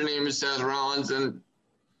unless your name is Seth Rollins and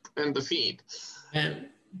The Fiend.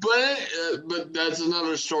 But that's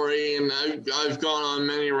another story, and I've gone on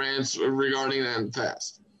many rants regarding that in the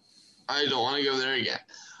past. I don't want to go there again.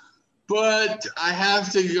 But I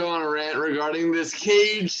have to go on a rant regarding this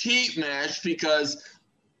cage heat match because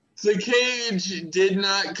the cage did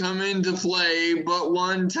not come into play but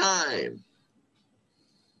one time.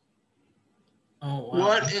 Oh,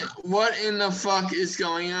 wow. What in the fuck is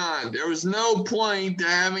going on? There was no point to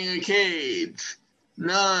having a cage.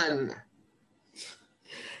 None.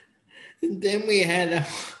 And then we had a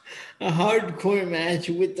hardcore match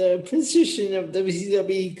with the position of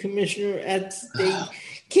WCW Commissioner at stake,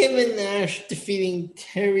 Kevin Nash defeating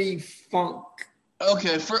Terry Funk.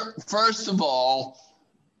 Okay, first of all,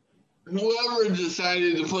 whoever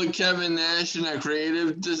decided to put Kevin Nash in a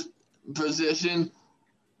creative position,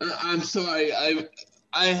 I'm sorry,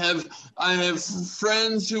 I have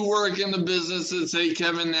friends who work in the business that say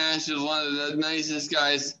Kevin Nash is one of the nicest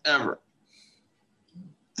guys ever.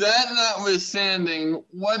 That notwithstanding,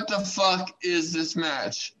 what the fuck is this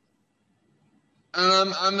match?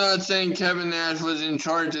 I'm not saying Kevin Nash was in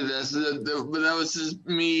charge of this, but that was just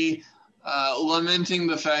me lamenting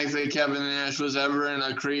the fact that Kevin Nash was ever in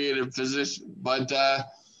a creative position. But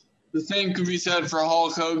the same could be said for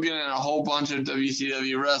Hulk Hogan and a whole bunch of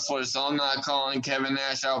WCW wrestlers, so I'm not calling Kevin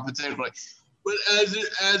Nash out particularly. But as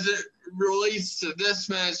it relates to this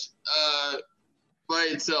match by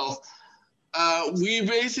itself, we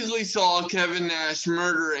basically saw Kevin Nash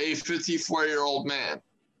murder a 54-year-old man.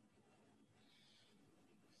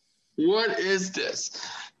 What is this?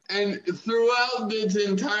 And throughout this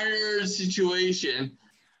entire situation,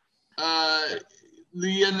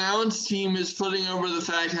 the announce team is putting over the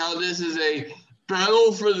fact how this is a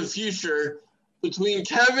battle for the future between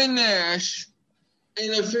Kevin Nash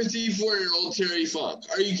and a 54-year-old Terry Funk.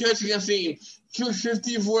 Are you catching a theme? You're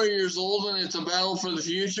 54 years old and it's a battle for the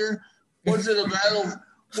future? What's it a battle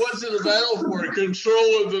for?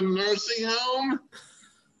 Control of the nursing home?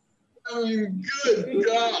 I mean, good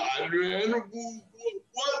God, man.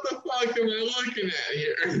 What the fuck am I looking at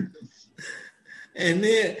here? And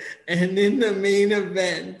then the main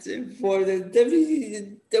event for the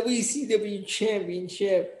WCW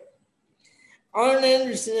Championship, Arn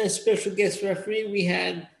Anderson as special guest referee. We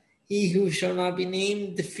had He Who Shall Not Be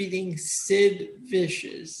Named defeating Sid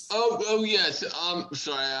Vicious. Oh yes.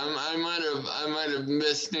 Sorry, I might have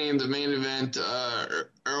misnamed the main event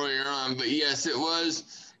earlier on, but yes, it was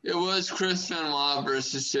Chris Benoit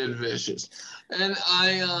versus Sid Vicious, and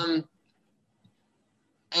I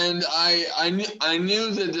knew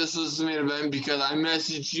that this was the main event because I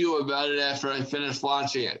messaged you about it after I finished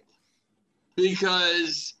watching it.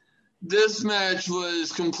 Because this match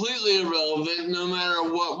was completely irrelevant no matter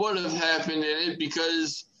what would have happened in it,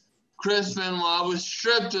 because Chris Benoit was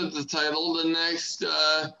stripped of the title the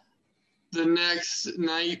next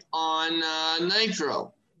night on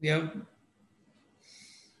Nitro. Yep.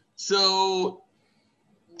 So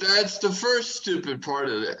that's the first stupid part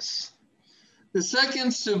of this. The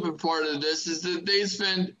second stupid part of this is that they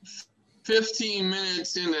spent 15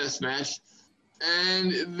 minutes in this match,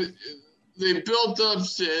 and they built up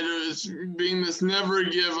Sid as being this never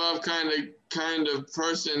give up kind of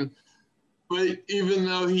person. But even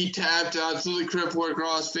though he tapped out to the crippler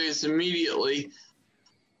crossface immediately,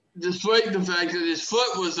 despite the fact that his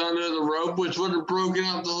foot was under the rope, which would have broken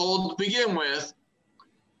up the hold to begin with,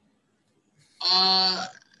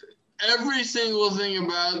 every single thing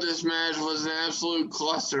about this match was an absolute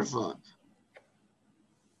clusterfuck.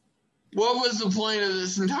 What was the point of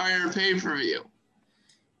this entire pay-per-view?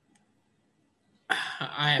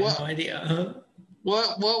 I have no idea.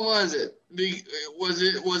 What was it? Was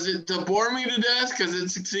it to bore me to death because it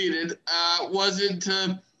succeeded? Was it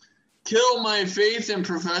to kill my faith in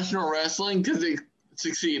professional wrestling because it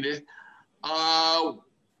succeeded?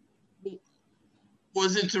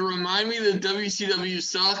 Was it to remind me that WCW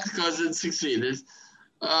sucked because it succeeded?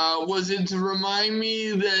 Was it to remind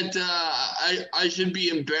me that I should be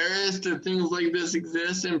embarrassed that things like this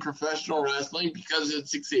exist in professional wrestling because it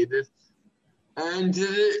succeeded? And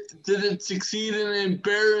did it succeed in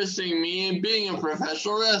embarrassing me in being a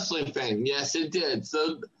professional wrestling fan? Yes, it did.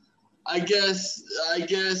 So I guess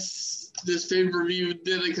this pay-per-view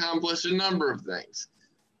did accomplish a number of things.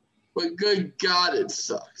 But good God, it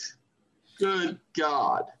sucked. Good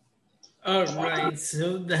God. All right,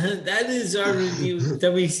 so that is our review of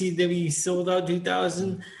WCW Sold Out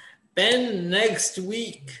 2000. Then next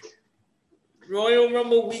week, Royal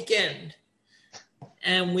Rumble weekend.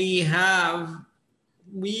 And I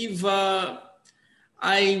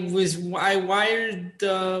wired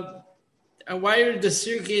the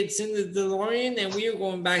circuits in the DeLorean, and we are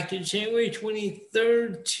going back to January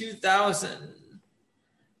 23rd, 2000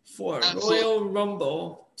 for Royal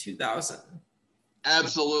Rumble 2000.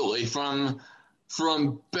 Absolutely. From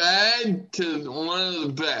bad to one of the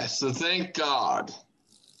best. So thank God.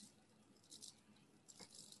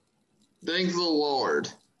 Thank the Lord.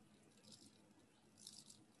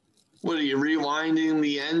 What are you, rewinding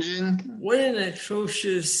the engine? What an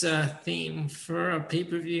atrocious theme for a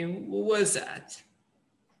pay-per-view. What was that?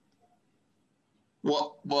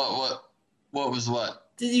 What was what?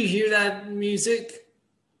 Did you hear that music?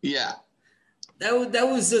 Yeah. That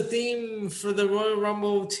was the theme for the Royal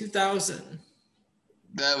Rumble 2000.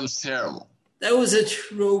 That was terrible. That was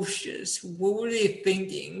atrocious. What were they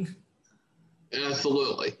thinking?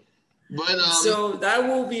 Absolutely. But so that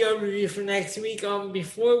will be our review for next week.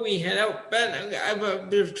 Before we head out, Ben, I have a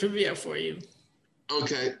bit of trivia for you.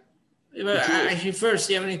 Okay. But actually, first,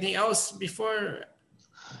 do you have anything else before?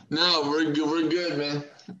 No, we're good, man.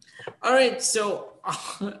 All right, so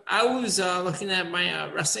I was looking at my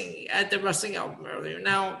the wrestling album earlier.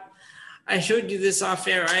 Now, I showed you this off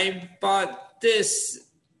air. I bought this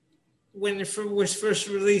when it was first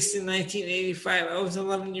released in 1985. I was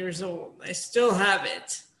 11 years old. I still have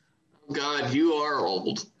it. God, you are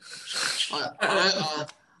old.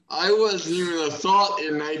 I wasn't even a thought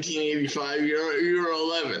in 1985. You're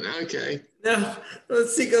 11. Okay. Now,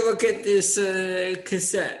 let's take a look at this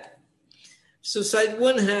cassette. So side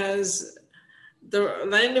one has The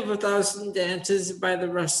Land of a Thousand Dances by the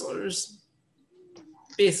Wrestlers,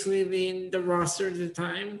 basically the roster at the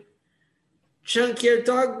time. Junkyard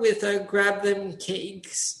Dog with Grab Them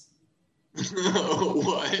Cakes.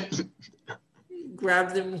 What?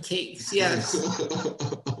 Grab Them Cakes, yes.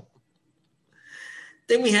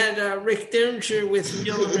 Then we had Rick Derringer with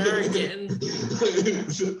Real American.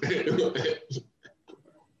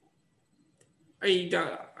 Are you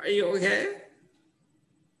done? Are you okay?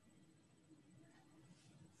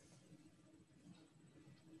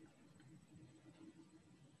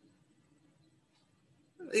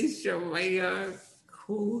 At least show my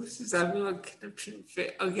cool since I'm a connection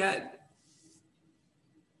fit again.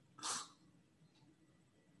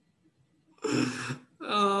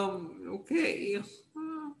 Okay.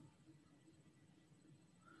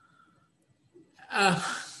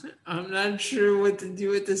 I'm not sure what to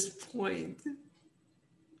do at this point.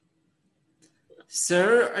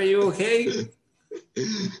 Sir, are you okay?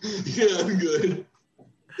 Yeah, I'm good.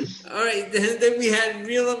 All right, then we had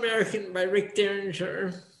Real American by Rick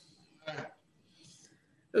Derringer.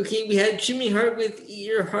 Okay, we had Jimmy Hart with Eat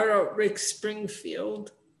Your Heart Out, Rick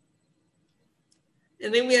Springfield.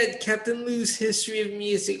 And then we had Captain Lou's History of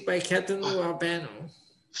Music by Captain Lou Albano.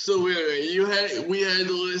 So wait, we had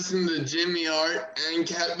to listen to Jimmy Hart and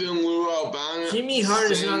Captain Lou Albano. Jimmy Hart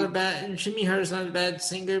is not a bad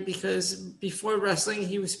singer because before wrestling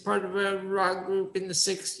he was part of a rock group in the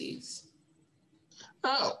 60s.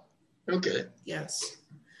 Oh, okay. Yes.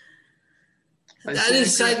 That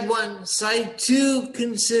is side one. Side two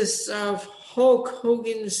consists of Hulk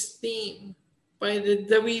Hogan's theme by the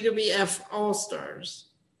WWF All-Stars.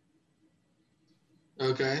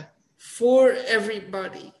 Okay. For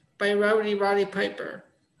Everybody by Roddy Piper.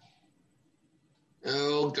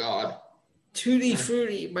 Oh, God. Tutti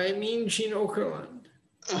Frutti by Mean Gene Okerlund.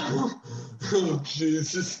 Oh,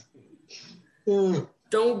 Jesus.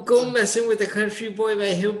 Don't Go Messing with the Country Boy by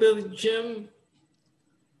Hillbilly Jim.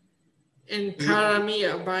 And Cara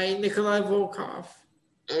Mia by Nikolai Volkov.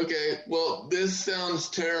 Okay, well, this sounds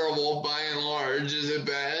terrible by and large. Is it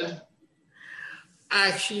bad?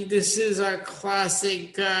 Actually, this is our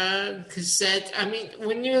classic cassette. I mean,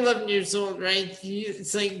 when you're 11 years old, right?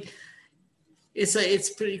 It's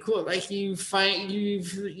pretty cool. Like you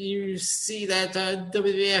see that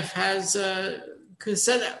WWF has a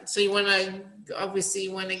cassette out, so you want to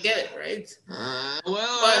get it, right? I don't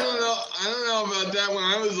know about that. When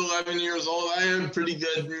I was 11 years old, I had pretty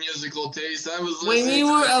good musical taste. When you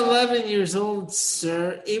were 11 years old,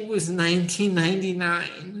 sir, it was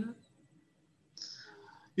 1999.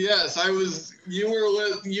 Yes, I was. You were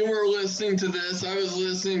listening to this. I was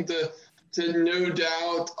listening to No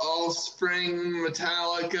Doubt, Offspring,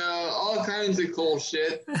 Metallica, all kinds of cool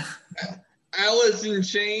shit. Alice in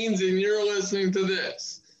Chains, and you're listening to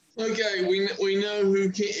this. Okay, we know who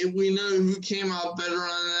came out better on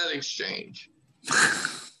that exchange.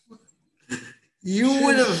 You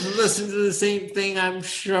would have listened to the same thing, I'm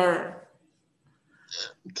sure.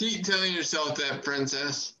 Keep telling yourself that,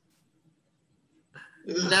 princess.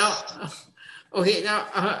 Now,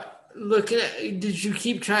 looking at, did you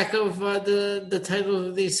keep track of the titles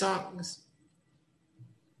of these songs?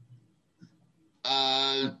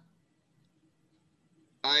 I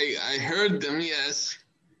heard them, yes.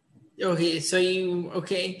 Okay, so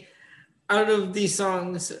out of these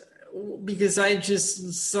songs, because I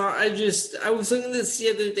was looking at this the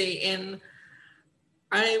other day and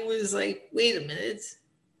I was like, wait a minute.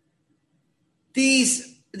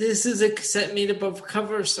 This is a cassette made up of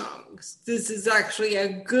cover songs. This is actually a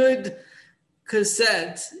good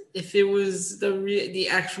cassette if it was the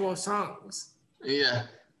actual songs. Yeah,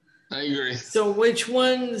 I agree. So which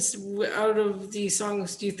ones out of these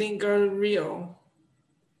songs do you think are real?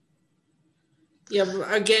 Yeah,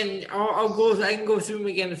 again, I can go through them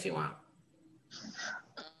again if you want.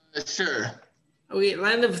 Sure. Okay,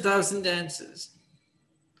 Land of a Thousand Dances.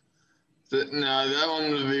 No, that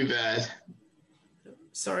one would be bad.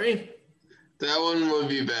 Sorry? That one would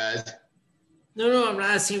be bad. No, I'm not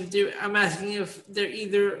asking I'm asking if they're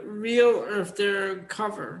either real or if they're a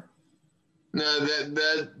cover. No,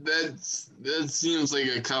 that seems like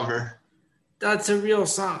a cover. That's a real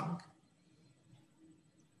song.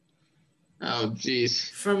 Oh, jeez.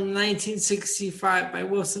 From 1965 by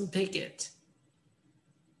Wilson Pickett.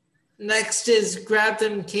 Next is Grab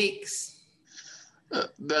Them Cakes.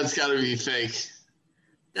 That's got to be fake.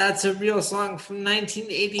 That's a real song from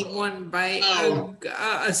 1981 by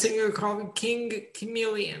a singer called King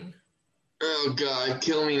Chameleon. Oh, God.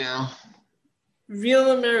 Kill me now.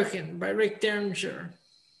 Real American by Rick Derringer.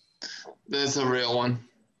 That's a real one.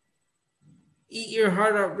 Eat Your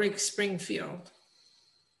Heart Out, Rick Springfield.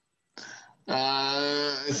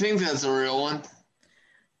 I think that's a real one.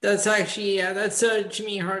 That's actually, that's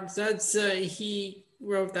Jimmy Hart. That's, he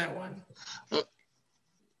wrote that one.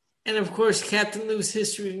 And of course, Captain Lou's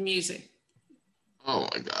History of Music. Oh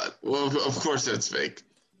my God. Well, of course that's fake.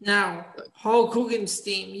 Now, Hulk Hogan's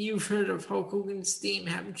theme. You've heard of Hulk Hogan's theme,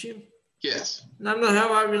 haven't you? Yes. No, I'm not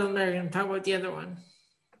talking about Real American. I'm talking about the other one.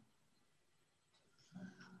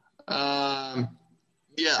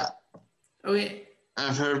 Yeah. Okay.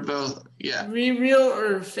 I've heard both. Yeah. Real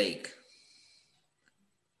or fake?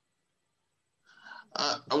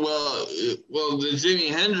 Well, the Jimi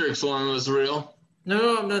Hendrix one was real.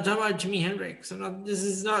 No, I'm not talking about Jimi Hendrix. This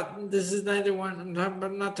is neither one. I'm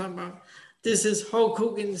not talking about. This is Hulk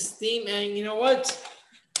Hogan's theme, and you know what?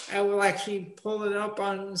 I will actually pull it up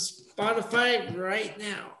on Spotify right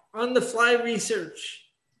now. On the fly research.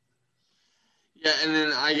 Yeah, and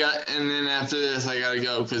then after this, I gotta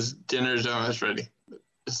go because dinner's almost ready.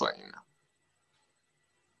 Just letting you know.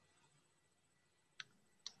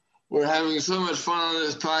 We're having so much fun on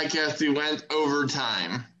this podcast, we went over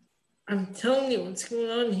time. I'm telling you what's going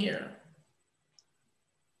on here.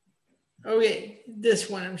 Okay, this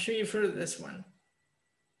one. I'm sure you've heard of this one.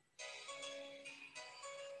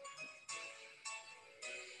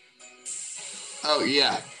 Oh,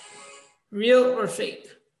 yeah. Real or fake?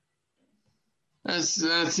 That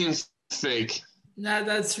seems fake. Nah,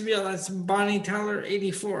 that's real. That's Bonnie Tyler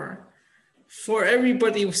 84. For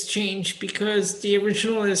Everybody was changed because the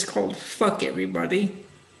original is called Fuck Everybody.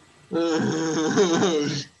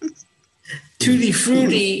 Tutti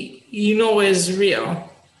Frutti, you know, is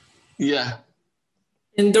real. Yeah.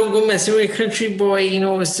 And Don't Go Messing with Country Boy, you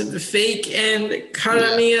know, is fake. And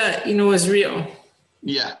Cara Mia, you know, is real.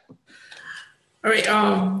 Yeah. All right.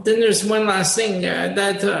 Then there's one last thing that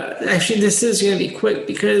actually this is going to be quick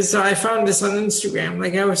because I found this on Instagram,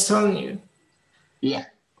 like I was telling you. Yeah.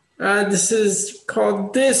 This is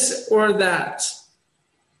called This or That.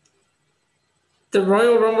 The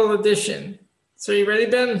Royal Rumble edition. So you ready,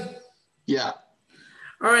 Ben? Yeah.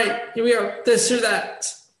 All right. Here we go. This or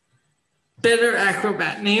that. Better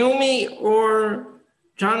acrobat, Naomi or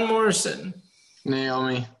John Morrison?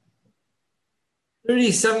 Naomi.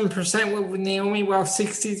 37% went with Naomi, while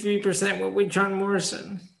 63% went with John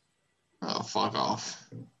Morrison. Oh, fuck off.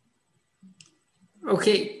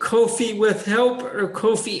 Okay, Kofi with help or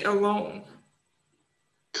Kofi alone?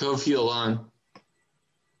 Kofi alone.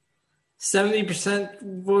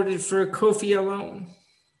 70% voted for Kofi alone.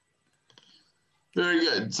 Very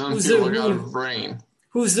good. Some people got a brain.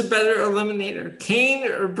 Who's the better eliminator, Kane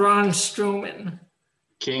or Braun Strowman?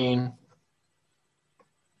 Kane.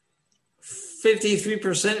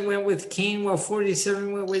 53% went with Kane, while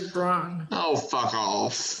 47% went with Braun. Oh, fuck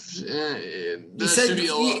off. You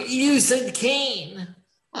said Kane.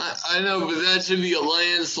 I know, but that should be a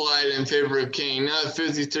landslide in favor of Kane, not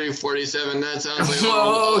 53-47. That sounds like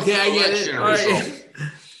okay, I get it. All right.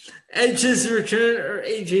 Edge's return or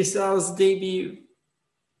AJ Styles' debut?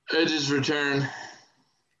 Edge's return.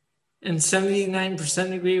 And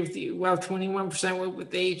 79% agree with you, while 21% went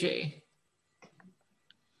with AJ.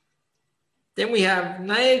 Then we have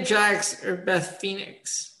Nia Jax or Beth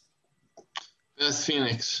Phoenix. Beth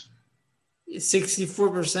Phoenix.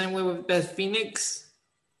 64% went with Beth Phoenix.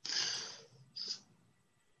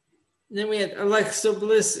 Then we had Alexa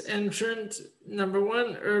Bliss entrant number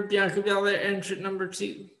 1 or Bianca Belair entrant number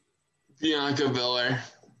 2. Bianca Belair.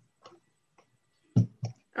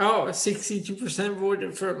 Oh, 62%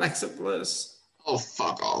 voted for Alexa Bliss. Oh,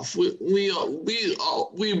 fuck off. We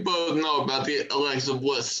both know about the Alexa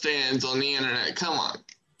Bliss stands on the internet. Come on.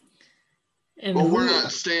 But we're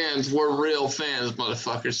not stands. We're real fans,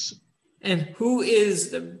 motherfuckers. And who is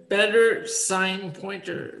the better sign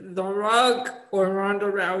pointer, The Rock or Ronda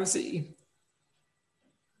Rousey?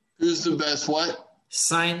 Who's the best what?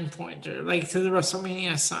 Sign pointer, like to the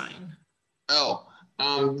WrestleMania sign. Oh,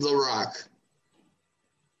 The Rock.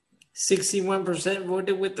 61%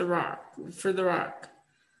 voted with for The Rock.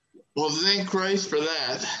 Well, thank Christ for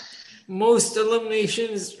that. Most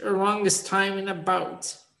eliminations or longest time in a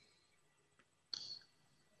bout.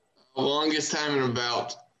 longest time in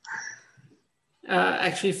about.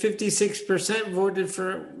 Actually, 56% voted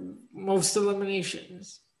for most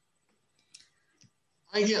eliminations.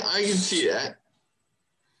 I can see that.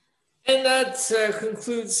 And that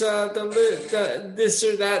concludes the This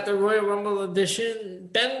or That, the Royal Rumble edition.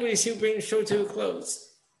 Ben, we see bring the show to a close.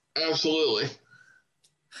 Absolutely.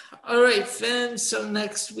 All right, fans. So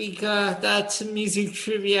next week, that's a music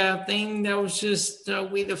trivia thing. That was just a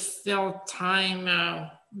way to fill time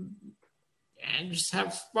and just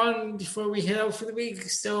have fun before we head out for the week.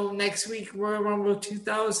 So next week, Royal Rumble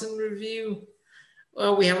 2000 review.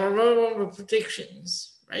 Well, we have our Royal Rumble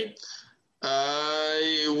predictions, right?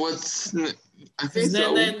 I think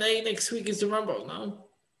so. Next week is the Rumble, no?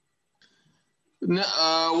 No.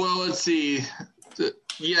 Well, let's see.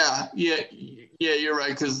 Yeah, you're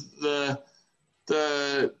right. Because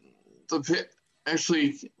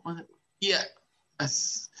actually, yeah.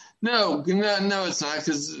 No, it's not.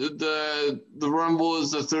 Because the Rumble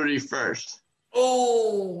is the 31st.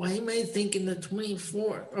 Oh, I might thinking the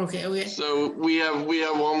 24th. Okay. So we have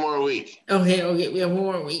one more week. Okay, we have one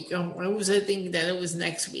more week. Why was I thinking that it was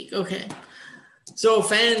next week? Okay. So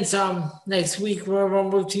fans, next week Royal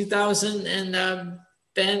Rumble 2000, and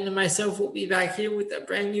Ben and myself will be back here with a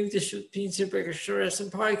brand new edition of Pizza Breaker Show Wrestling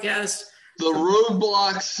Podcast. The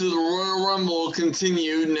roadblocks to the Royal Rumble will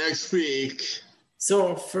continue next week.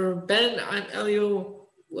 So for Ben, I'm Elio.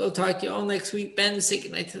 We'll talk to you all next week. Ben, say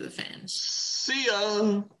goodnight to the fans. See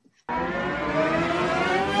ya.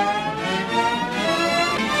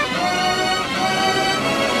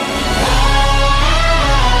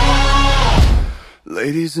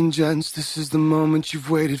 Ladies and gents, this is the moment you've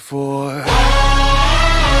waited for.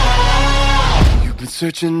 You've been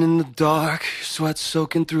searching in the dark, your sweat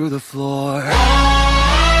soaking through the floor.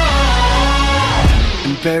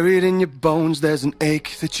 And buried in your bones, there's an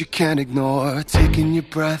ache that you can't ignore. Taking your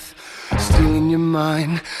breath, stealing your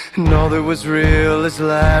mind, and all that was real is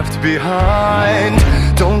left behind.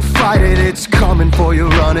 Don't fight it, it's coming for you,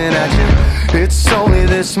 running at you. It's only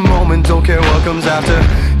this moment, don't care what comes after.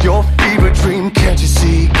 Your fever dream, can't you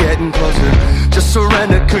see, getting closer. Just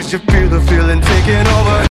surrender, cause you feel the feeling taking over.